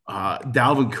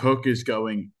 Dalvin Cook is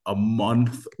going a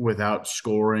month without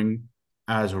scoring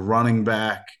as a running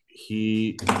back.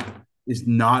 He is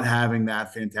not having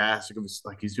that fantastic of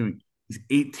he's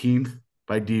 18th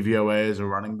by DVOA as a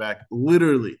running back.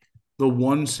 Literally, the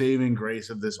one saving grace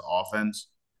of this offense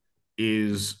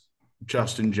is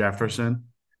Justin Jefferson.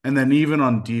 And then even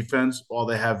on defense, while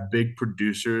they have big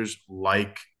producers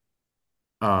like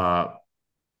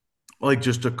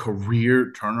just a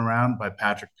career turnaround by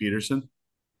Patrick Peterson,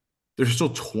 they're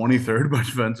still 23rd by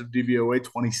defensive DVOA,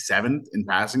 27th in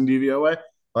passing DVOA.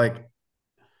 Like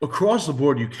across the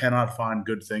board, you cannot find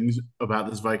good things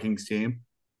about this Vikings team.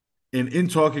 And in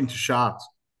talking to shots,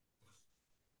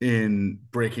 in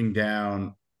breaking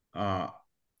down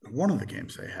one of the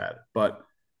games they had, but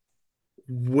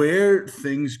where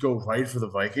things go right for the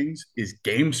Vikings is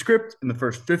game script in the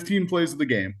first 15 plays of the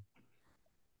game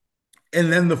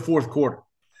and then the fourth quarter.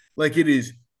 Like it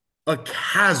is a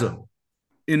chasm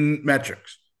in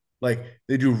metrics. Like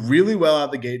they do really well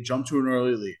out the gate, jump to an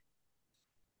early lead,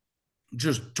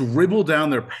 just dribble down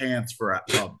their pants for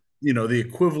the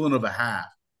equivalent of a half.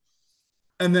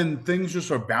 And then things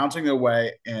just are bouncing their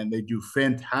way and they do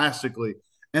fantastically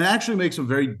and actually make some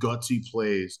very gutsy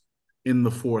plays in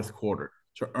the fourth quarter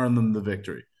to earn them the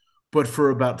victory. But for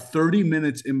about 30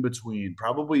 minutes in between,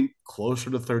 probably closer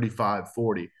to 35,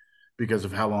 40, because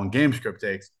of how long game script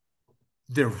takes,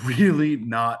 they're really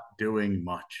not doing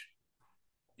much.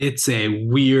 It's a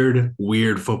weird,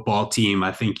 weird football team.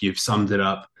 I think you've summed it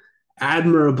up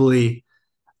admirably.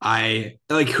 I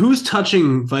like who's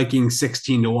touching Vikings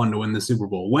 16-1 to win the Super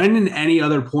Bowl? When in any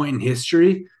other point in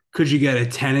history could you get a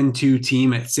 10-2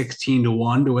 team at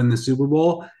 16-1 to win the Super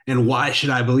Bowl? And why should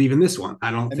I believe in this one?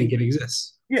 I don't I think mean, it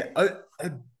exists. yeah, a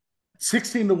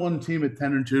 16-1 team at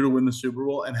 10-2 to win the Super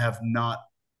Bowl and have not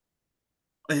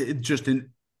just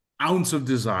an ounce of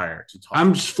desire to touch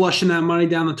I'm it. just flushing that money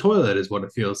down the toilet, is what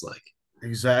it feels like.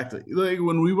 Exactly. Like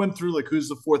when we went through like who's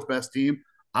the fourth best team,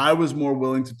 I was more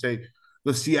willing to take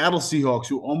the Seattle Seahawks,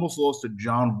 who almost lost to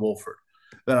John Wolford,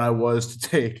 than I was to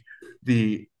take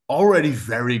the already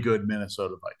very good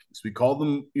Minnesota Vikings. We called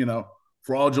them,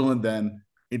 fraudulent then.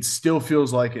 It still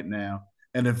feels like it now.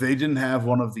 And if they didn't have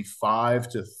one of the 5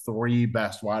 to 3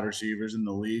 best wide receivers in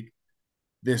the league,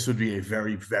 this would be a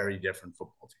very, very different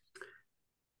football team.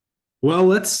 Well,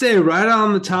 let's stay right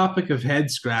on the topic of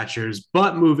head scratchers,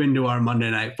 but move into our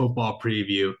Monday Night Football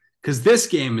preview because this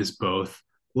game is both.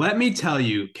 Let me tell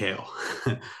you, Kale,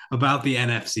 about the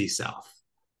NFC South.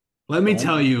 Let me Don't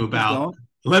tell you please about don't.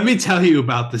 let me tell you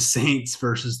about the Saints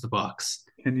versus the Bucks.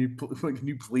 Can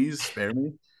you please spare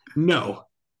me? No,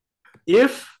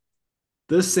 if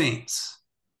the Saints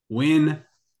win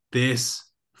this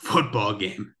football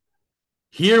game,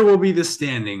 here will be the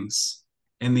standings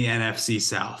in the NFC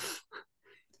South.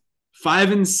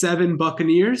 5-7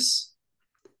 Buccaneers,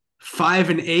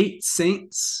 5-8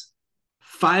 Saints,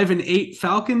 5-8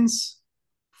 Falcons,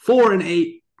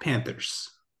 4-8 Panthers.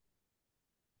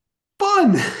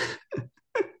 Fun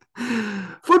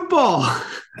football.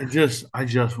 I just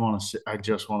want a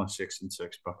 6-6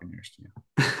 Buccaneers team.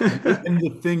 And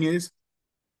the thing is,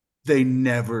 they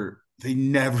never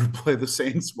play the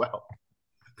Saints well.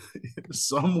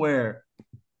 Somewhere,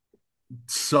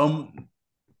 some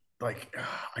like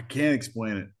I can't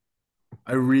explain it.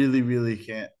 I really, really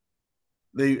can't.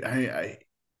 I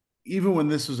even when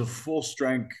this was a full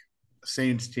strength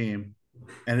Saints team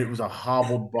and it was a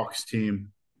hobbled Bucks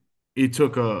team, it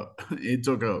took a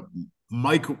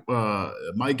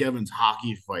Mike Evans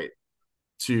hockey fight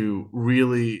to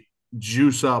really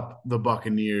juice up the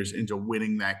Buccaneers into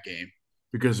winning that game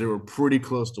because they were pretty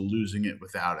close to losing it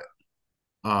without it.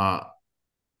 Uh,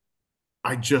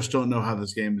 I just don't know how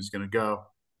this game is going to go.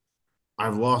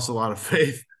 I've lost a lot of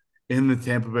faith in the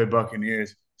Tampa Bay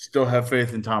Buccaneers. Still have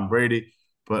faith in Tom Brady,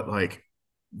 but like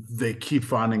they keep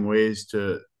finding ways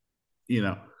to, you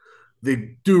know,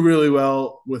 they do really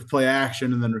well with play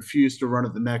action and then refuse to run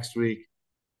it the next week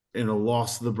in a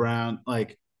loss to the Brown.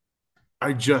 Like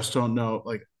I just don't know.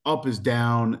 Like up is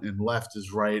down and left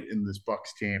is right in this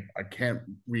Bucks team. I can't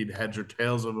read heads or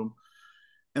tails of them,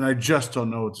 and I just don't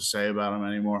know what to say about them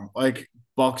anymore. Like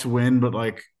Bucks win, but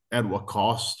like at what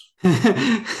cost?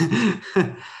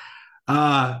 Can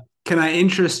I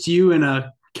interest you in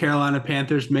a Carolina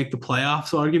Panthers make the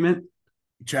playoffs argument?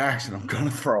 Jackson, I'm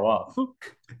gonna throw up.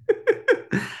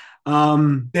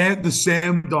 um, And the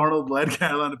Sam Darnold led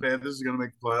Carolina Panthers is gonna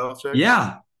make the playoffs, Jackson.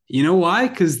 yeah, you know why?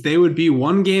 Because they would be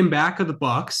one game back of the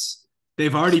Bucks.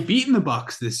 They've already beaten the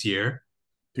Bucks this year.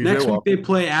 PJ Next week they Walker.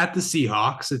 play at the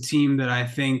Seahawks, a team that I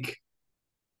think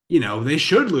they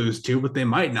should lose to, but they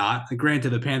might not.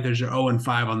 Granted, the Panthers are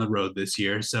 0-5 on the road this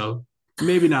year, so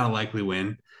maybe not a likely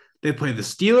win. They play the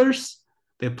Steelers.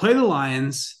 They play the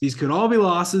Lions. These could all be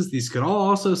losses. These could all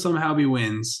also somehow be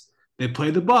wins. They play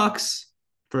the Bucks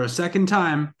for a second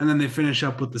time, and then they finish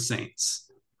up with the Saints.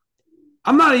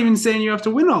 I'm not even saying you have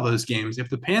to win all those games. If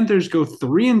the Panthers go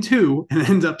 3-2 and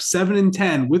end up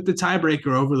 7-10 with the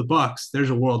tiebreaker over the Bucks, there's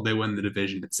a world they win the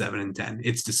division at 7-10.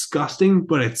 It's disgusting,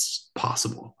 but it's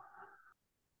possible.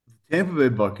 Tampa Bay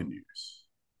Buccaneers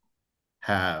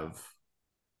have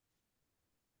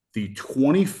the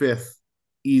 25th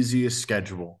easiest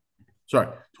schedule. Sorry,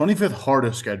 25th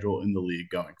hardest schedule in the league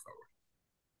going forward.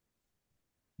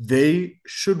 They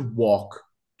should walk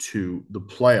to the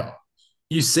playoff.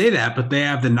 You say that, but they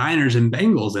have the Niners and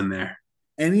Bengals in there.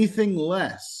 Anything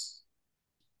less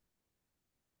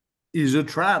is a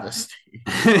travesty.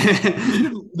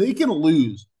 They can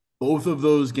lose both of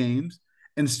those games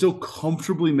and still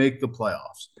comfortably make the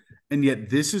playoffs. And yet,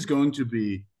 this is going to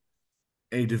be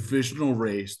a divisional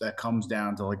race that comes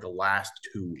down to like the last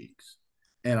 2 weeks.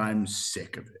 And I'm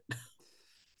sick of it.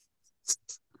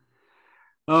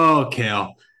 Oh,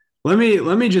 Kale. Let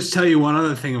me just tell you one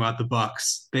other thing about the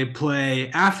Bucks. They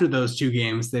play after those two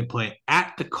games, they play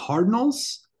at the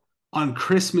Cardinals on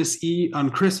Christmas Eve, on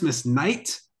Christmas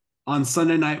night, on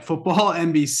Sunday Night Football,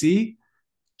 NBC.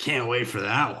 Can't wait for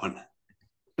that one.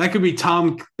 That could be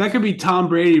Tom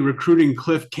Brady recruiting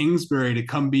Cliff Kingsbury to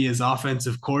come be his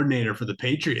offensive coordinator for the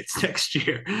Patriots next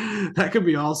year. That could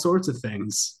be all sorts of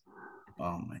things.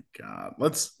 Oh my God.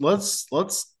 Let's listen,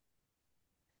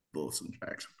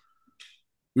 Jackson.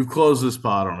 we've closed this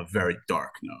pod on a very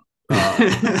dark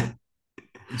note.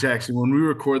 Jackson, when we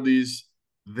record these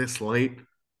this late,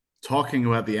 talking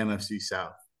about the NFC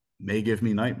South may give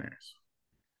me nightmares.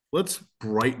 Let's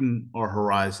brighten our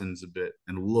horizons a bit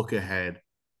and look ahead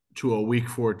to a week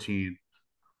 14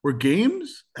 where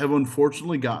games have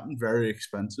unfortunately gotten very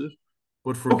expensive,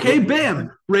 but for Okay, good bam.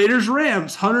 reason. Raiders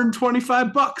Rams,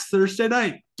 $125 Thursday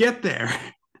night. Get there.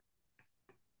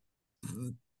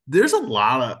 There's a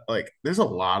lot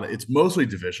of it's mostly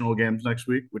divisional games next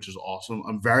week, which is awesome.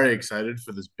 I'm very excited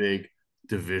for this big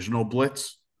divisional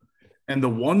blitz. And the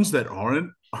ones that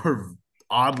aren't are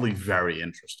oddly very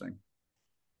interesting.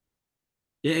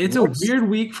 Yeah, it's a What's weird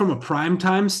week from a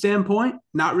primetime standpoint.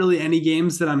 Not really any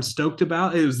games that I'm stoked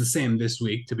about. It was the same this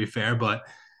week, to be fair. But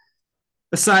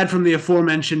aside from the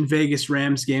aforementioned Vegas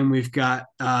Rams game, we've got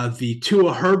the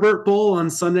Tua Herbert Bowl on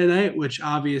Sunday night, which the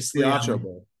obviously Acho I'm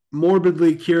Bowl?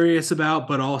 morbidly curious about,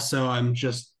 but also I'm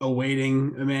just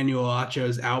awaiting Emmanuel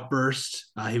Acho's outburst.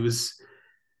 He was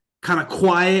kind of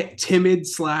quiet, timid,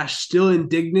 slash still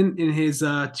indignant in his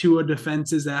Tua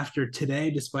defenses after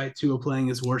today, despite Tua playing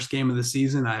his worst game of the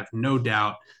season. I have no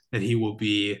doubt that he will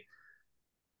be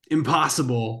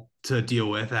impossible to deal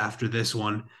with after this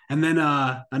one. And then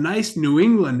a nice New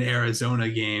England Arizona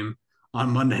game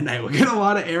on Monday night. We get a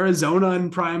lot of Arizona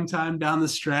in prime time down the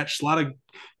stretch, a lot of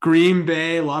Green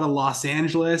Bay, a lot of Los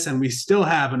Angeles, and we still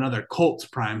have another Colts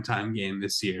primetime game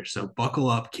this year. So buckle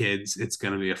up, kids. It's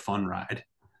going to be a fun ride.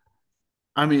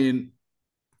 I mean,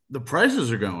 the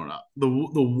prices are going up. The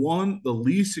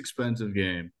least expensive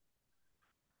game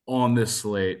on this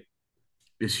slate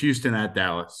is Houston at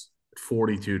Dallas at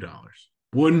 $42.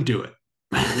 Wouldn't do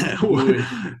Wouldn't do it.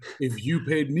 it if you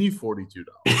paid me $42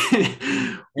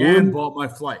 and Wouldn't. bought my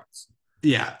flights.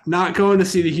 Yeah, not going to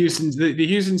see the Houston. The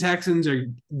Houston Texans are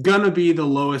gonna be the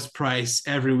lowest price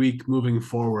every week moving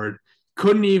forward.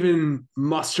 Couldn't even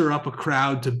muster up a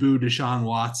crowd to boo Deshaun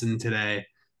Watson today.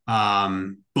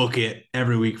 Book it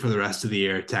every week for the rest of the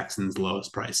year. Texans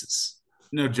lowest prices.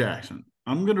 No, Jackson,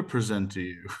 I'm going to present to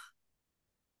you.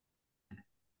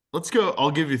 Let's go.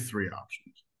 I'll give you three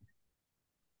options.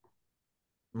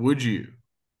 Would you?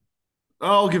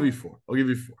 I'll give you four. I'll give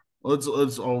you four.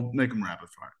 I'll make them rapid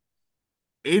fire.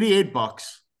 $88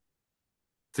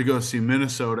 to go see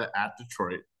Minnesota at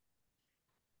Detroit.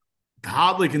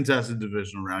 Hotly contested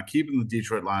divisional round, keeping the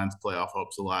Detroit Lions playoff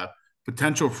hopes alive.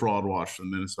 Potential fraud watch for the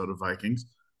Minnesota Vikings.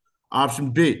 Option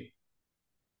B,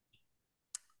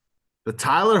 the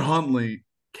Tyler Huntley,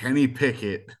 Kenny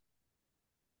Pickett,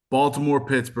 Baltimore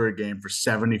Pittsburgh game for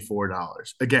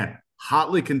 $74. Again,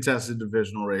 hotly contested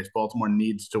divisional race. Baltimore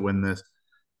needs to win this.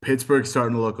 Pittsburgh's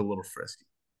starting to look a little frisky.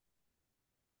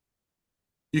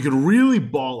 You can really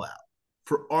ball out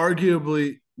for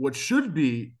arguably what should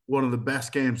be one of the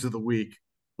best games of the week,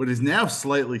 but is now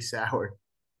slightly soured.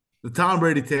 The Tom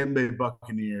Brady Tampa Bay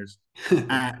Buccaneers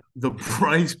at the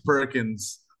Bryce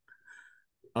Perkins,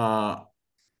 or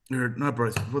not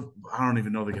Bryce, I don't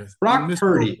even know the guys. I Brock misspoke.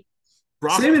 Purdy, same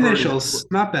Brock Purdy. initials,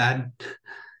 not bad.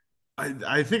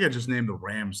 I think I just named the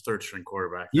Rams third string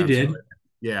quarterback. You That's did. right.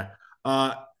 Yeah.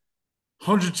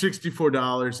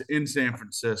 $164 in San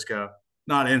Francisco.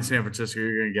 Not in San Francisco.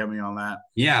 You're going to get me on that.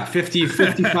 Yeah,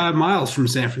 55 miles from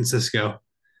San Francisco.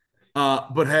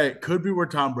 But hey, it could be where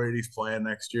Tom Brady's playing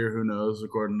next year. Who knows?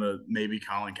 According to maybe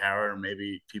Colin Cowherd or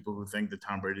maybe people who think that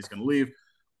Tom Brady's going to leave.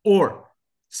 Or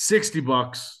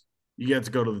 $60, you get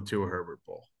to go to the Tua Herbert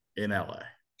Bowl in LA.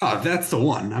 Oh, that's the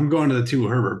one. I'm going to the Tua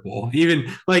Herbert Bowl.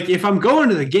 Even like if I'm going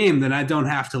to the game, then I don't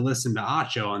have to listen to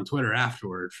Acho on Twitter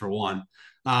afterward. For one,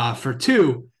 for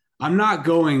two, I'm not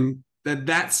going.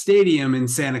 That stadium in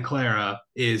Santa Clara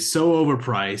is so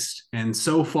overpriced and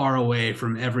so far away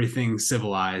from everything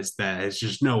civilized that it's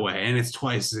just no way. And it's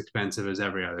twice as expensive as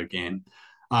every other game.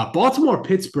 Baltimore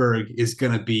Pittsburgh is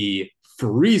going to be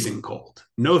freezing cold.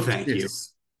 No, thank you. Yes.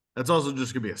 That's also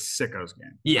just going to be a sickos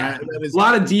game. Yeah, That a is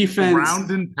lot of defense. ground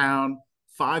and pound,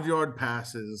 5 yard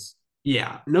passes.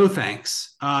 Yeah, no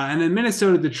thanks. And then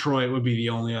Minnesota Detroit would be the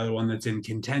only other one that's in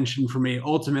contention for me.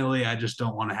 Ultimately, I just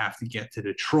don't want to have to get to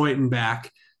Detroit and back.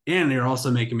 And you're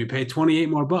also making me pay 28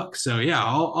 more bucks. So yeah,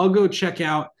 I'll go check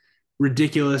out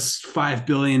ridiculous $5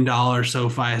 billion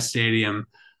SoFi Stadium.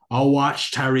 I'll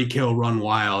watch Tyreek Hill run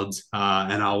wild,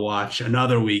 and I'll watch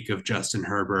another week of Justin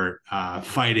Herbert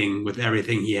fighting with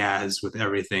everything he has, with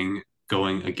everything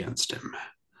going against him.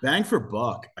 Bang for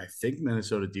buck. I think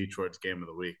Minnesota Detroit's game of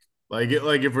the week. Like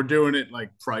if we're doing it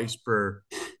like price per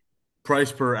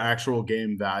actual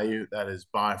game value, that is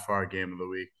by far game of the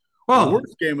week. Well,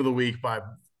 Worst game of the week by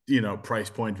price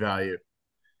point value.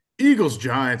 Eagles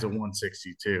Giants at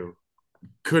 162.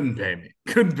 Couldn't pay me.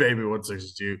 Couldn't pay me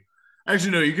 162.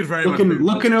 Actually, no, you could very much pay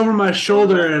Looking over my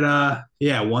shoulder at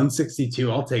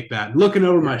 162. I'll take that. Looking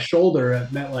over Yeah. my shoulder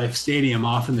at MetLife Stadium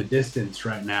off in the distance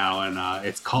right now, and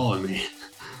it's calling me.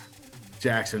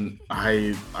 Jackson,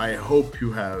 I hope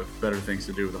you have better things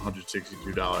to do with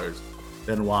 $162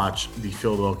 than watch the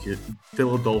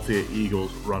Philadelphia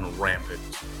Eagles run rampant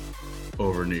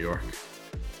over New York.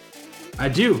 I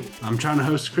do. I'm trying to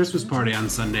host a Christmas party on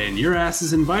Sunday, and your ass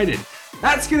is invited.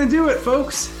 That's gonna do it,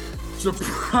 folks.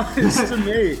 Surprise to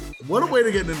me. What a way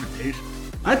to get an invitation.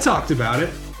 I talked about it.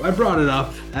 I brought it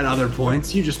up at other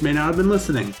points. You just may not have been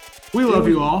listening. We love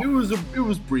you all. It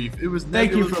was brief. It was.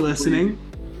 Thank you for listening.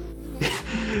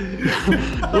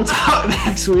 We'll talk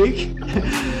next week.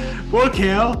 For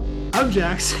Kale, I'm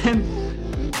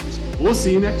Jackson. We'll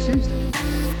see you next Tuesday.